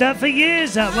 Not heard that for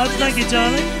years, that one. Thank you,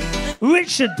 darling.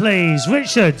 Richard, please.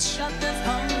 Richard.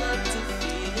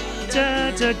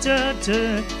 Da, da, da,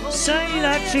 da. Say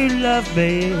that you love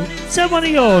me. Is that one of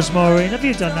yours, Maureen? Have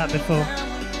you done that before?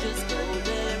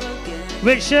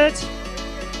 Richard?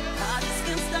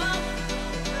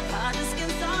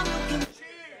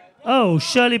 Oh,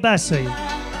 Shirley Bassey.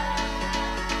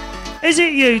 Is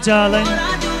it you, darling?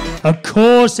 Of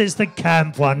course it's the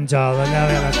camp one, darling. Now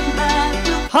we have it.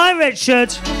 Hi,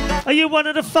 Richard. Are you one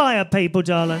of the fire people,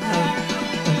 darling?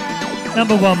 Oh.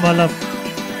 Number one, my love.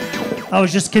 I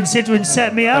was just considering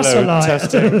setting me house Hello, alight.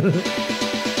 testing.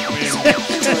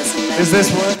 Is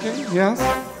this working? Yes?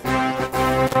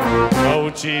 Oh,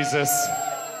 Jesus.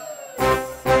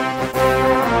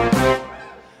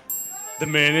 The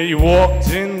minute you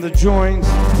walked in the joint,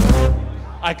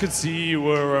 I could see you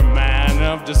were a man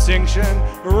of distinction,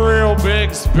 a real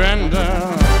big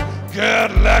spender,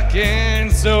 good looking,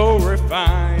 so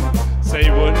refined. Say,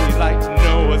 wouldn't you like to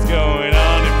know what's going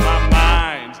on in my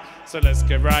mind? So let's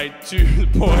get right to the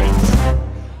point.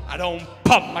 I don't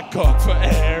pump my cock for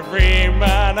every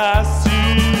man I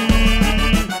see.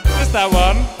 Just that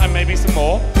one, and maybe some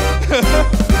more.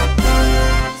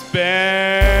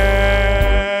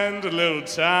 Spend a little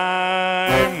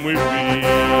time with me.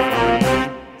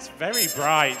 It's very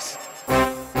bright.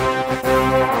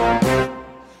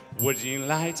 Would you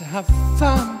like to have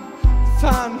fun?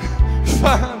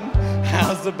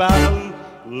 How's about a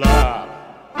laugh?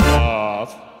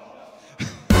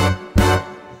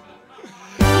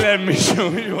 Let me show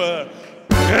you a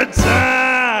good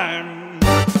time.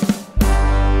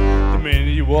 The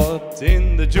minute you walked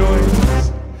in the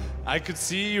joint, I could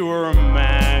see you were a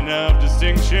man of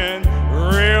distinction,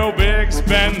 real big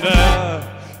spender,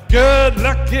 good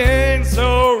looking,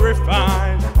 so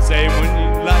refined. Say when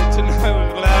you'd like to know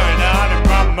what's going on in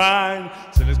my mind.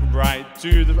 So let's go right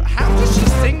to the... How does she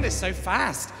sing this so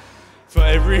fast? For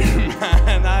every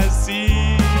man I see.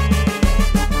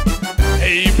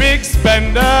 Hey, big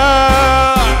spender.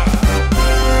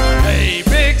 Hey,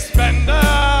 big spender.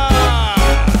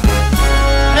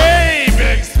 Hey,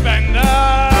 big spender.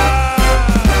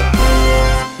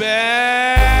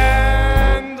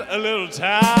 Spend a little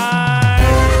time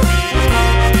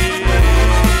with me.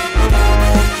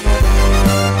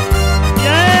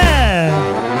 Yeah.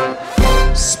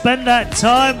 Spend that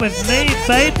time with me,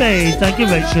 baby. Thank you,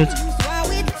 Richard.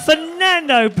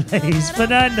 Fernando, please.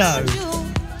 Fernando.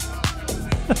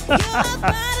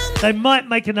 They might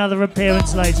make another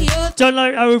appearance later. Don't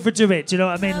overdo it, do you know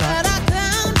what I mean? Like,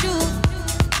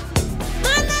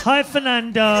 hi,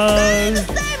 Fernando.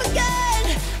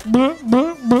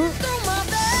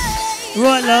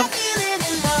 Right, love.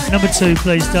 Number 2,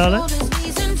 please, darling.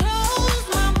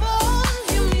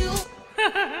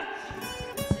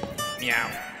 Meow.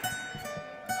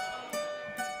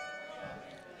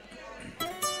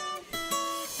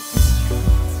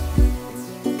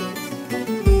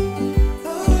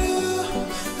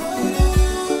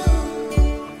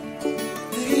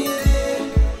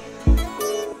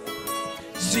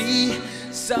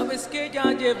 Sabes que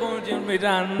ya llevo yo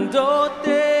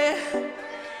mirándote.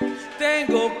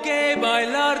 Tengo que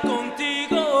bailar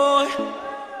contigo hoy.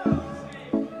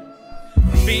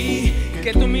 Vi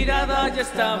que tu mirada ya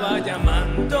estaba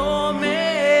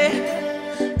llamándome.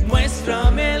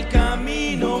 Muéstrame el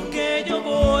camino que yo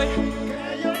voy.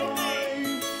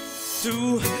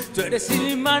 Tú eres el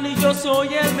imán y yo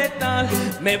soy el metal.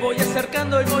 Me voy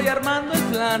acercando y voy armando el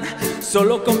plan.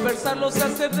 Solo con pensarlo se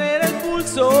acelera el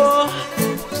pulso.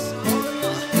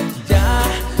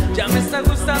 Ya me está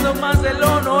gustando más de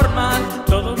lo normal.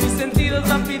 Todos mis sentidos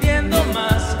van pidiendo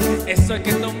más. Eso hay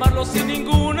que tomarlo sin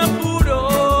ningún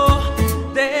apuro.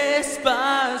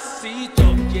 Despacito,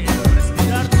 quiero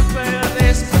respirar tu pelo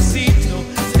despacito.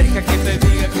 Deja que te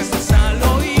diga que estás al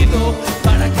oído,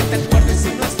 para que te acuerdes si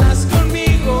no estás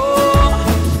conmigo.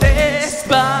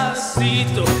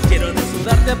 Despacito, quiero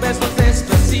desnudarte a besos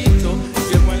despacito.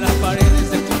 Firmo en las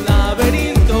paredes de tu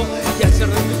laberinto y hacer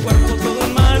de tu cuerpo todo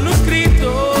un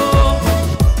manuscrito.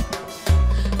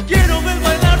 Quiero ver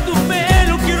bailar tu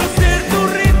pelo, quiero ser tu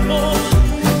ritmo.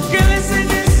 Que le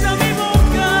enseñes a mi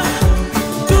boca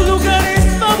tus lugares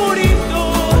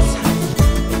favoritos.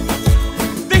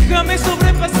 Déjame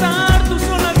sobrepasar tus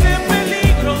zonas de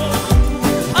peligro,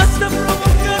 hasta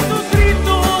provocar tus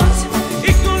gritos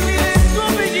y que olvides tu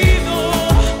apellido.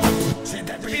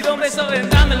 Pido un beso,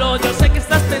 dámelo, yo sé que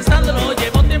estás pensándolo.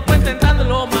 Llevo tiempo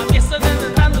intentándolo, mami, estoy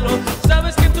intentándolo.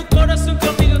 Sabes que tu corazón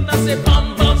conmigo te hace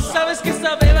bom bom. Sabes que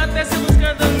esa beba te hace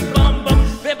buscar un bom bom.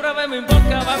 Ve, prueba mi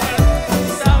boca, va para,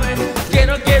 ¿sabes?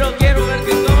 Quiero ver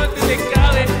que todo te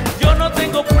cabe. Yo no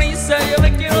tengo prisa, yo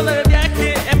me quiero dar el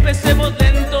viaje. Empecemos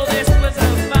lento, después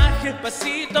salvaje.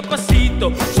 Pasito a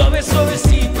pasito, suave,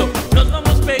 suavecito. Nos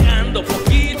vamos pegando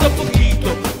poquito a poquito.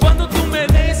 Cuando tú me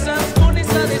besas con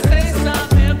esa destreza,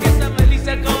 veo que esa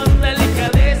malicia con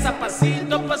delicadeza.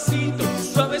 Pasito a pasito,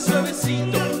 suave,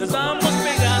 suavecito. Nos vamos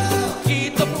pegando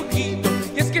poquito a poquito.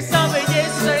 Y es que esa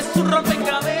belleza es tu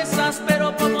rompecabezas,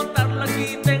 pero para montarlo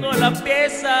aquí tengo la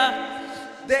pieza.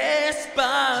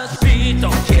 Despacito,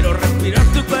 quiero respirar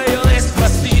tu cuello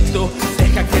despacito.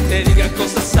 Deja que te diga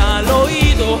cosas al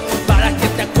oído, para que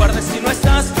te acuerdes si no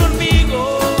estás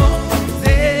conmigo.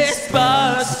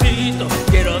 Despacito,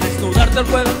 quiero desnudarte al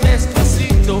cuello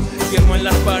despacito. Firmo en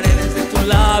las paredes de tu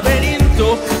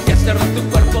laberinto y hacer de tu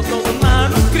cuerpo todo un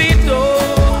manuscrito.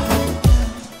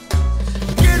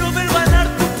 Quiero ver bailar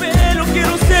tu pelo,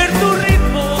 quiero ser tu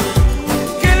ritmo.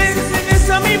 Que le enseñes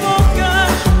a mi boca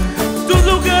tus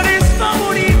lugares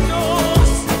favoritos.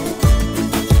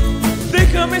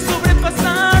 Déjame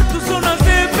sobrepasar tus zonas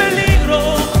de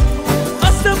peligro,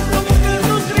 hasta provocar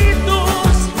tus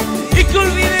gritos y que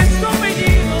olvides tu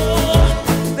apellido.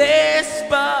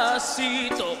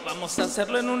 Despacito, vamos a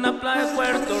hacerlo en una playa de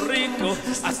Puerto Rico,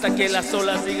 hasta que las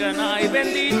olas digan ay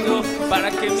bendito, para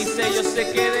que mi sello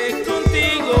se quede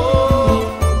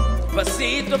contigo.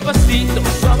 Pasito a pasito,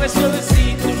 suave,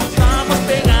 suavecito, nos vamos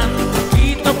pegando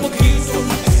poquito a poquito.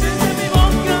 Enseña mi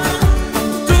boca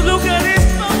tus lugares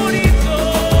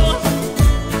favoritos.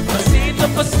 Pasito a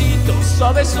pasito,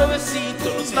 suave,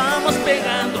 suavecito, nos vamos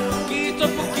pegando poquito a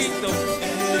poquito.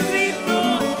 Tus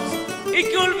ritmos y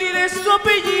que olvides tu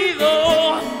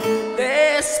apellido.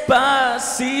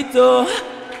 Despacito.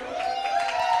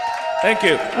 Thank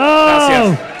you. Oh,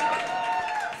 Gracias.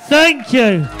 thank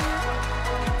you.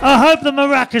 I hope the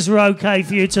maracas were okay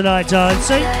for you tonight, darling.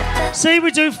 See, we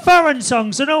do foreign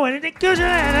songs and all, isn't it good, isn't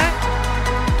it?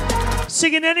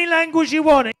 Singing any language you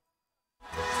want.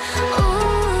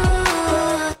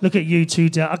 Look at you two,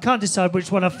 darling. I can't decide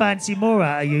which one I fancy more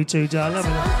out of you two, darling.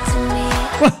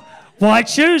 Well, white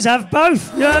shoes, have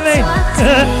both. You know what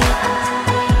I mean?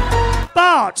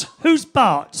 Bart. Who's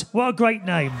Bart? What a great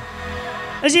name.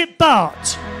 Is it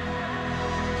Bart?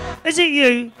 Is it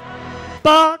you?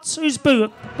 Bart? Who's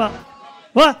Boo? Bart?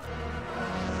 What?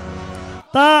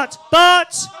 Bart?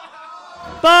 Bart?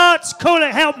 Bart? Call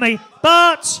it, help me.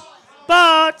 Bart?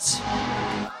 Bart?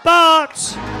 Bart?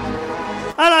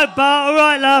 Hello, Bart. All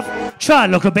right, love. Try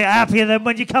and look a bit happier than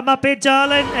when you come up here,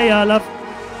 darling. Here you are, love.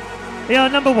 Here you are,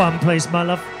 number one, please, my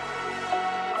love.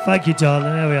 Thank you,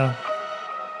 darling. There we are.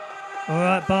 All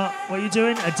right, Bart. What are you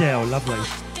doing? Adele. Lovely.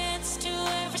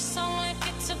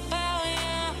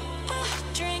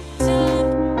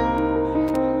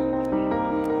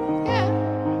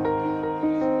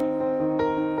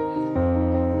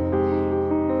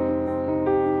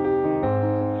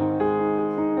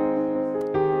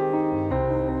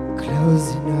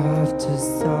 Close enough to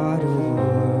start a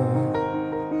war.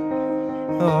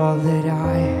 All that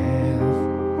I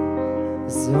have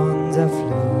is on the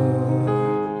floor.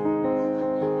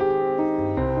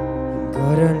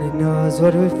 God only knows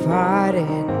what we're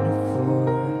fighting for.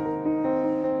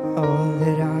 All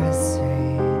that I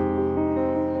say,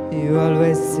 you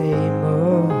always say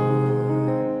more.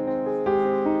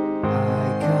 I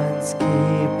can't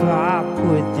keep up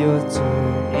with your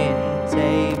turning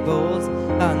tables.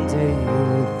 Under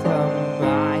your thumb I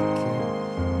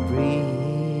can breathe.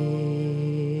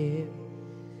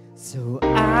 So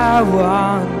I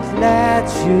won't let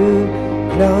you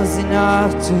close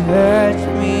enough to hurt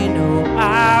me. No,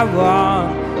 I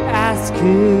won't ask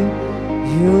you.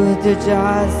 You do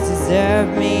just deserve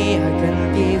me. I can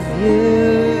give you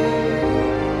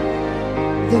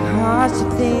the heart you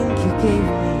think you gave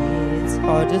me. It's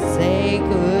hard to say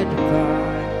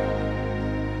goodbye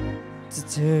to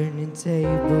turning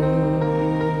tables.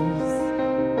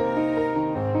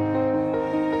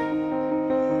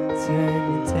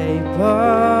 Turning tables.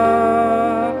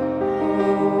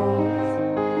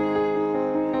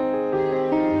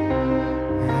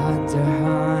 Under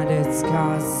haunted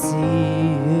scars,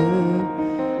 see you.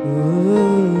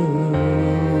 Ooh,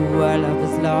 while love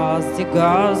is lost, it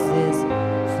goes this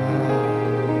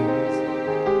fast.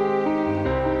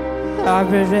 I've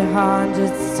read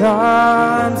 100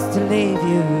 times to leave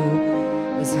you.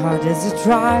 As hard as you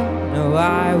try, no,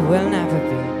 I will never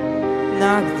be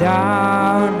knocked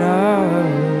down, no.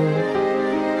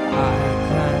 I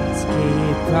can't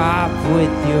keep up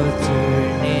with your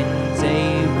turning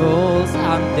tables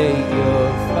under your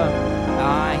thumb. I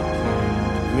can't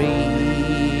breathe.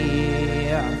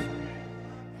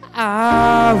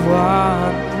 I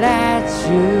won't let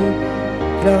you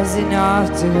close enough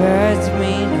to hurt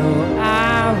me. No, I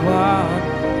won't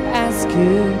ask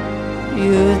you.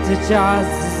 You to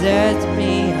just desert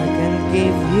me. I can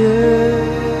give you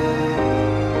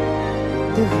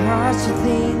the heart you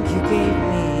think you gave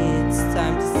me. It's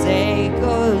time to say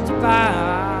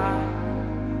goodbye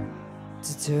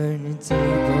to turning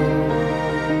tables.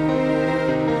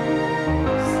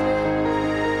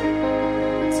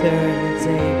 Turning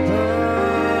tables.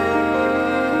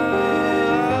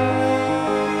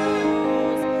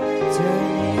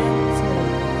 Turning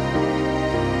tables.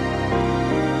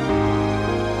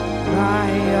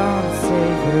 My own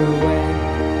savior when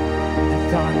the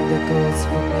thunder goes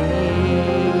for me.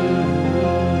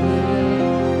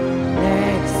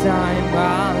 Next time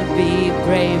I'll be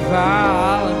brave,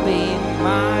 I'll be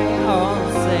my own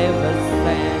savior,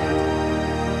 stand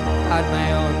on my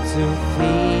own 2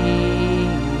 feet.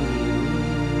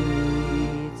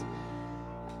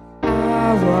 I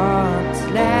won't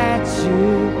let you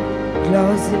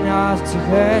close enough to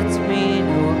hurt me.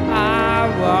 No, I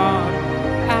won't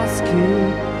ask you.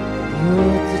 You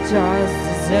to just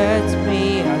desert me.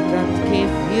 I can't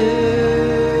give you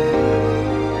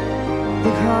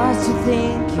the heart you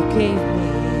think you gave me.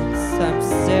 It's time to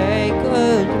say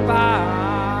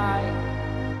goodbye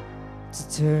to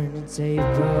turning tables.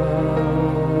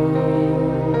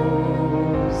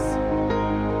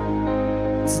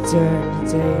 To turning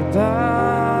tables.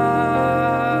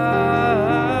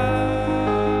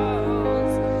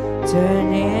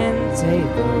 Turning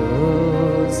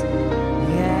tables.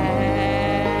 Yeah.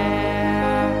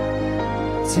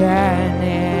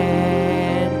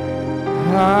 Turning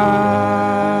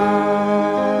heart.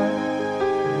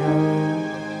 No.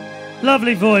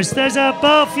 Lovely voice. There's our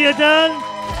bar for you, Dan.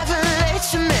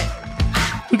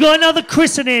 We got another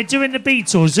Chris in here doing the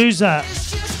Beatles. Who's that?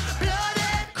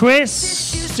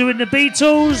 Chris doing the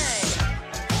Beatles.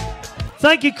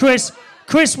 Thank you, Chris.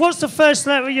 Chris, what's the first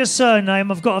letter of your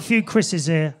surname? I've got a few Chris's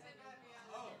here.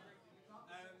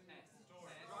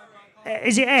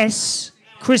 Is it S?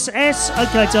 Chris S?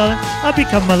 Okay, darling. I'll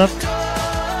become my love.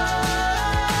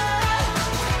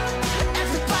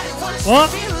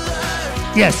 What?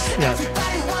 Yes, yeah.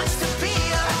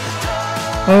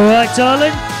 All right,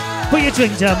 darling. Put your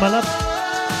drink down, my love.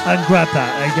 And grab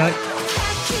that. There you go.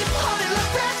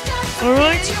 All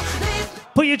right.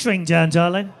 Put your drink down,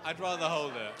 darling. I'd rather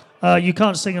hold it. You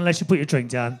can't sing unless you put your drink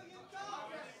down.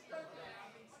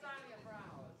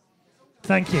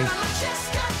 Thank you.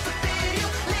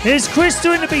 Here's Chris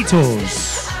doing the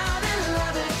Beatles.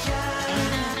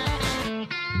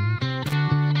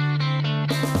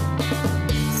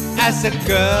 Asked a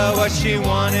girl what she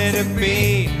wanted to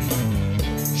be.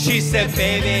 She said,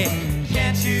 baby,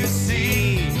 can't you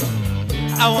see?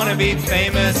 I want to be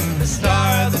famous, the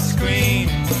star of the screen,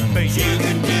 but you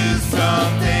can do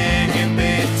something in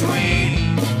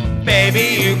between.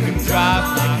 Baby, you can drive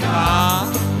my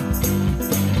car.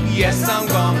 Yes, I'm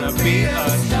gonna be a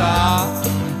star.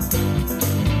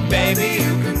 Baby,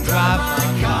 you can drive my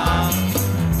car.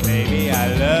 Baby,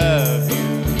 I love you.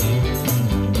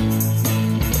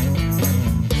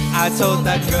 I told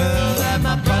that girl that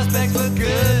my prospects were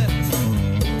good.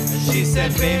 She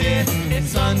said, baby,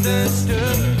 it's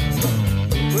understood.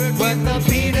 Work the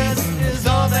Peters is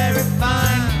all very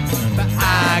fine, but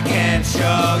I can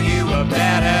show you a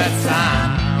better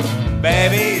time.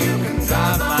 Baby, you can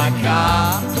drive my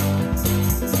car.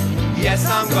 Yes,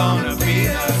 I'm gonna be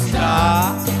a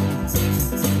star.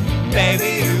 Baby,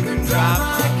 you can drive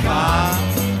my car.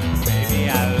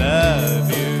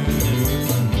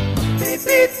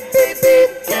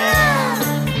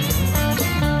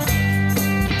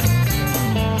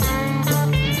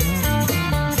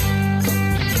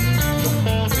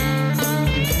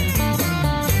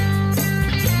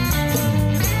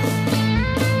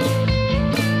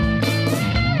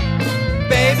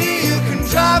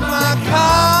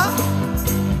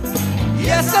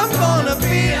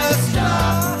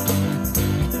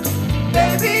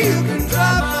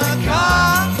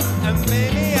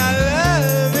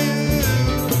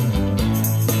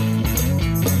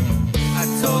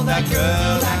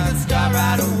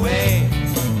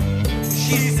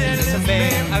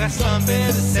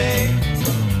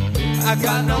 I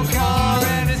got no car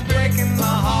and it's breaking my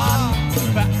heart,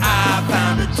 but I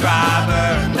found a driver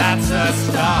and that's a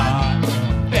start.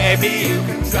 Baby, you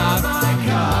can drive my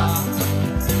car.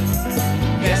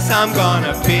 Yes, I'm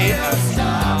gonna be a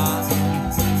star.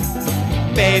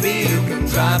 Baby, you can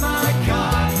drive my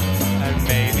car, and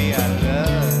maybe I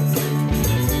love you.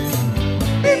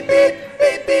 Beep, beep,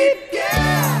 beep, beep,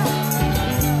 yeah.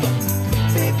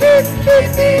 Beep, beep, beep,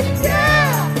 beep, yeah.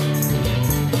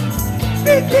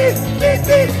 Beep, beep, beep,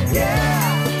 beep, yeah.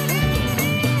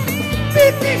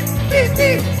 Beep, beep, beep,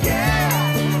 beep, yeah.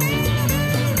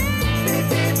 Beep,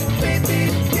 beep, beep,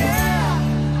 beep, yeah.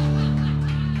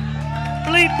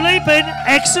 Bleep, bleeping.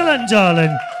 Excellent,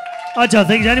 darling. I don't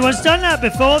think anyone's done that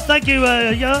before. Thank you,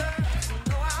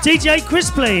 DJ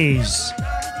Chris, please.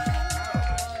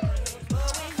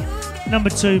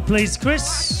 Number 2, please,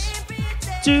 Chris.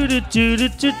 Do, do, do, do,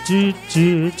 do, do,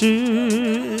 do,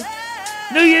 do.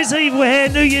 New Year's Eve, we're here.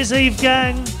 New Year's Eve,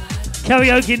 gang.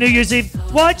 Karaoke, New Year's Eve.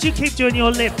 Why do you keep doing your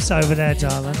lips over there,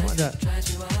 darling? What the?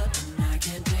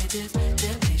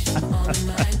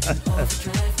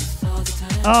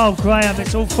 Oh, Graham,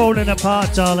 it's all falling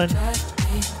apart, darling.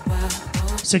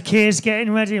 So Kia's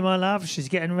getting ready, my love. She's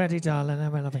getting ready, darling.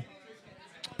 How love it.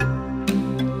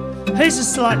 Here's a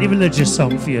slightly religious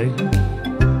song for you.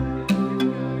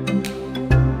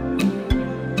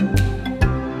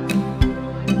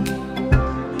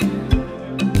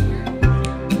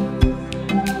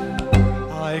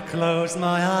 I closed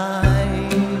my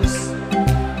eyes,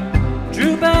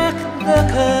 drew back the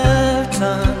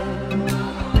curtain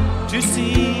to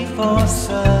see for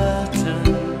certain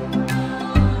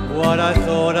what I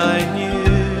thought I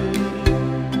knew.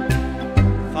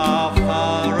 Far,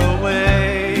 far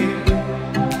away,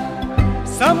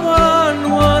 someone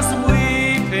was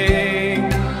weeping,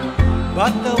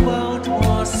 but the world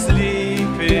was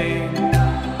sleeping.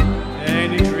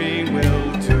 Any dream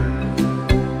will do.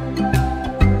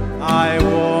 I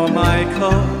wore my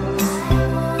coat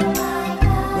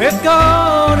with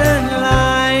golden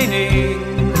lining,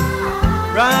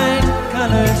 bright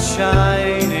colors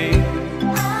shining,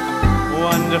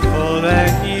 wonderful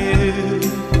and new.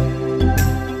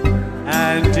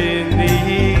 And in the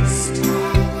east,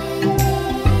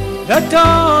 the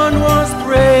dawn was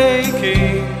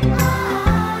breaking,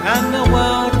 and the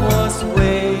world was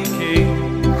waking.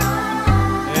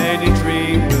 Any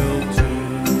dream will do.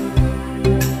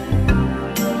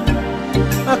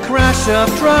 A crash of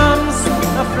drums,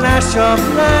 a flash of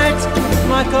light,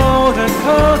 my golden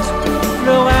coat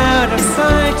flew out of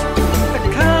sight. The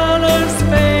colors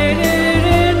faded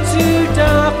into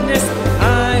darkness,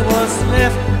 I was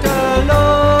left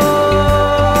alone.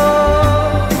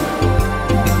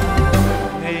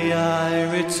 May I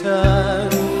return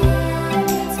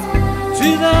to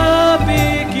the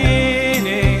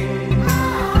beginning.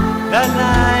 The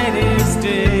light is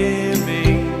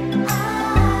dimming,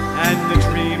 and the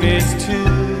dream is too.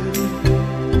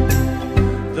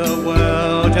 The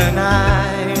world and I,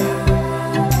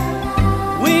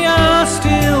 we are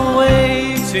still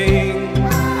waiting,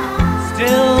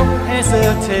 still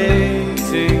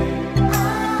hesitating.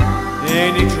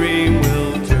 Any dream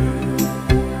will do.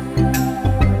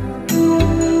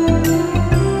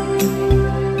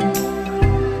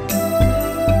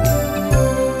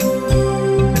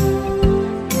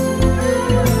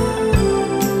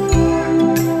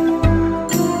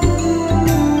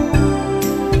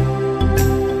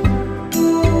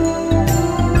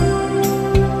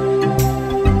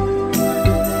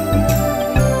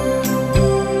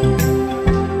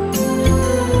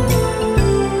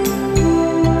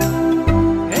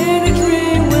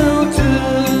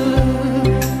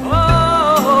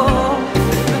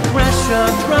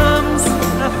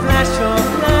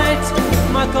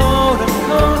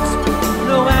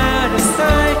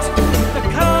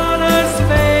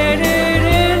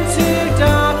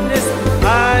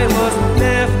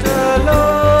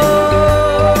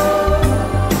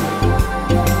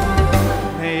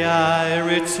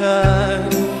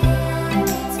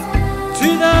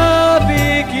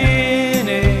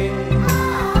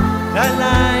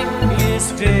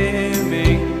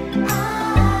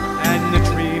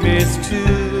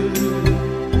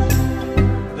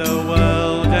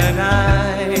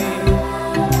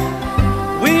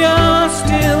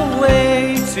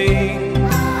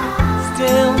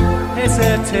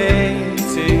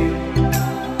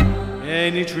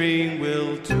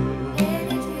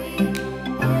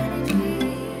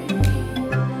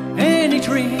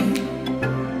 Hesitating,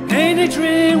 any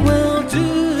dream will do.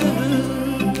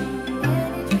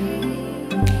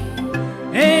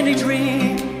 Any dream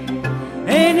will do.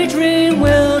 Any dream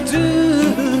will do.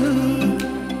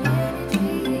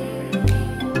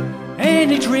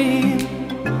 any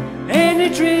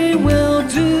dream will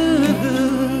do.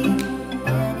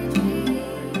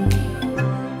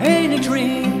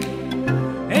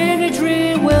 Any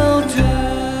dream will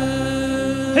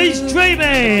do. He's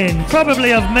dreaming,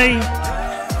 probably of me.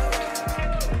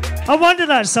 I wonder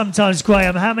that sometimes,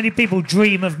 Graham, how many people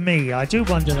dream of me. I do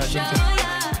wonder that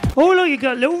sometimes. Oh, look, you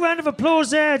got a little round of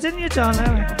applause there, didn't you,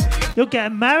 darling? You're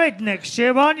getting married next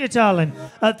year, aren't you, darling?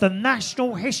 At the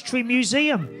National History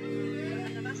Museum.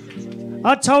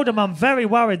 I told them I'm very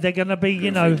worried they're going to be, you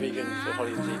know,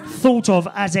 thought of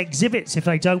as exhibits if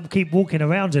they don't keep walking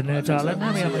around in there, darling.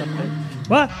 Let me have a look.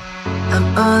 What?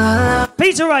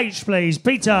 Peter H, please.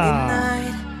 Peter.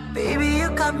 Baby,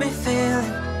 you got me feeling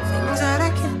things that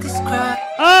I can't describe.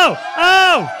 Oh,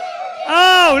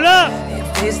 look.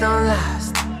 Days don't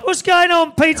last. What's going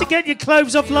on, Peter? Get your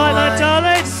clothes off like that,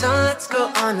 darling. So let's go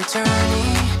on a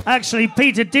journey. Actually,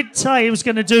 Peter did say he was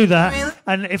going to do that,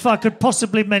 and if I could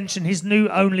possibly mention his new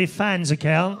OnlyFans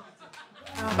account.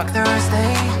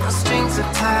 Thursday, no strings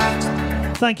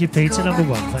attached. Thank you, Peter. Number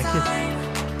one, thank you.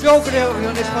 You're going to help me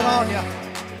on this one, aren't you?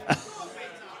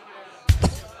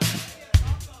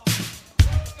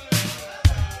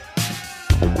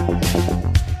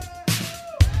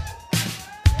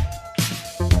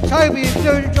 Toby is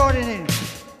doing joining in.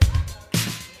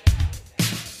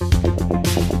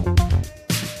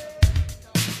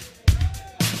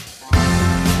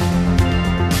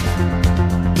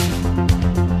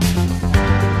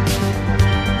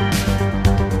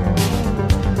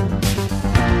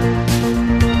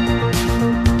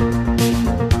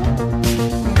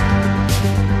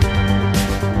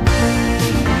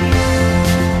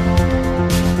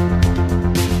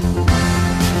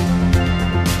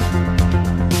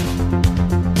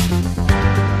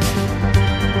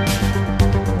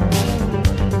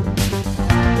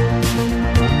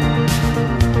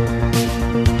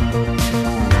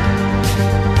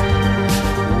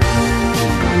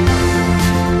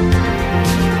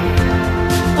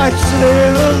 I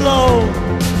slid alone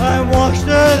and watched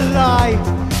the light,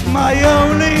 my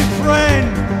only friend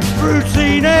through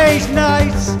teenage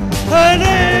nights, and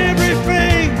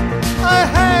everything I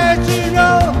had to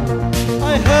know,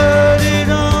 I heard it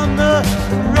on the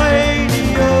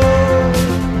radio.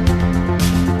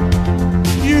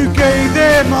 You gave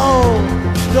them all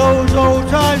those old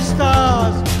time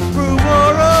stars through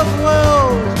War of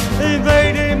Worlds,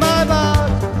 invading my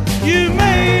bars. You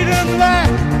made them laugh,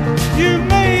 you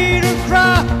made them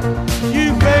cry,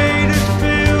 you made us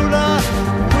feel like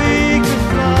we could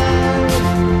fly.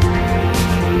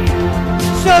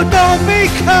 So don't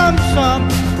become some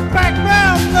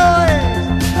background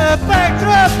noise, a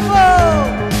backdrop for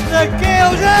the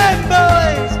girls and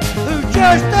boys who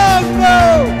just don't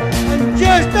know and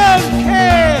just don't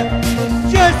care, and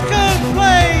just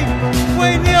complain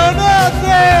when you're not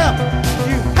there.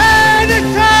 You had the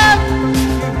time,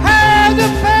 you had the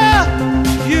power,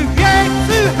 you get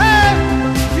to have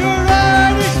your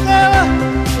artist now,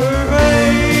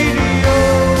 radio.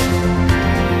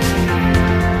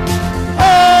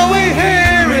 All we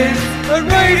hear is a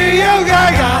radio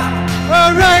gaga, a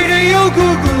radio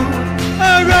goo-goo, a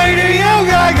radio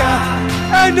gaga,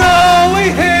 and all we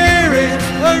hear is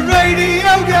a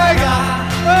radio gaga,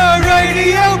 a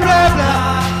radio blah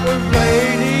blah, a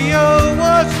radio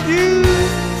what's new,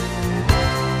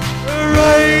 a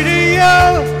radio.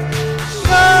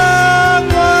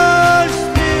 Someone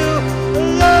still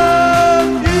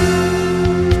loves you.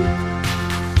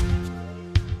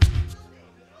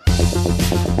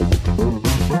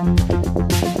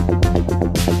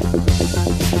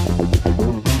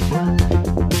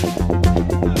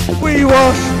 We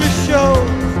watch the shows,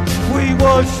 we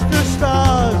watch the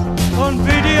stars on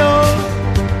video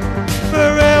for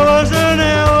hours and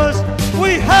hours.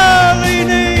 We hardly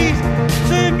need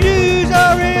to muse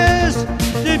our ears.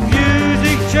 The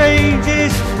music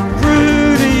changes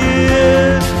through the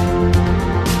years.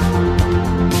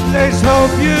 Let's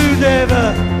hope you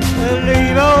never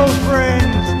leave old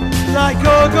friends, like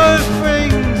all good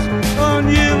things on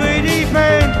you it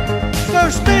depends. So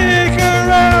stick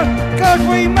around, cause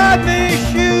we might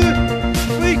miss you.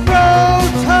 We grow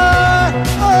tired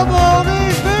of all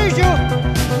this visual.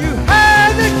 You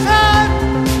had the time,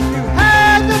 you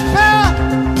had the power,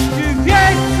 you've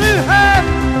yet to have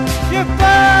your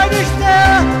finest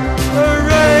now, a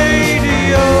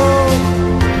radio.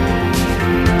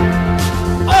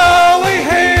 All we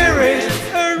hear is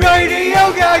a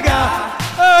radio gaga,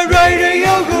 a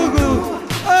radio goo-goo,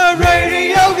 a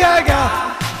radio gaga,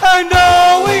 and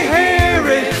all we hear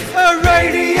is a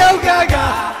radio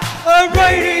gaga, a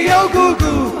radio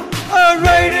goo-goo, a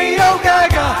radio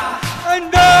gaga,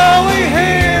 and all we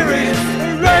hear is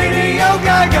a radio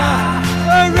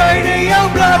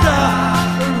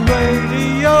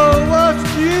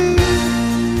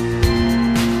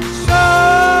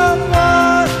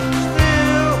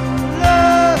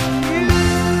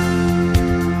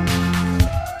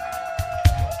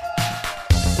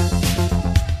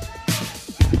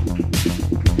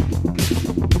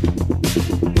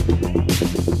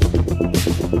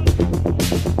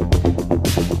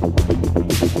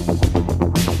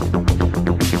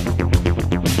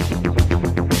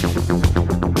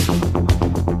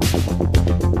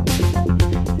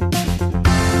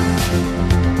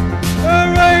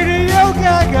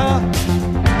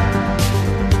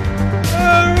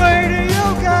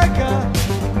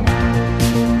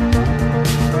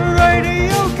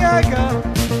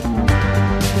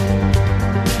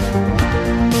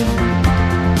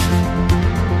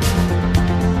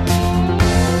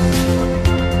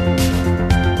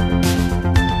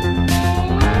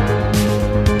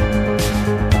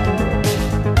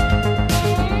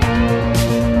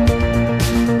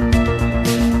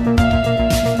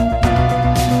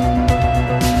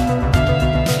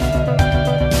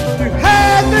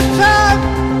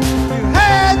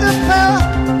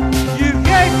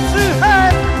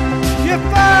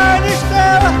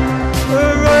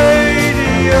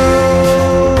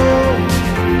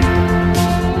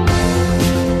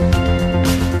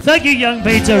Thank you, young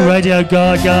Peter, Radio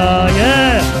Gaga.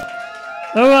 Yeah.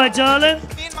 All right, darling.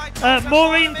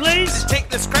 Maureen, please.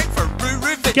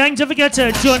 Gang, don't forget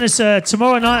to join us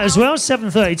tomorrow night as well,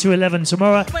 7:30 to 11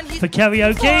 tomorrow for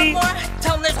karaoke.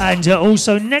 And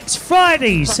also next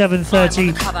Friday,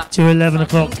 7:30 to 11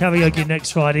 o'clock, karaoke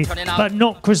next Friday, but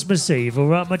not Christmas Eve, all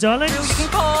right, my darlings?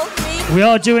 We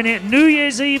are doing it New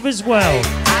Year's Eve as well,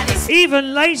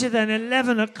 even later than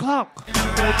 11 o'clock.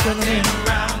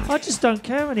 I just don't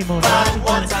care anymore.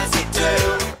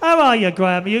 How are you,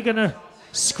 Graham? Are you going to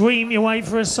scream your way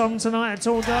for a song tonight at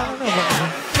all, darling?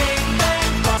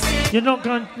 You're not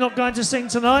going to sing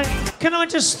tonight? Can I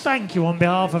just thank you on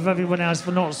behalf of everyone else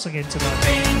for not singing tonight?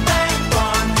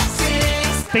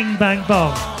 Bing, bang,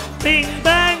 bong. Bing,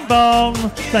 bang, bong.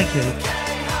 Thank you.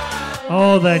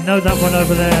 Oh, they know that one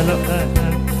over there. Look there.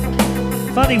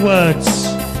 Funny words.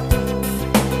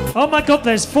 Oh my God,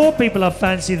 there's 4 people I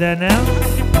fancy there now.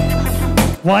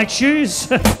 White shoes.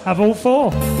 Have all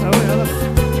 4. Oh,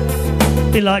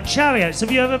 yeah. Be like Chariots.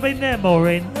 Have you ever been there,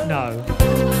 Maureen? No.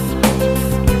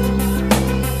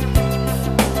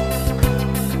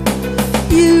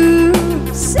 You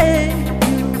say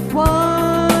you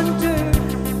wander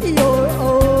your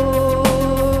own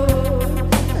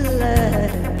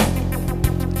land,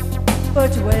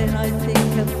 but when I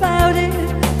think about it,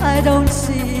 I don't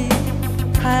see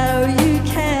how you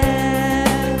can.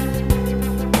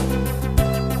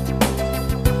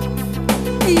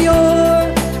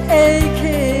 You're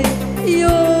aching,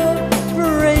 you're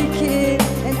breaking,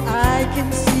 and I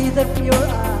can see the pure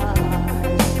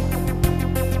eyes.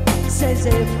 Says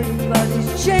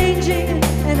everybody's changing,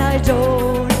 and I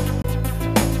don't.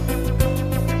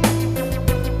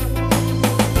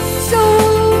 So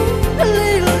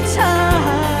little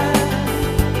time,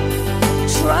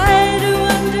 try to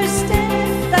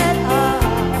understand that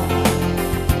I'm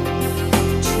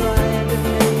trying to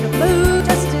make a move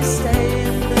just to stay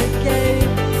in the game.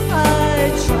 I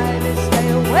try to stay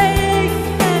awake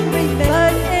and remember,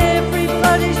 but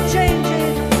everybody's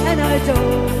changing, and I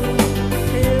don't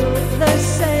feel the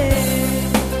same.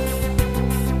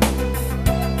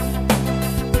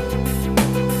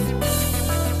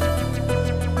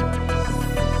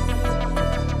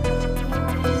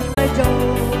 I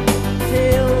don't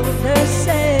feel the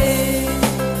same.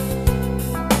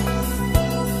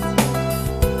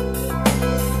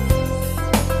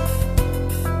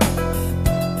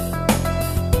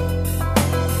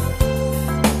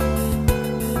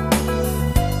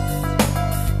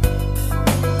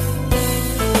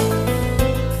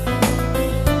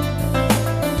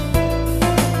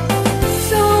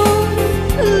 So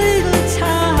little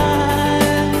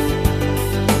time,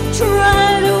 try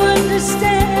to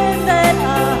understand that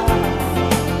I'm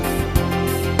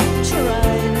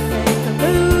trying to make a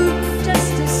move just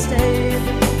to stay in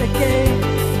the game.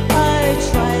 I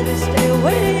try to stay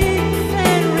awake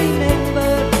and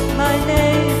remember my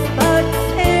name, but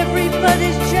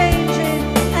everybody's changing,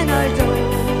 and I don't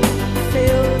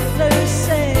feel the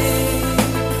same.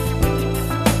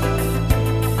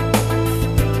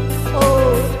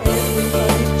 Oh,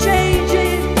 everybody's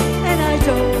changing, and I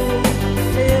don't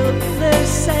feel the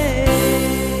same.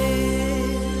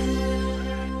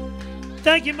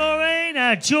 Thank you, Maureen.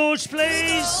 George,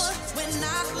 please.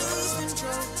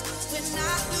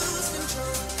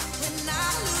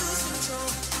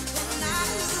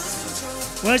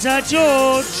 Where's our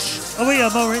George? Oh, here,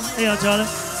 Maureen. Here, darling.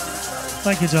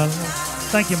 Thank you, darling.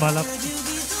 Thank you, my love.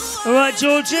 All right,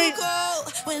 Georgie.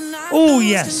 Oh,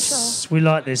 yes. We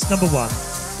like this. Number 1.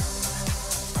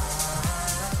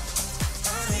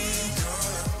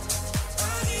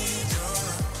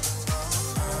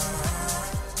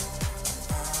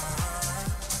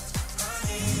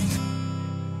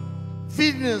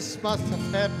 Venus must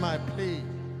have heard my plea.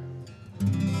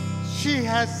 She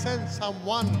has sent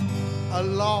someone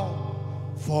along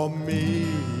for me.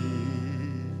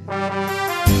 I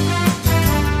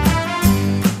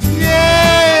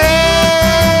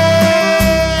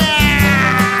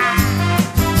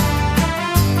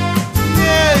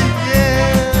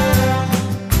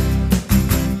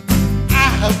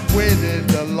have waited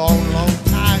a long, long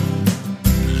time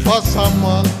for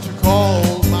someone to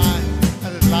call mine,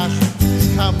 and at last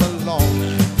he's come along.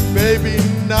 Baby,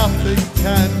 nothing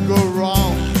can go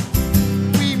wrong.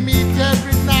 We meet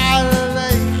every night and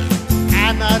late,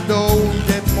 and I don't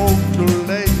get home till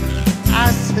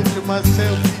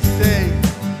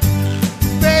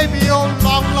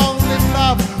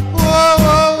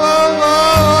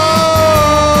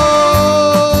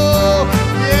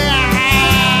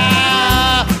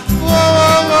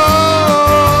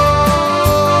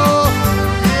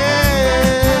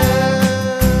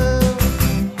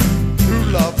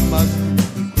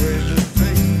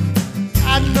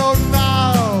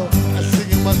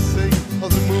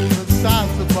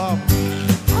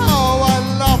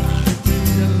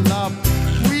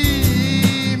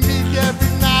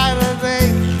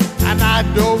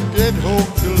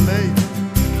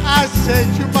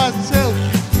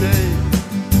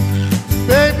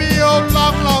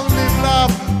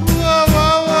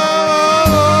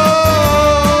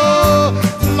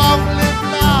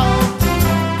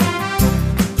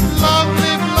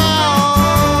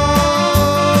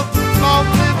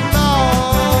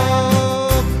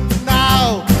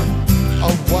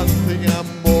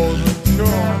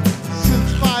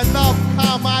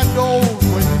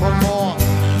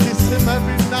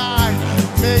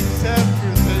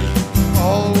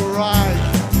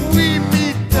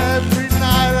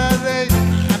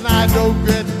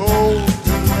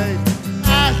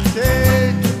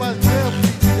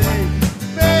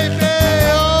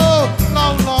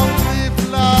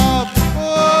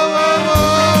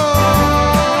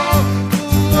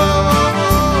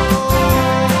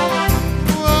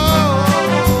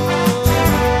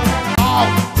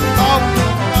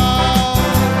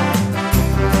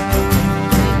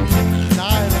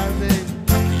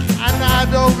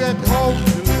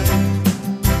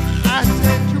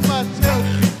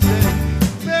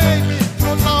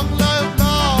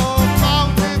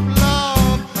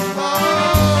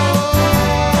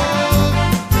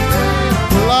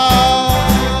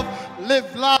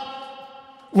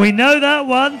We know that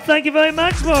one. Thank you very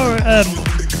much for.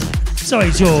 Sorry,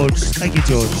 George. Thank you,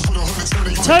 George.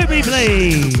 Toby,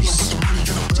 please.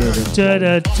 Do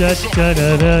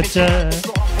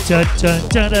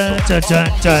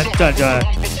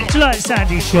you like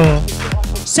Sandy Shaw?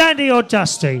 Sandy or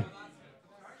Dusty?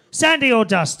 Sandy or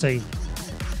Dusty?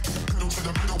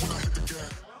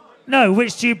 No,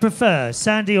 which do you prefer?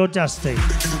 Sandy or Dusty?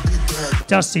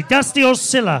 Dusty. Dusty or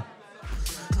Scylla?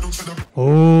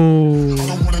 Oh.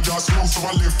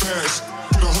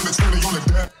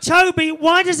 Toby,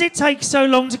 why does it take so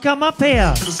long to come up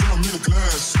here?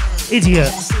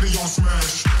 Idiot.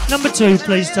 Number 2,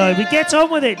 please, Toby. Get on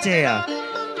with it, dear.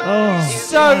 Oh.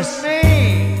 So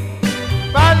mean,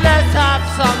 but let's have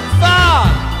some fun.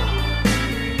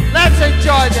 Let's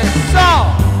enjoy this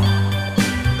song.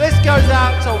 This goes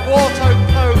out to water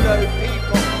polo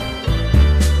people.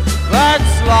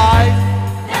 That's life.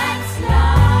 That's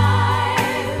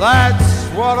life. That's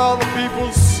what all the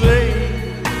people see.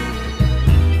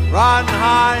 Riding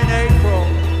high in April,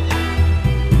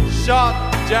 shot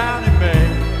down in May.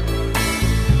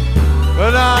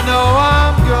 But I know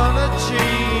I'm gonna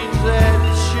change that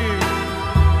tune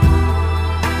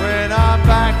when I'm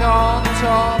back on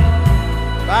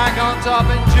top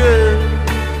in June.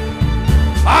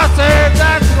 I said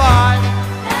that's life.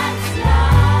 That's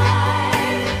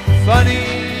life. Funny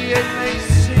it may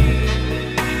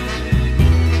seem,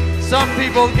 some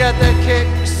people get their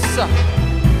kicks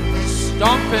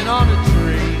stomping on a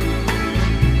tree,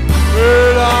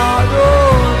 but I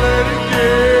don't let it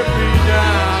get me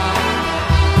down,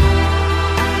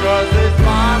 'cause this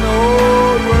fine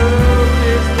old world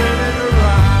is spinning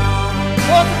around.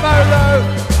 What's the polo?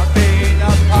 I've been a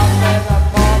puppet, a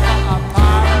pauper, a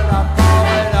pirate, a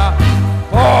poet, a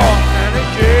pawn and a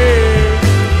king.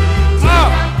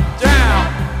 Up, down,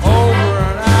 over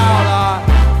and out, I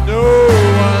know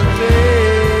one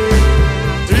thing.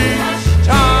 Each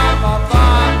time I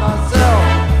find myself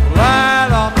flat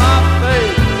on my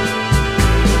face,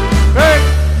 pick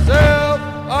myself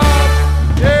up,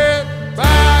 get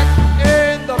back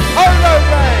in the polo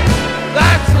game.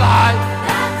 That's life.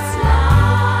 That's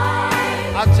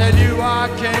life. I tell you I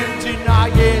can't deny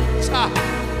it.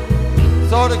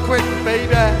 Sort of quick,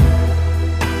 baby.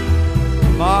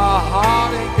 My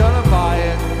heart ain't gonna buy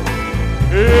it.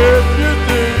 If you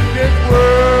think it's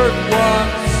worth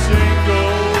one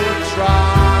single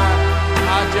try,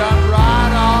 I jump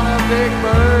right on a big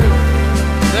bird,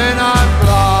 then I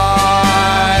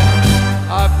fly.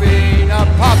 I've been a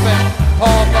puppet,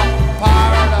 pauper,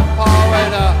 pirate, a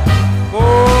poet, a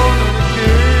fool and a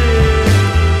king.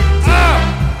 Up,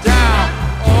 down,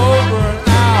 over and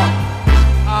out,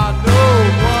 I know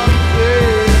one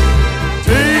thing.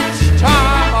 Each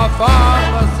time I find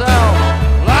myself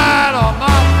flat on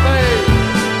my face,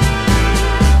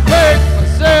 pick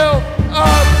myself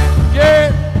up, get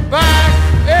back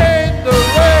in the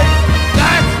race.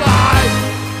 That's life.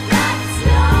 That's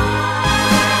life.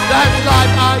 That's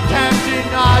life, I can't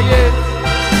deny it.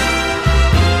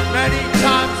 Many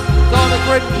times thought of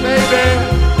quit, baby.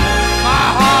 My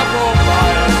heart will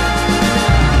fire.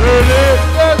 But if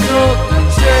there's nothing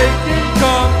shaking,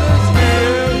 come this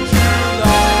here to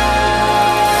life.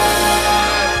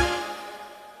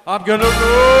 I'm gonna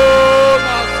roll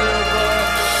myself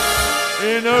up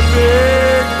in a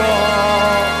big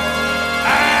ball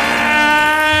and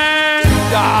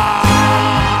die.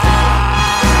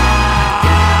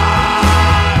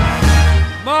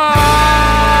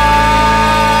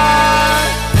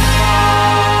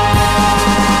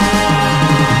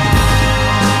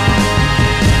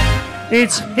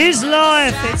 It's his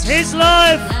life. It's his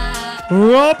life.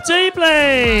 Rob D,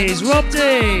 please. Rob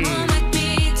D.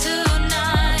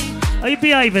 Are you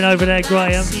behaving over there,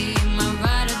 Graham?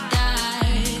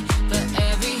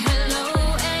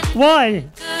 Why?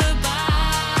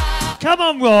 Come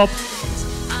on, Rob.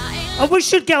 Oh, we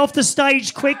should get off the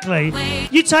stage quickly.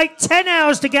 You take 10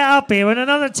 hours to get up here and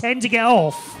another 10 to get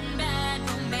off.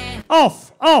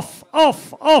 Off, off,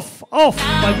 off, off, off.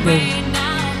 Thank you.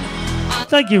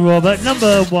 Thank you, Robert.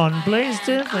 Number 1, please,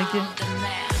 dear. Thank you.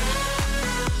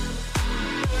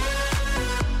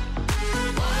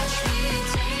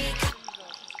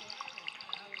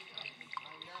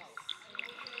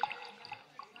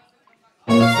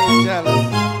 So jealous.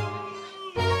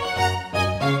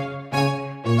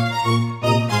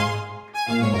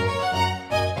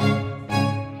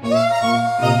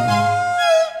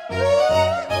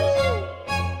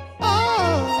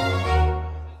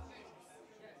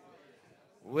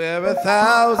 We're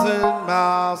 1,000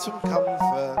 miles from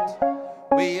comfort.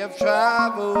 We have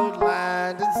traveled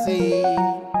land and sea.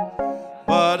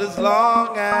 But as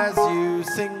long as you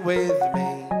sing with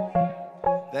me,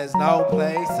 there's no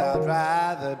place I'd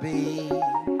rather be.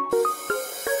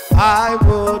 I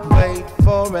would wait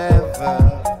forever,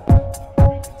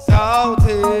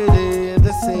 salted in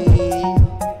the sea,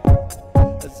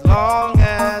 as long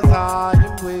as I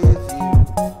am with you.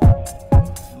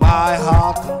 My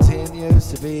heart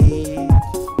continues to beat.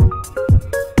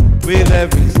 With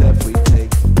every step we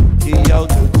take,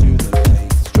 Kyoto to the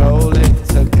place, strolling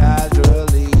so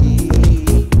casually.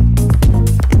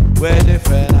 We're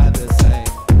different and the same,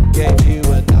 gave you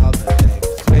another name,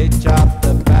 switch up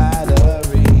the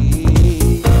battery.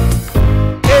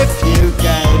 If you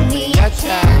gave me a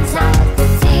chance, I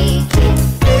could take it.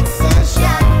 It's a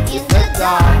shot in the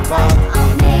dark, but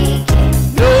I'll make it.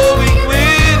 Knowing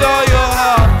with all your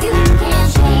heart, you can't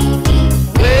shake me.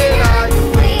 When are you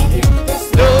with you? There's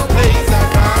no place I'd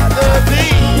rather be.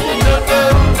 No, no,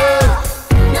 no,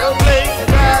 no place I'd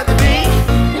rather be.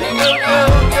 No, no,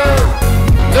 no,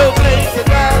 no place I'd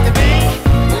rather be.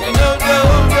 No, no,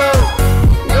 no,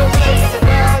 no place I'd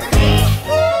rather be.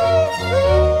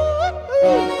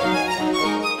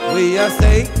 We are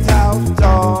staked out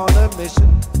on a mission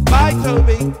by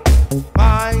Toby,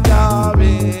 find our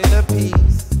inner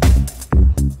peace,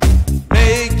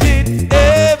 make it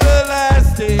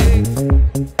everlasting,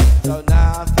 so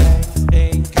nothing's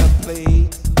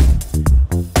incomplete.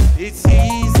 It's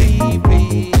easy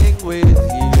being with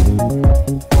you,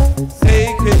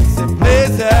 sacred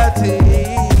simplicity,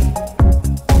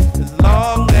 as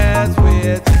long as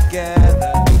we're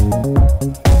together,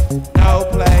 no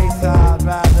place I'd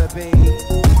rather be.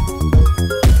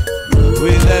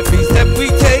 With every step we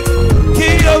take,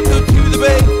 Kyoto to the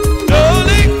bay,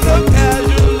 rolling so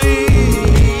casually.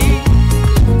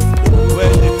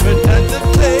 We're different and the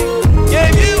same,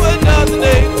 gave you another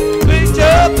name, switch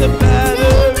up the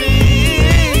battery.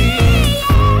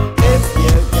 If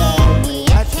you gave me a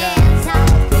chance, I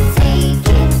could take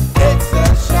it. It's a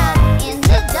shot in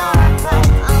the dark, but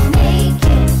I'll make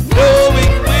it.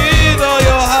 Knowing with all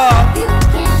your heart, you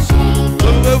can't shake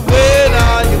me. But when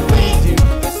are you with you?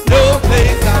 There's no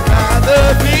place I'd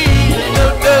rather be. No,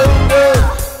 no, no,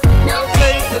 no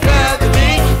place I'd rather be.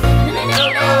 No,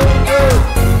 no, no,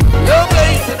 no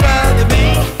place I'd rather be.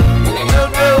 No,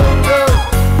 no, no,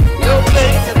 no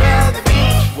place I'd rather be.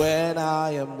 When I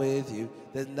am with you,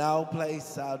 there's no place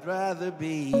I'd rather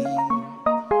be.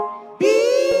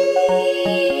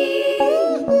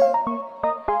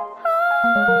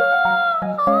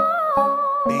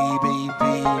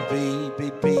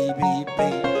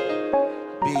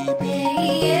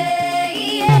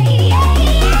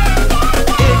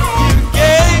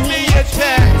 Gave me a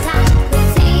chance,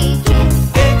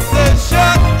 it's a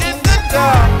shot in the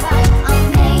dark,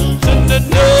 and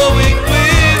knowing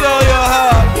with all your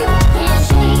heart,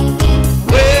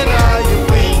 when are you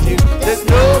with you? There's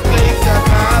no place I'd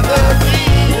rather be.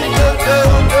 No, no,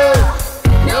 no,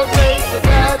 no place I'd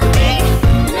rather be.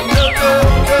 No, no,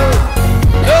 no,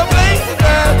 no place I'd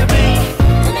rather be.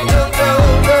 No, no,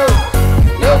 no,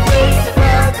 no place I'd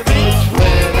rather be.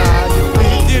 When are you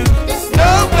with you? There's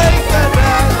no place I'd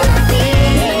rather be.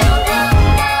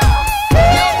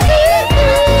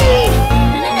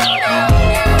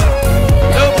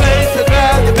 No place I'd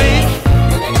rather be.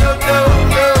 No, no,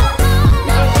 no,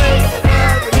 no place I'd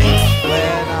rather be.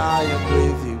 When I am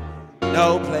with you, no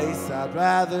place I'd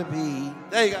rather be.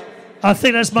 There you go. I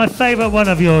think that's my favourite one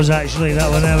of yours, actually, that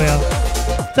one. There we are.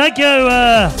 Thank you,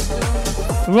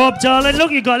 Rob, darling.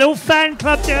 Look, you've got a little fan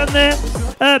club down there.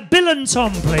 Bill and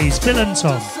Tom, please. Bill and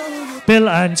Tom. Bill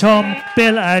and Tom.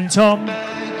 Bill and Tom.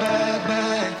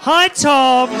 Hi,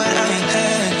 Tom.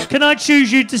 Can I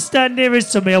choose you to stand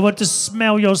nearest to me? I want to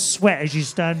smell your sweat as you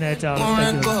stand there, darling.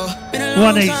 Thank you.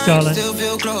 One each, darling.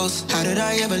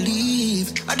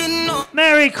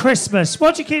 Merry Christmas.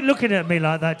 Why do you keep looking at me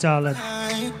like that, darling?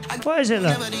 What is it,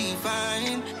 love?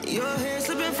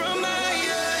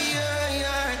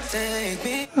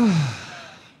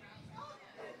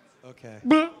 Okay.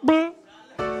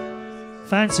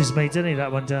 Fancies me, didn't he,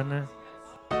 that one down there?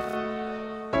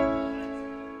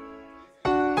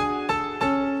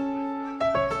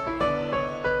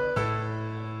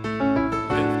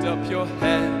 Lift up your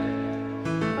head,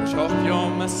 wash off your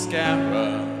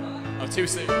mascara. Oh, too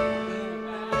soon.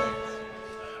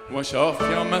 Wash off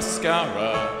your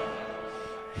mascara.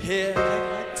 Here,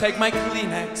 take my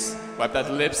Kleenex, wipe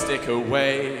that lipstick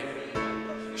away.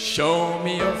 Show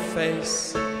me your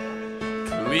face,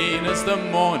 clean as the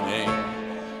morning.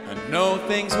 I know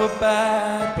things were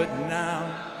bad, but now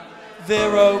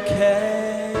they're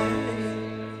okay.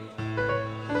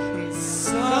 And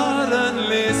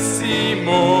suddenly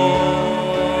Seymour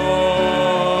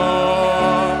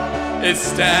is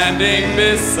standing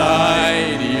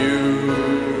beside you.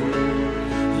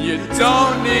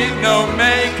 don't need no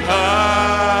makeup,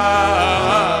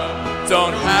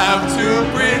 don't have to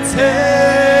pretend.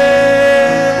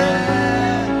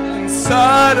 And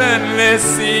suddenly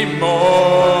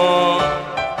Seymour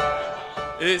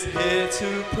is here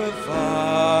to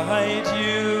provide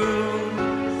you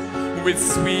with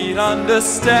sweet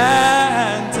understanding.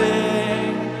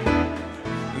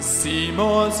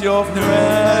 Seymour's your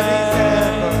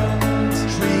friend.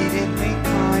 Treated me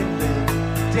kindly.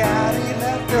 Daddy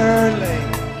left early.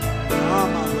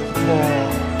 Mama was poor.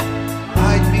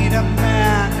 I'd meet a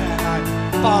man and I'd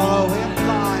follow him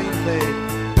blindly.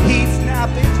 He'd snap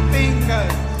his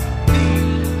fingers.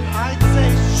 I'd say,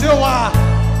 sure.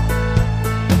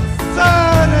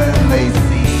 Suddenly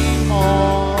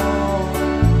Seymour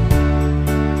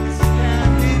is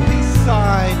standing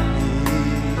beside me.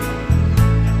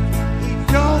 He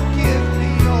don't give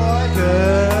me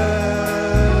orders.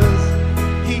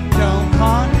 He don't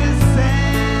condescend.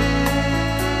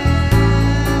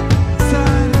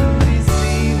 Suddenly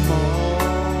Seymour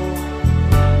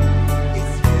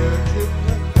is here to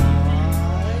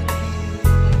provide me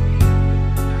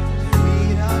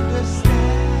sweet understanding.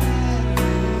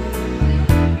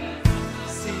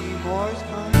 Seymour's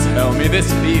gonna Tell me this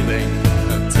feeling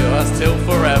until I still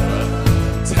forever.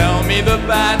 Tell me the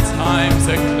bad times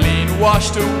are clean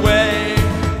washed away.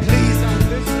 Please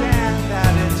understand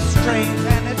that it's strange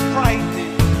and it's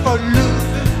frightening. For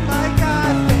losers like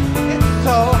I think it's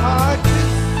so hard to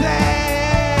say.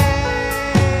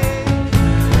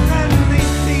 Suddenly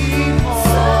Seymour,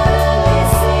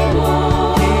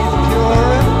 he's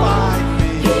purified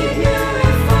me.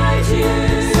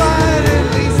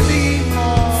 Suddenly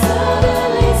Seymour, show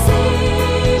me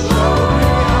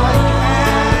I can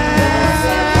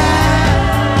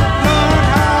learn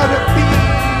how to be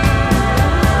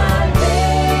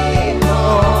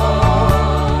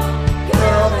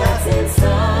girl that's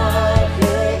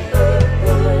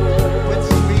with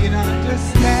sweet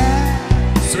understanding.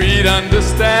 Sweet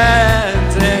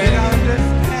understanding.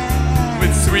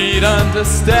 With sweet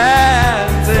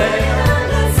understanding.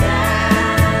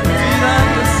 Sweet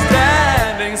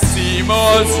understanding.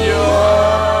 Seymour's your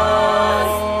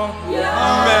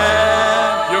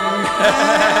man. Your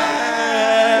man.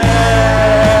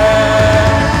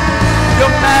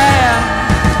 Your man.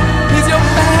 He's your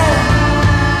man.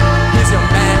 He's your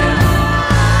man.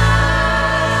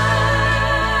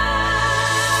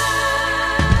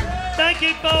 Thank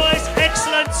you, boys.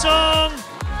 Excellent song.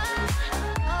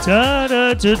 Da,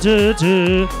 da, da, da,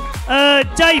 da.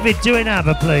 David, do an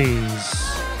ABBA, please.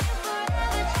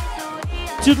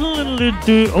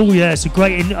 Oh, yeah, it's a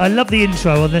great. I love the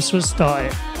intro on this one. Start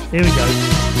it. Here we go.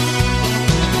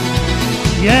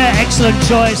 Yeah, excellent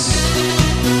choice.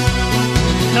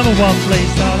 Number one,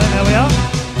 please, darling. There we are.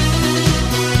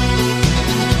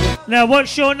 Now,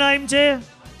 what's your name, dear?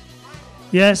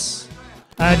 Yes.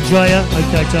 Andrea.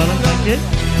 Okay, darling. Thank you.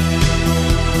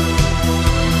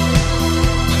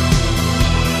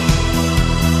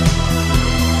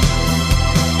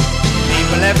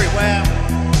 People everywhere,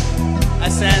 a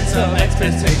sense of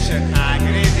expectation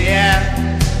hanging in the air.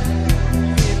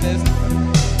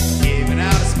 Giving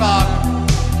out a spark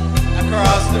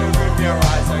across the room, your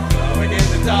eyes are glowing in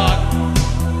the dark.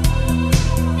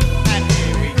 And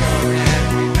here we go again,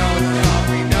 we know the dark,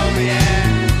 we know the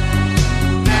end.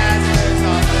 Answers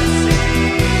on the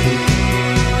sea.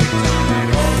 We've done it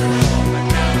all before, but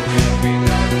now we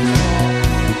know the more.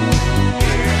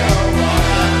 You know what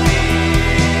I mean.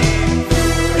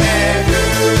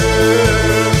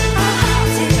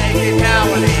 Take it now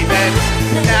or leave it.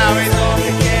 Now it's all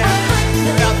again.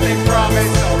 Nothing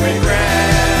promised or regret.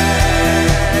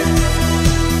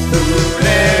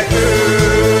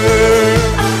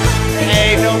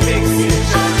 Ain't no big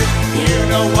decision. You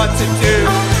know what to do.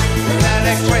 The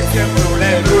next question,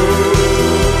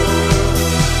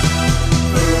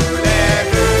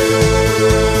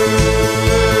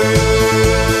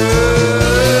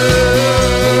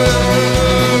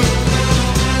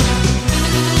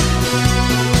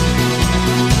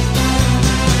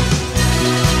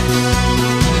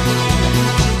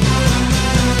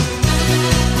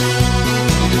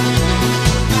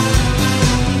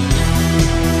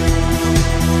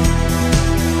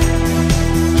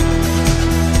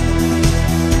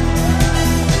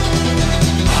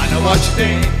 what you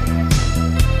think?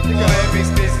 You got every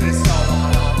business all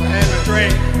on and a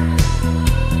drink.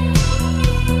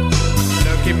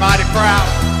 Looking mighty proud.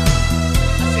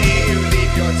 I see you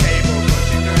leave your table,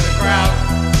 pushing through the crowd.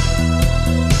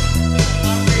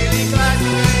 I'm really glad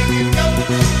you made me go.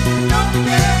 Don't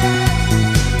forget,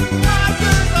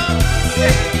 masters of the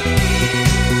sea.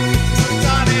 We've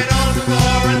done it all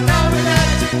before, and now we let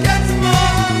you get some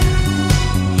more.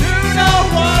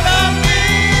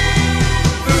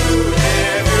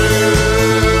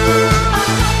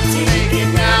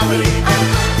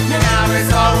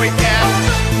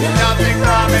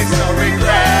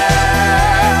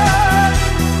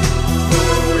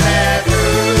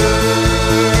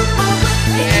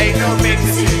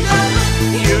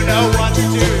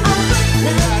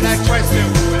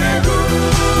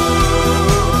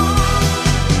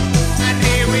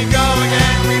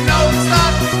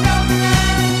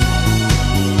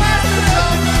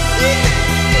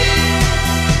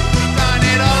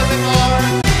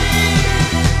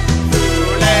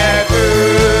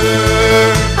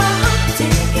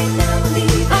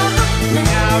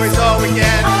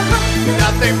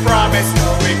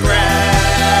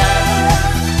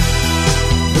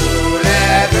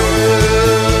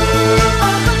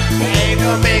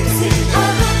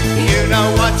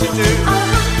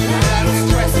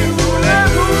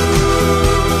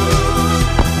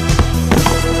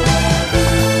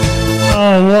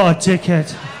 what a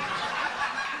dickhead.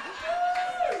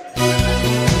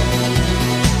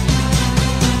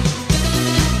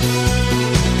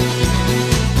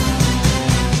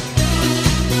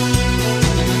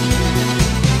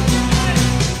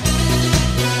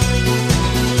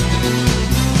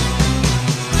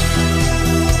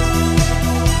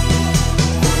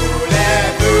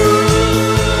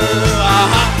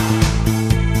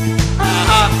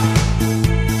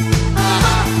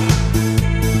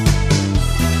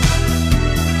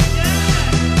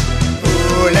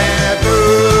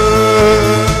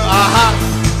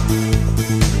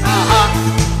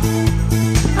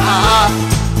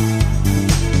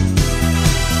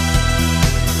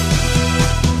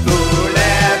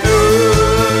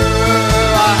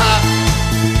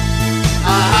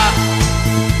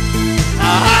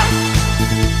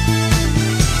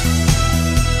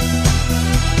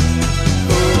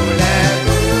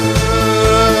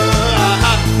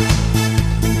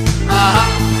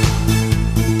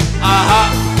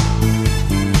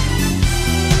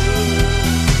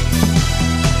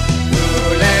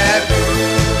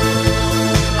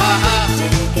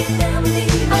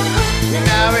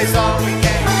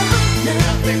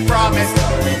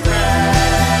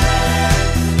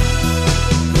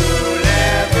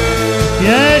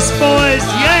 Yes, boys,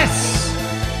 yes!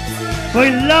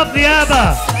 We love the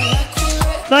ABBA!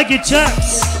 Thank you,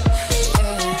 chaps!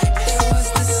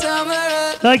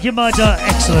 Thank you, my dear.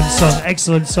 Excellent song,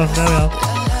 excellent song. There we are.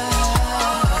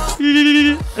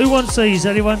 Who wants these?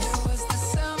 Anyone?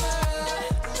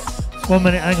 1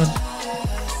 minute, hang on.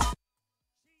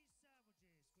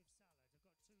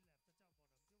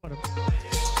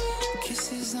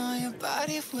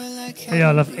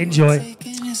 Yeah, love. Enjoy.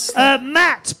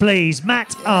 Matt, please.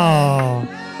 Matt. Oh.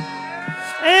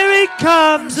 Here he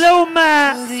comes, little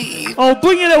Matt. Oh,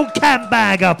 bring your little camp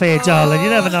bag up here, darling. You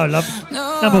never know, love.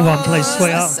 Number 1, please,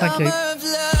 sweetheart. Thank you.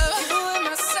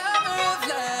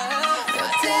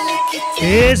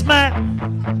 Here's Matt.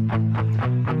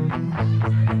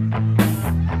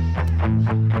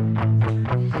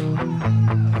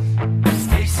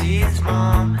 Stacy's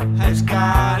mom has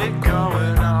got it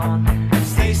going on.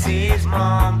 Stacy's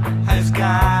mom has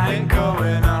got it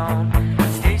going on.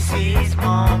 Stacy's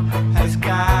mom has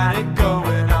got it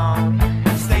going on.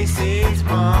 Stacy's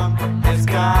mom has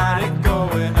got it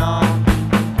going on.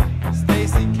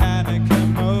 Stacy, can I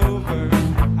come over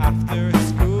after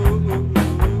school?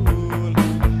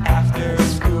 After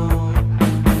school,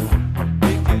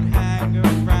 we can hang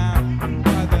around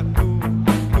by the pool,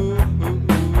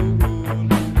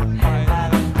 by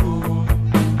the pool.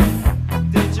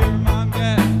 Did your mom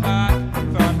get back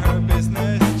from her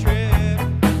business trip?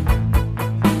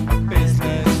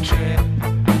 Business trip.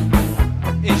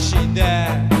 Is she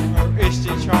there, or is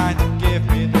she trying to give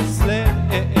me the slip?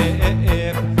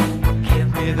 Give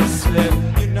me the slip.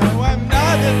 You know I'm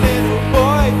not the little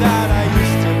boy that I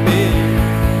used to be.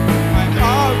 I'm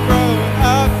all grown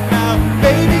up now,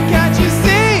 baby, can't you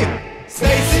see?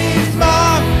 Stacy's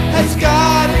mom has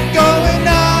got it going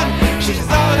on. She's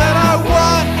all that I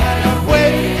want, and I've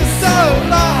waited for so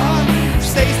long.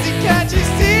 Stacy, can't you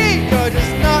see? You're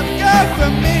just not good for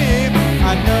me.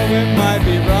 I know it might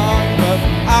be wrong, but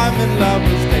I'm in love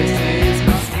with Stacy's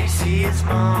mom. Stacy's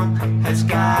mom has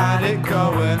got it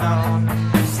going on.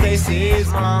 Stacy's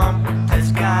mom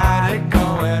has got it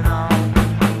going on.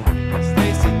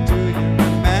 Stacy, do you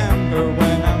remember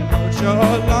when I mowed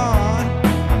your lawn?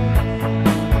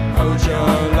 Mowed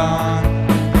your lawn.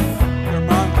 Your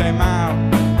mom came out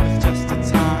with just a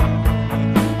towel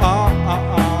on,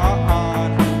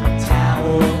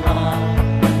 towel on.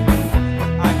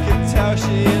 I could tell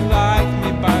she liked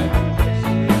me by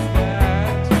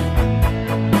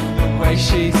the way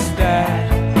she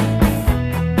stared,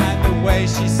 and the way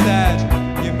she said,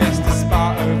 "You missed a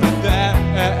spot over there,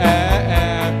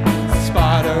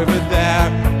 spot over there."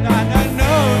 And I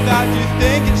know that you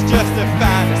think it's just a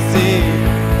fantasy,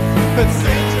 but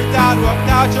since your dad walked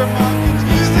out, your mom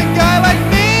confused a guy like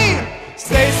me.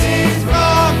 Stacy's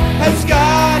mom has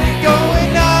got it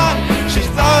going on. She's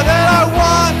all that I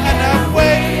want, and I've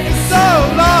waited for so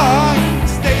long.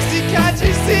 Stacy, can't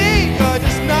you see? You're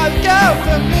just not the girl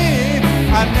for me.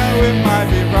 I know it might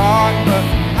be wrong, but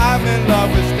I'm in love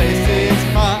with Stacy's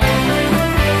mom.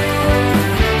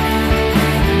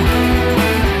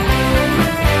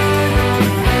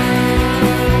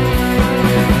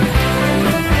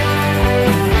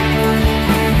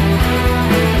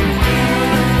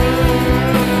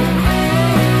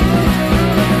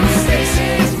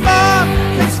 Stacy's mom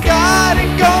has got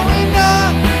it going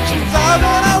on. She's all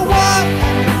that I want,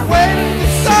 and I've waited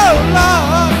for so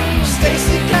long.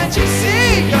 Stacy, can't you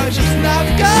see? You're just not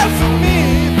the girl for me.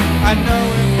 I I know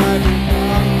it might be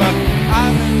wrong, but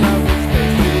I'm in love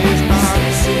with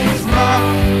Stacy's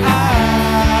mom.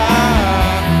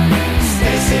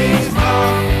 Stacy's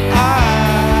mom.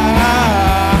 Stacy's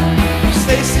mom.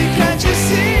 Stacy, can't you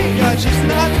see? You're just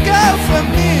not the girl for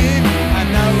me. I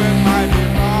know it might be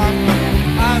wrong, but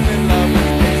I'm in love with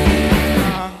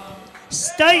Stacy's mom.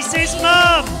 Stacy's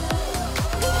mum!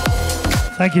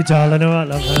 Thank you, darling. Oh, I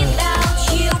love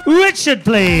her. Richard,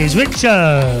 please.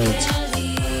 Richard.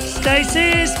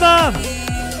 Stacy's mum.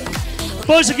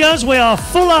 Boys and girls, we are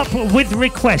full up with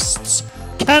requests.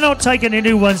 Cannot take any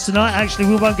new ones tonight. Actually,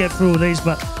 we won't get through all these,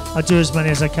 but I'll do as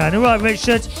many as I can. All right,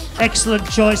 Richard. Excellent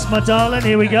choice, my darling.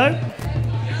 Here we go.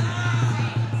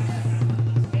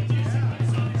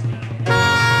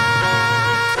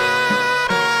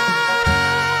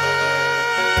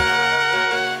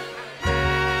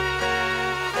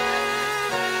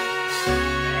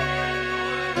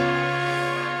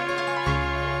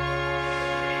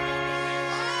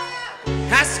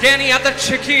 Ask any of the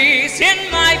chickies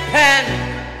in my pen.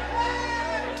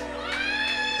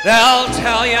 They'll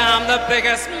tell you I'm the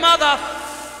biggest mother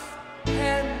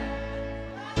hen.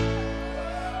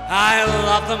 I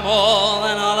love them all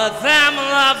and all of them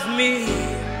love me.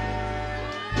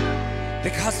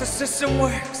 Because the system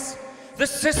works, the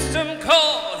system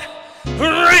called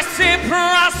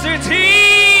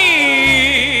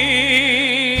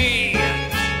reciprocity.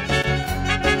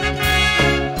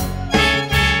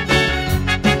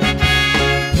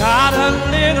 Got a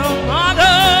little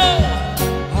motto,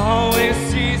 always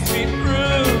sees me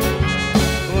through.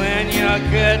 When you're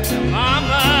good to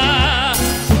mama,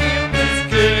 she's good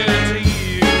to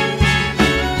you.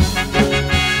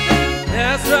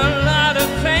 There's a lot of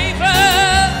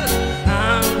favors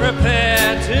I'm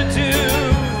prepared to do.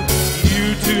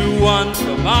 You do one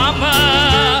for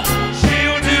mama,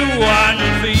 she'll do one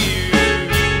for you.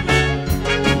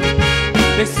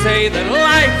 They say that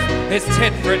life is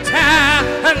tit for tat,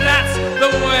 and that's the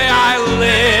way I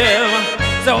live.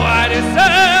 So I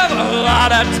deserve a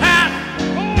lot of tat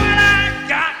when I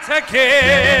got to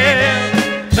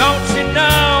give. Don't you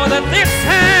know that this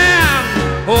hand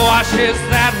washes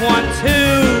that one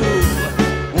too?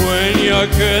 When you're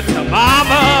good to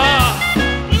mama,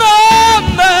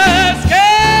 mama's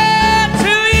good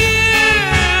to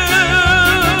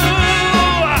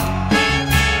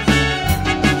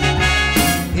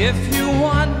you. If you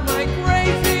want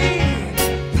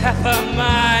pepper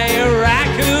my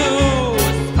ragu,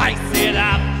 spice it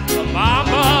up for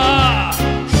mama,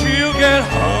 she'll get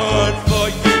hard for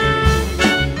you.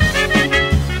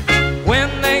 When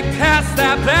they pass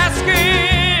that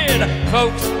basket,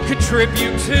 folks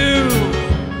contribute too.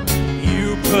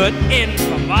 You put in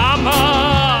for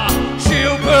mama,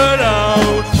 she'll put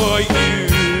out for you.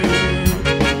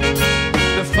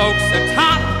 The folks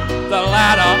atop the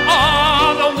ladder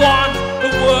are the one the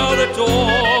world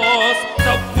adores.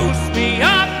 So boost me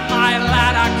up, my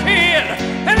ladder kid,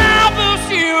 and I'll boost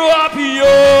you up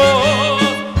yours.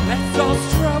 Let's all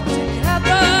stroke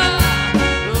together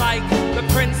like the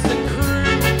prince and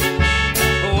crew.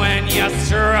 When you're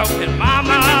stroking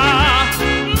mama,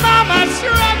 mama's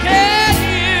stroking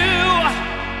you.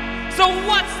 So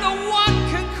what's the one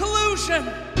conclusion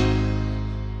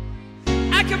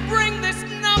I can bring this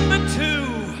number to?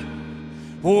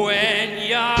 When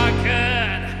you're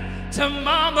good to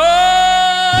mama,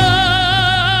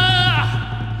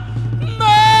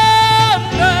 mama's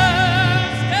good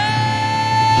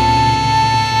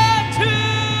to you.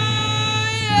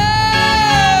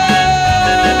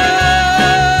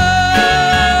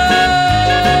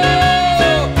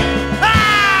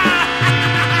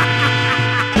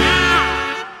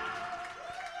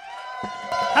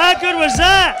 How good was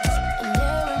that?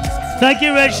 Thank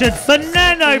you, Richard.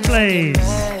 Fernando, please.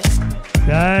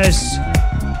 Yes.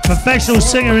 Professional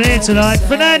singer in here tonight,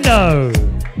 Fernando.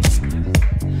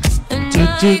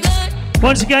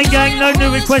 Once again, gang, no new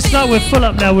requests tonight. We're full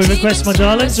up now with requests, my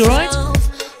darlings, all right?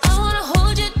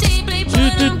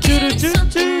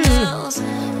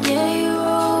 Yeah, you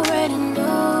already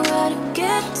know how to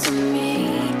get to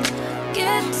me.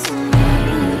 Get to me.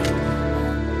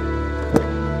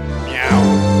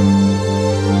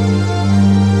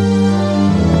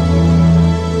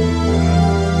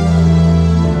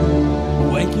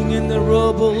 Waking in the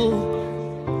rubble,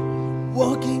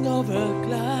 walking over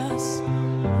glass.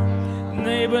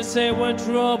 Neighbors say we're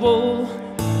trouble.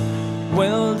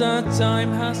 Well, that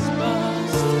time has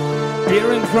passed.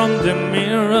 Peering from the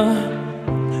mirror,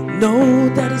 no,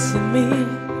 that isn't me.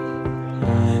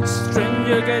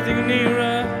 Stranger getting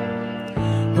nearer.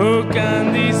 Who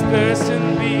can this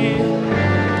person be?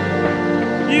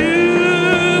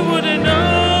 You wouldn't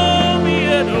know me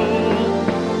at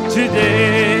all to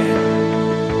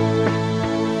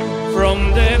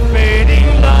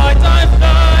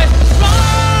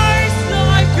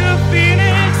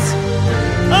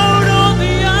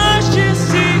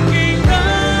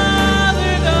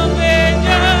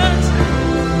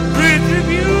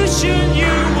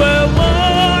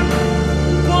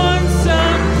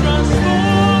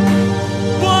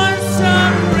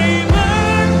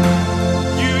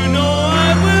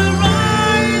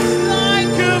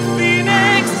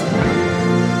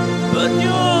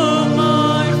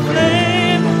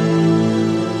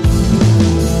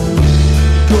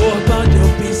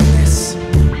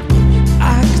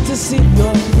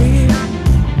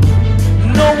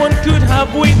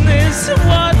have witnessed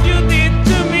what you did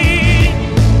to me.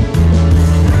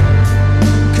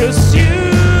 'Cause you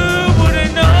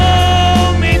wouldn't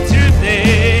know me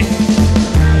today.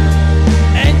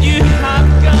 And you have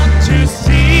got to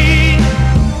see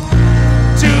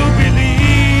to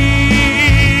believe.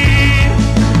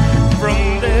 From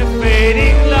the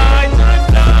fading light I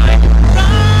fly,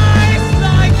 rise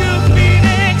like a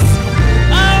phoenix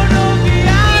out of the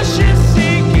ashes,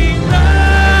 seeking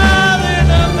love in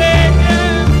a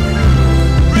vengeance.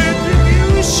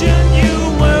 Retribution, you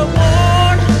were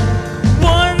born.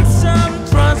 Once I'm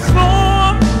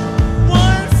transformed,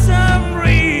 once I'm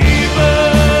reborn.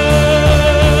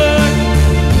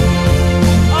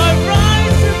 I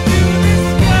rise into the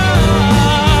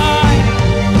sky.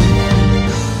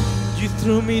 You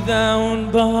threw me down,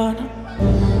 but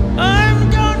I'm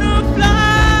gonna fly.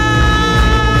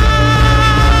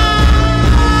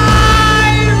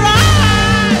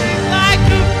 Rise like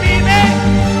a phoenix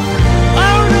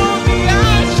out of the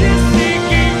ashes,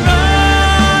 seeking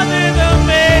love in a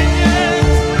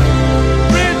vengeance.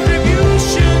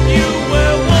 Retribution, you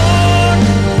were born.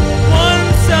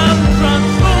 Once I'm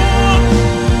transformed,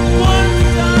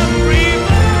 once I'm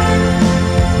reborn.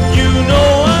 You know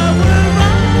I will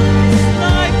rise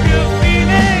like a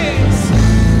phoenix,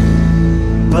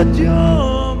 but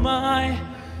you're my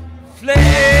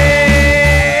flame.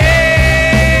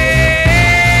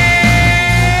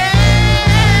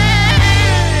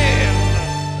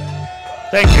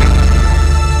 Thank you.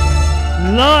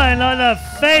 Lying like a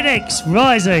phoenix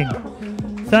rising.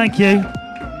 Thank you.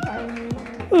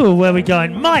 Ooh, where are we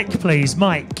going? Mike, please,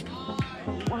 Mike.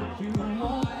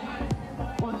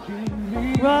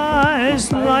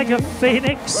 Rise like a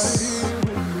phoenix.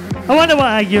 I wonder what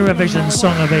our Eurovision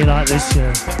song will be like this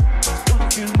year.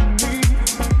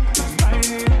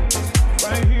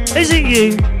 Is it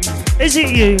you? Is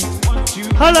it you?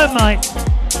 Hello, Mike.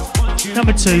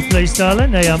 Number 2, please,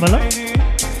 darling. There you are, my love.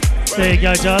 There you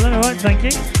go, darling. All right, thank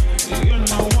you.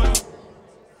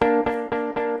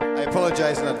 I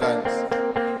apologize in advance.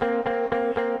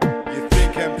 You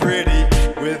think I'm pretty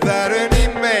without any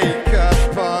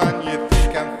makeup on. You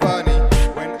think I'm funny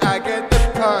when I get the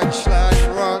punchline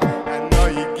wrong. I know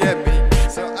you get me,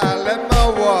 so I let my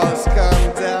walls come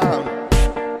down.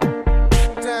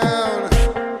 Down.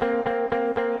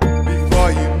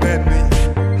 Before you met me,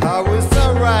 I was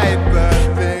alright, but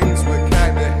things were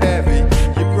kinda heavy.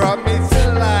 You brought me to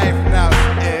life now.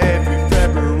 Every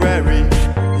February,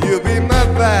 you'll be my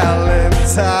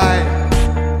Valentine.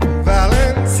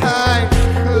 Valentine,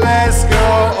 let's go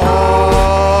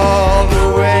all the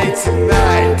way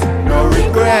tonight. No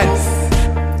regrets,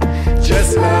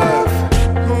 just love.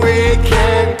 We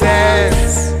can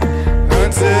dance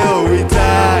until we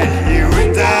die. You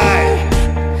and I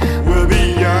will be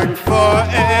young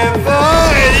forever.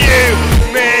 And you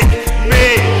make me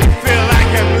feel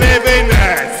like I'm living a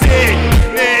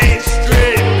teenage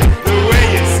dream. The way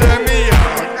you turn me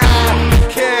on, I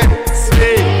can't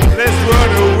sleep. Let's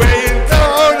run away and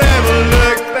don't ever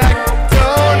look back.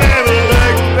 Don't ever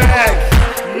look back.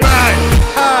 My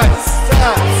heart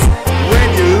stops when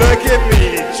you look at me.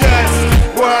 Just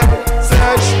one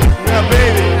touch. Now,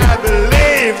 baby, I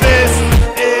believe this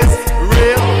is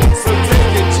real. So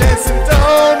take a chance and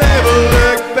don't ever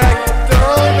look back.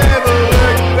 Don't ever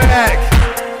look back.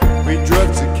 We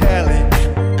drove to Cali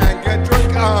and got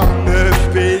drunk on the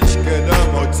beach. Got a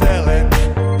motel and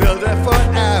built a fort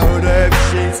out of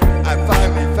sheets. I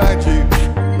finally found you,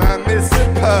 my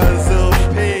missing puzzle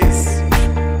piece.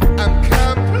 I'm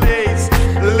complete.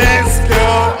 Let's go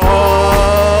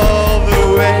all the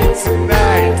way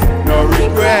tonight. No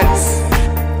regrets,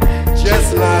 just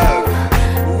love.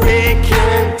 We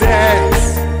can dance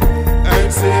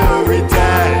until we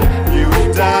die. You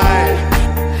and I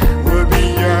will be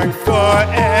young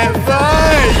forever.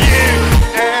 You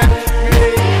and me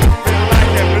feel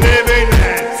like I'm living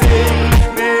a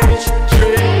teenage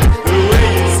dream. The way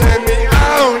you turn me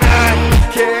on, I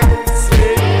can't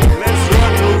sleep. Let's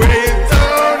run away and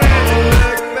don't ever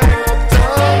look back.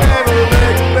 Don't ever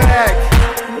look back.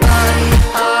 My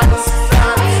heart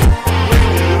stops when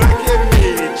you look at me.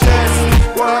 Just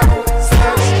one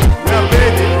touch. Now,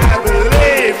 baby, I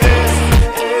believe this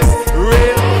is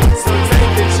real. So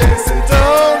take a chance and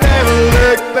don't ever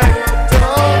look back.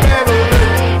 Don't ever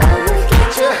look. I will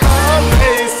get your heart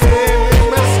racing in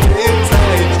my skin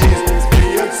tight. Jesus, be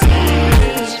your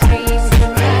teenage dreams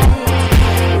tonight.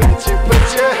 Let you put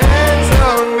your hands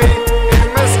on me in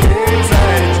my skin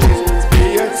tight. Jesus, be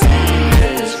your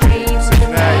teenage dreams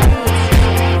tonight.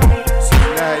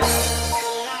 Tonight.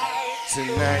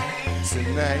 Tonight.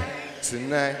 Tonight.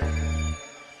 Tonight.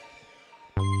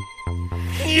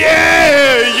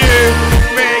 Yeah, yeah.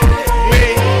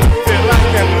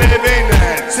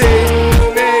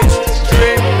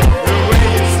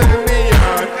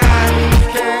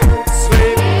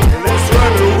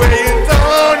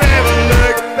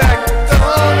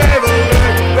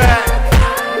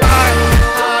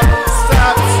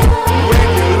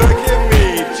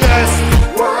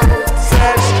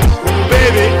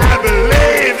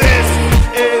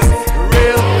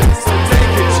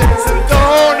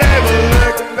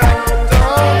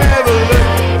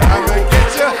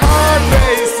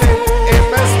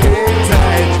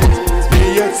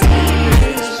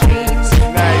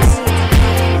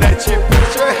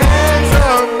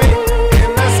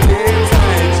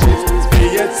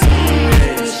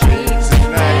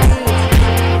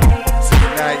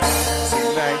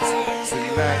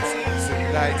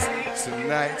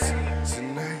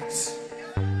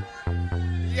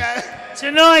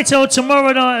 tonight or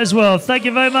tomorrow night as well. Thank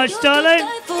you very much, darling.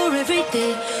 For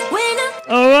everything. When I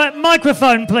All right,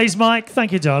 microphone, please, Mike.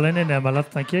 Thank you, darling. In there, my love.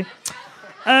 Thank you.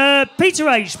 Peter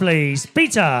H, please.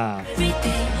 Peter.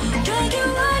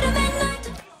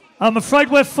 I'm afraid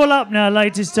we're full up now,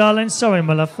 ladies, darling. Sorry,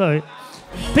 my love. Sorry.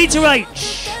 Peter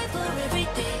H.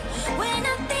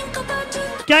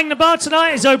 Gang, the bar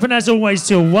tonight is open as always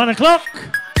till 1 o'clock.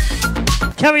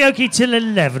 Karaoke till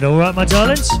 11. All right, my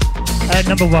darlings.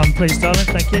 Number 1, please, darling.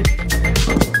 Thank you.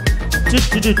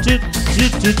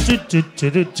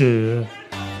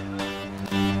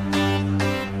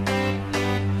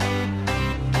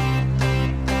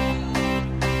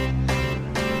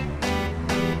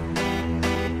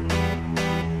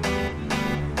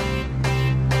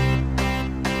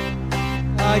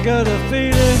 I got a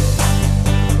feeling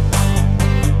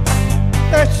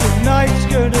that tonight's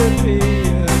gonna be a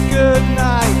good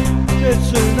night. That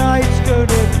tonight's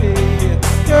gonna be a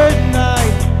good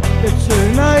night. That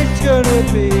tonight's gonna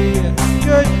be a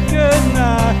good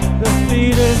night. The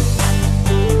feeling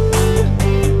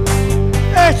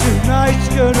that tonight's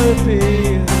gonna be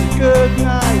a good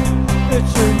night. That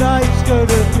tonight's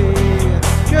gonna be a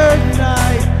good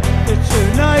night. That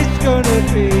tonight's gonna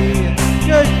be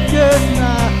a good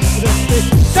night.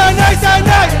 Tonight,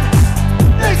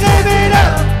 let's live it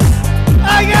up. I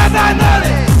got my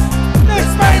money, let's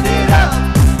spend it up.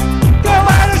 Go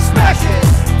out and smash it,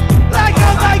 like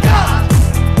oh my god.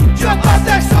 Jump off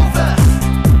that sofa,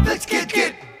 let's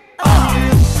get off.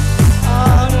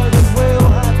 I know that we'll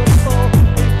have a fall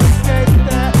if we get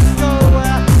that. Go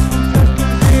out, just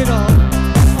lose it all.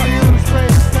 I feel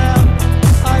stressed out,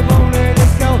 I won't let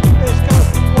it go. Let's go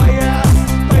way out,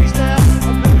 space now.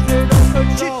 I'm losing all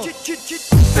control.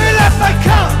 Fill up my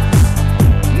cup,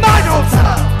 my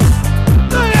daughter.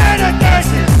 Look at her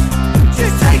dancing,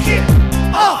 just take it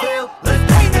off. Let's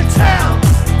paint the town,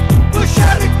 we'll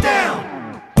shut it down.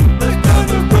 Let's burn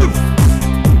the roof,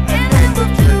 and then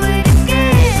we'll do it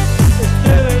again. Let's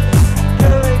do it, do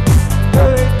it, do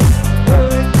it, do it, do it, do it. Let's do it, do it, do it,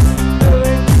 do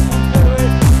it, do it, do it, do it,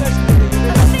 do it,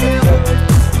 do it, do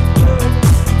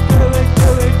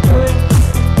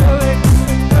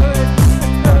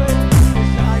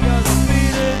it. I got a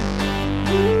feeling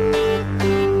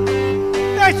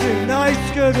that tonight's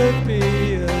gonna be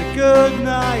a good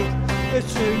night. That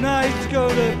tonight's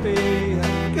gonna be a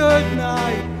good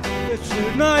night. That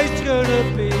tonight's gonna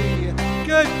be a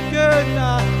good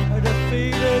night. And a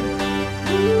feeling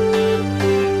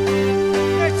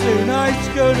that tonight's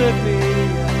gonna be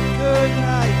a good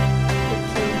night. That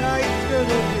tonight's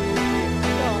gonna be a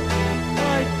good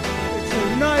night. That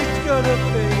tonight's gonna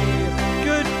be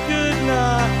a good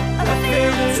night. And a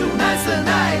feeling tonight's the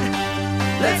night.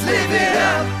 Let's live it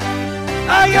up.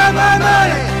 I got my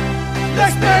money,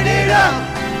 let's spend it up.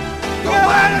 Go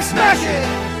out and smash it,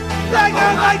 like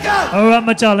oh my god. All right,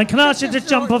 my darling. Can I ask you to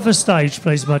jump off the stage,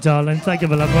 please, my darling? Thank you,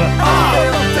 my love. Fill up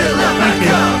my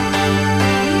cup,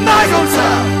 my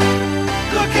daughter.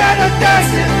 Look at her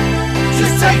dancing,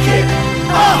 just take it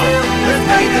off. Let's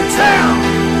paint the town,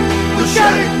 we'll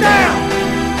shut it down.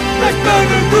 Let's burn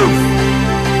the roof,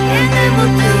 and then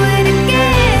we'll do it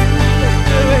again. Let's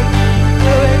do it,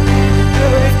 do it, do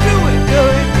it, do it, do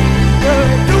it, do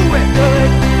it, do it, do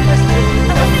it. Let's do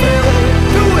it,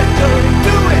 do it, do it,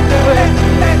 do it, do it,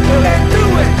 do it, do it, do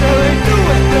it, do it, do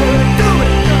it, do it, do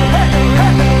it.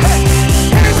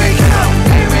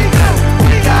 Here we go,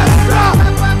 we gotta rock.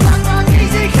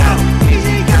 Easy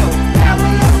go, now we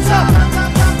on top.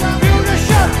 Feel the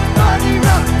show, body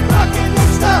rock, rockin' the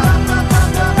stuff.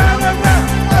 Round and round,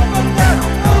 up and down,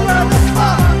 around the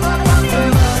clock. Monday,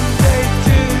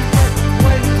 Tuesday,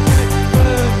 Wednesday,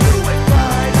 Thursday,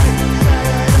 Friday,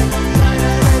 Saturday,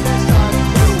 let's start.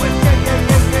 Do it, yeah.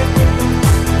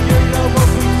 You know what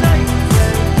we say,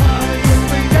 party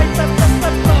every day, party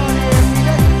every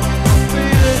day.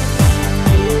 Feel it.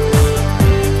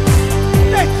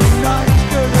 That tonight's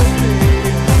gonna be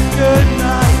a good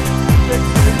night. That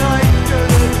tonight's gonna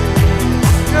be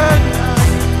a good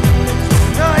night.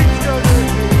 That tonight's gonna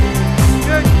be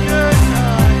a good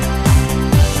night.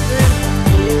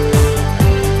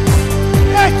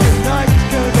 That tonight's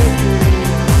gonna be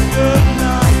a good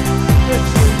night. That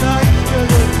tonight's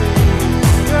gonna be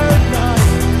a good night.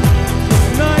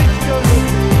 Tonight's gonna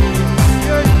be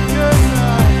a good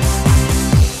night.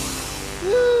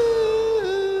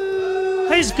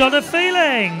 He's got a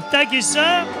feeling. Thank you,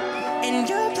 sir. And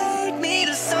you played me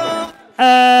the song.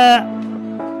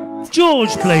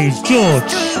 George, please.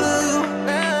 George.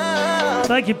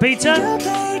 Thank you, Peter.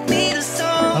 Played me the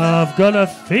song. I've got a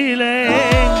feeling.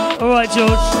 All right,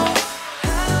 George.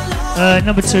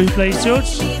 Number 2, please,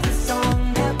 George. The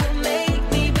song that will make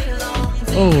me belong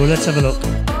Oh, let's have a look.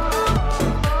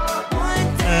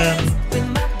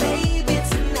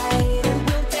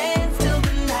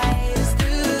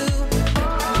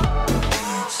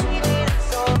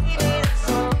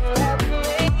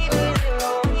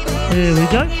 Here we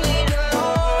go.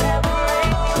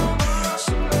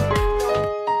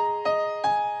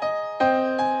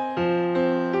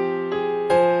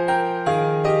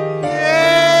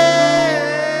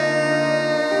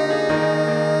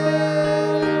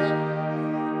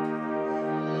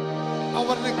 I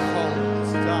want to call the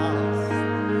stars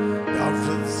down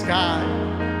from the sky.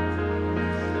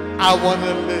 I want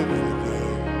to live with you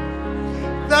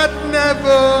that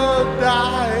never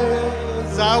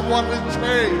dies. I want to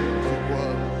change the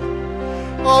world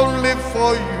only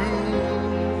for you.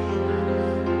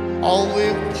 All the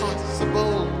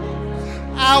impossible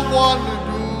I want to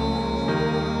do.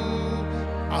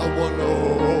 I want to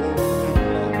hold you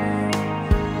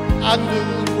under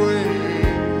the rain.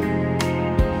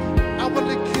 I want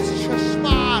to kiss your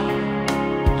smile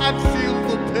and feel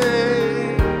the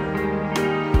pain.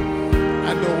 I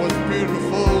know what's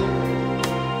beautiful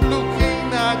looking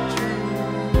at you.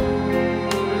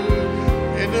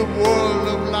 In a world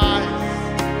of lies,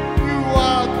 you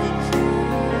are the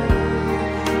truth.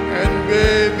 And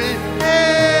baby,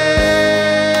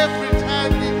 every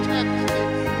time you touch me,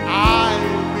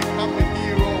 I'll become a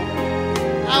hero.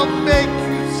 I'll make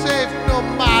you safe no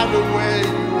matter where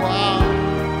you are.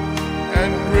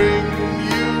 And bring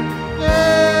you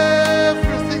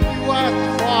everything you ask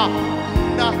for.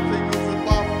 Nothing is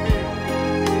above me.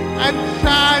 And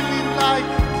shining like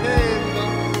a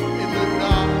candle in the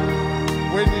dark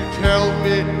when you tell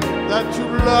me that you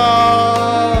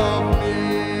love me.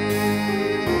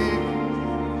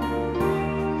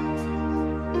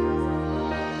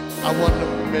 I want to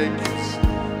make you see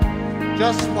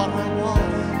just what I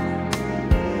was.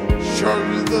 Show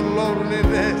you the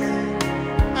loneliness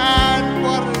and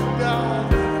what it does.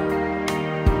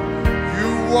 You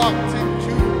walked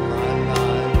into my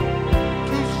life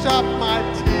to stop my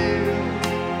tears.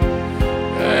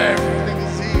 Everything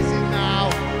is easy now.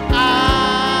 I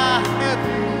have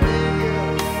you near.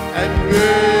 And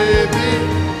baby,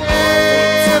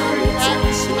 every time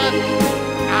you touch me,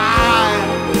 I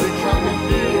become a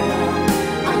hero.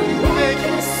 I can make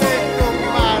you safe no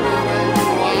matter where you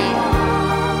are.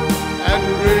 And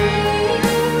bring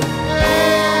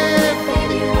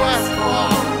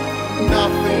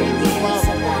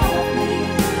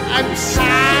I'm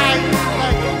shining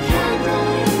like a candle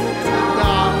in the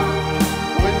dark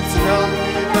when you tell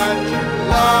me that you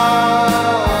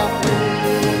love me.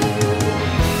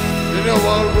 In a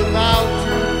world without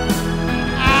you,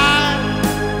 I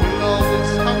will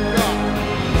always hunger.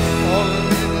 All I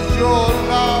need is your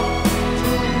love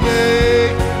to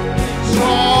make me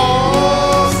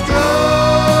stronger.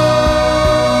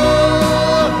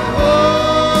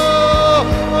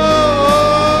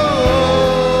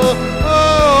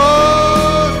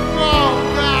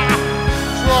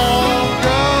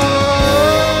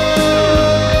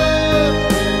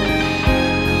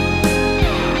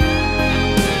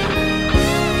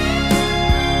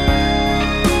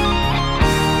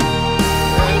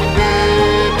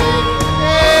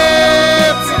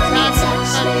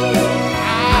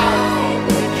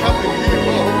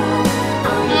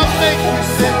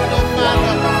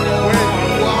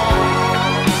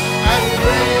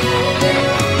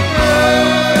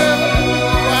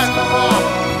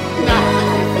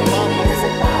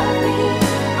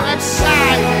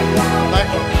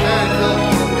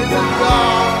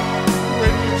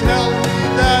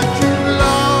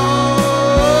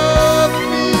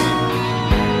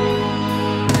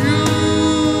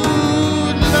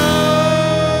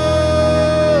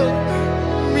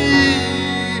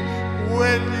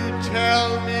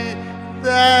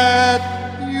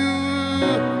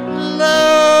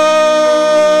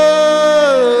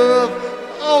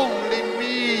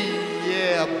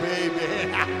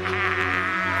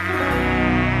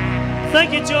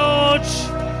 Thank you, George.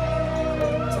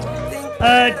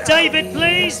 David,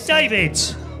 please. David.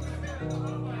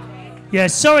 Yeah,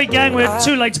 sorry, gang. We're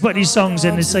too late to put these songs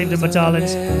in this evening, my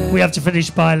darlings. We have to finish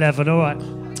by 11, all right.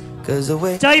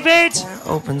 David!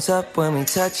 Opens up when we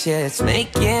touch it. It's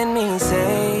making me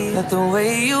say that the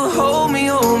way you hold me.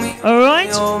 All right.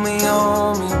 Hold me.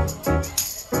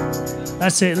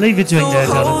 That's it. Leave your drink there,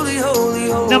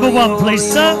 darling. Number one, please,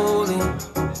 sir.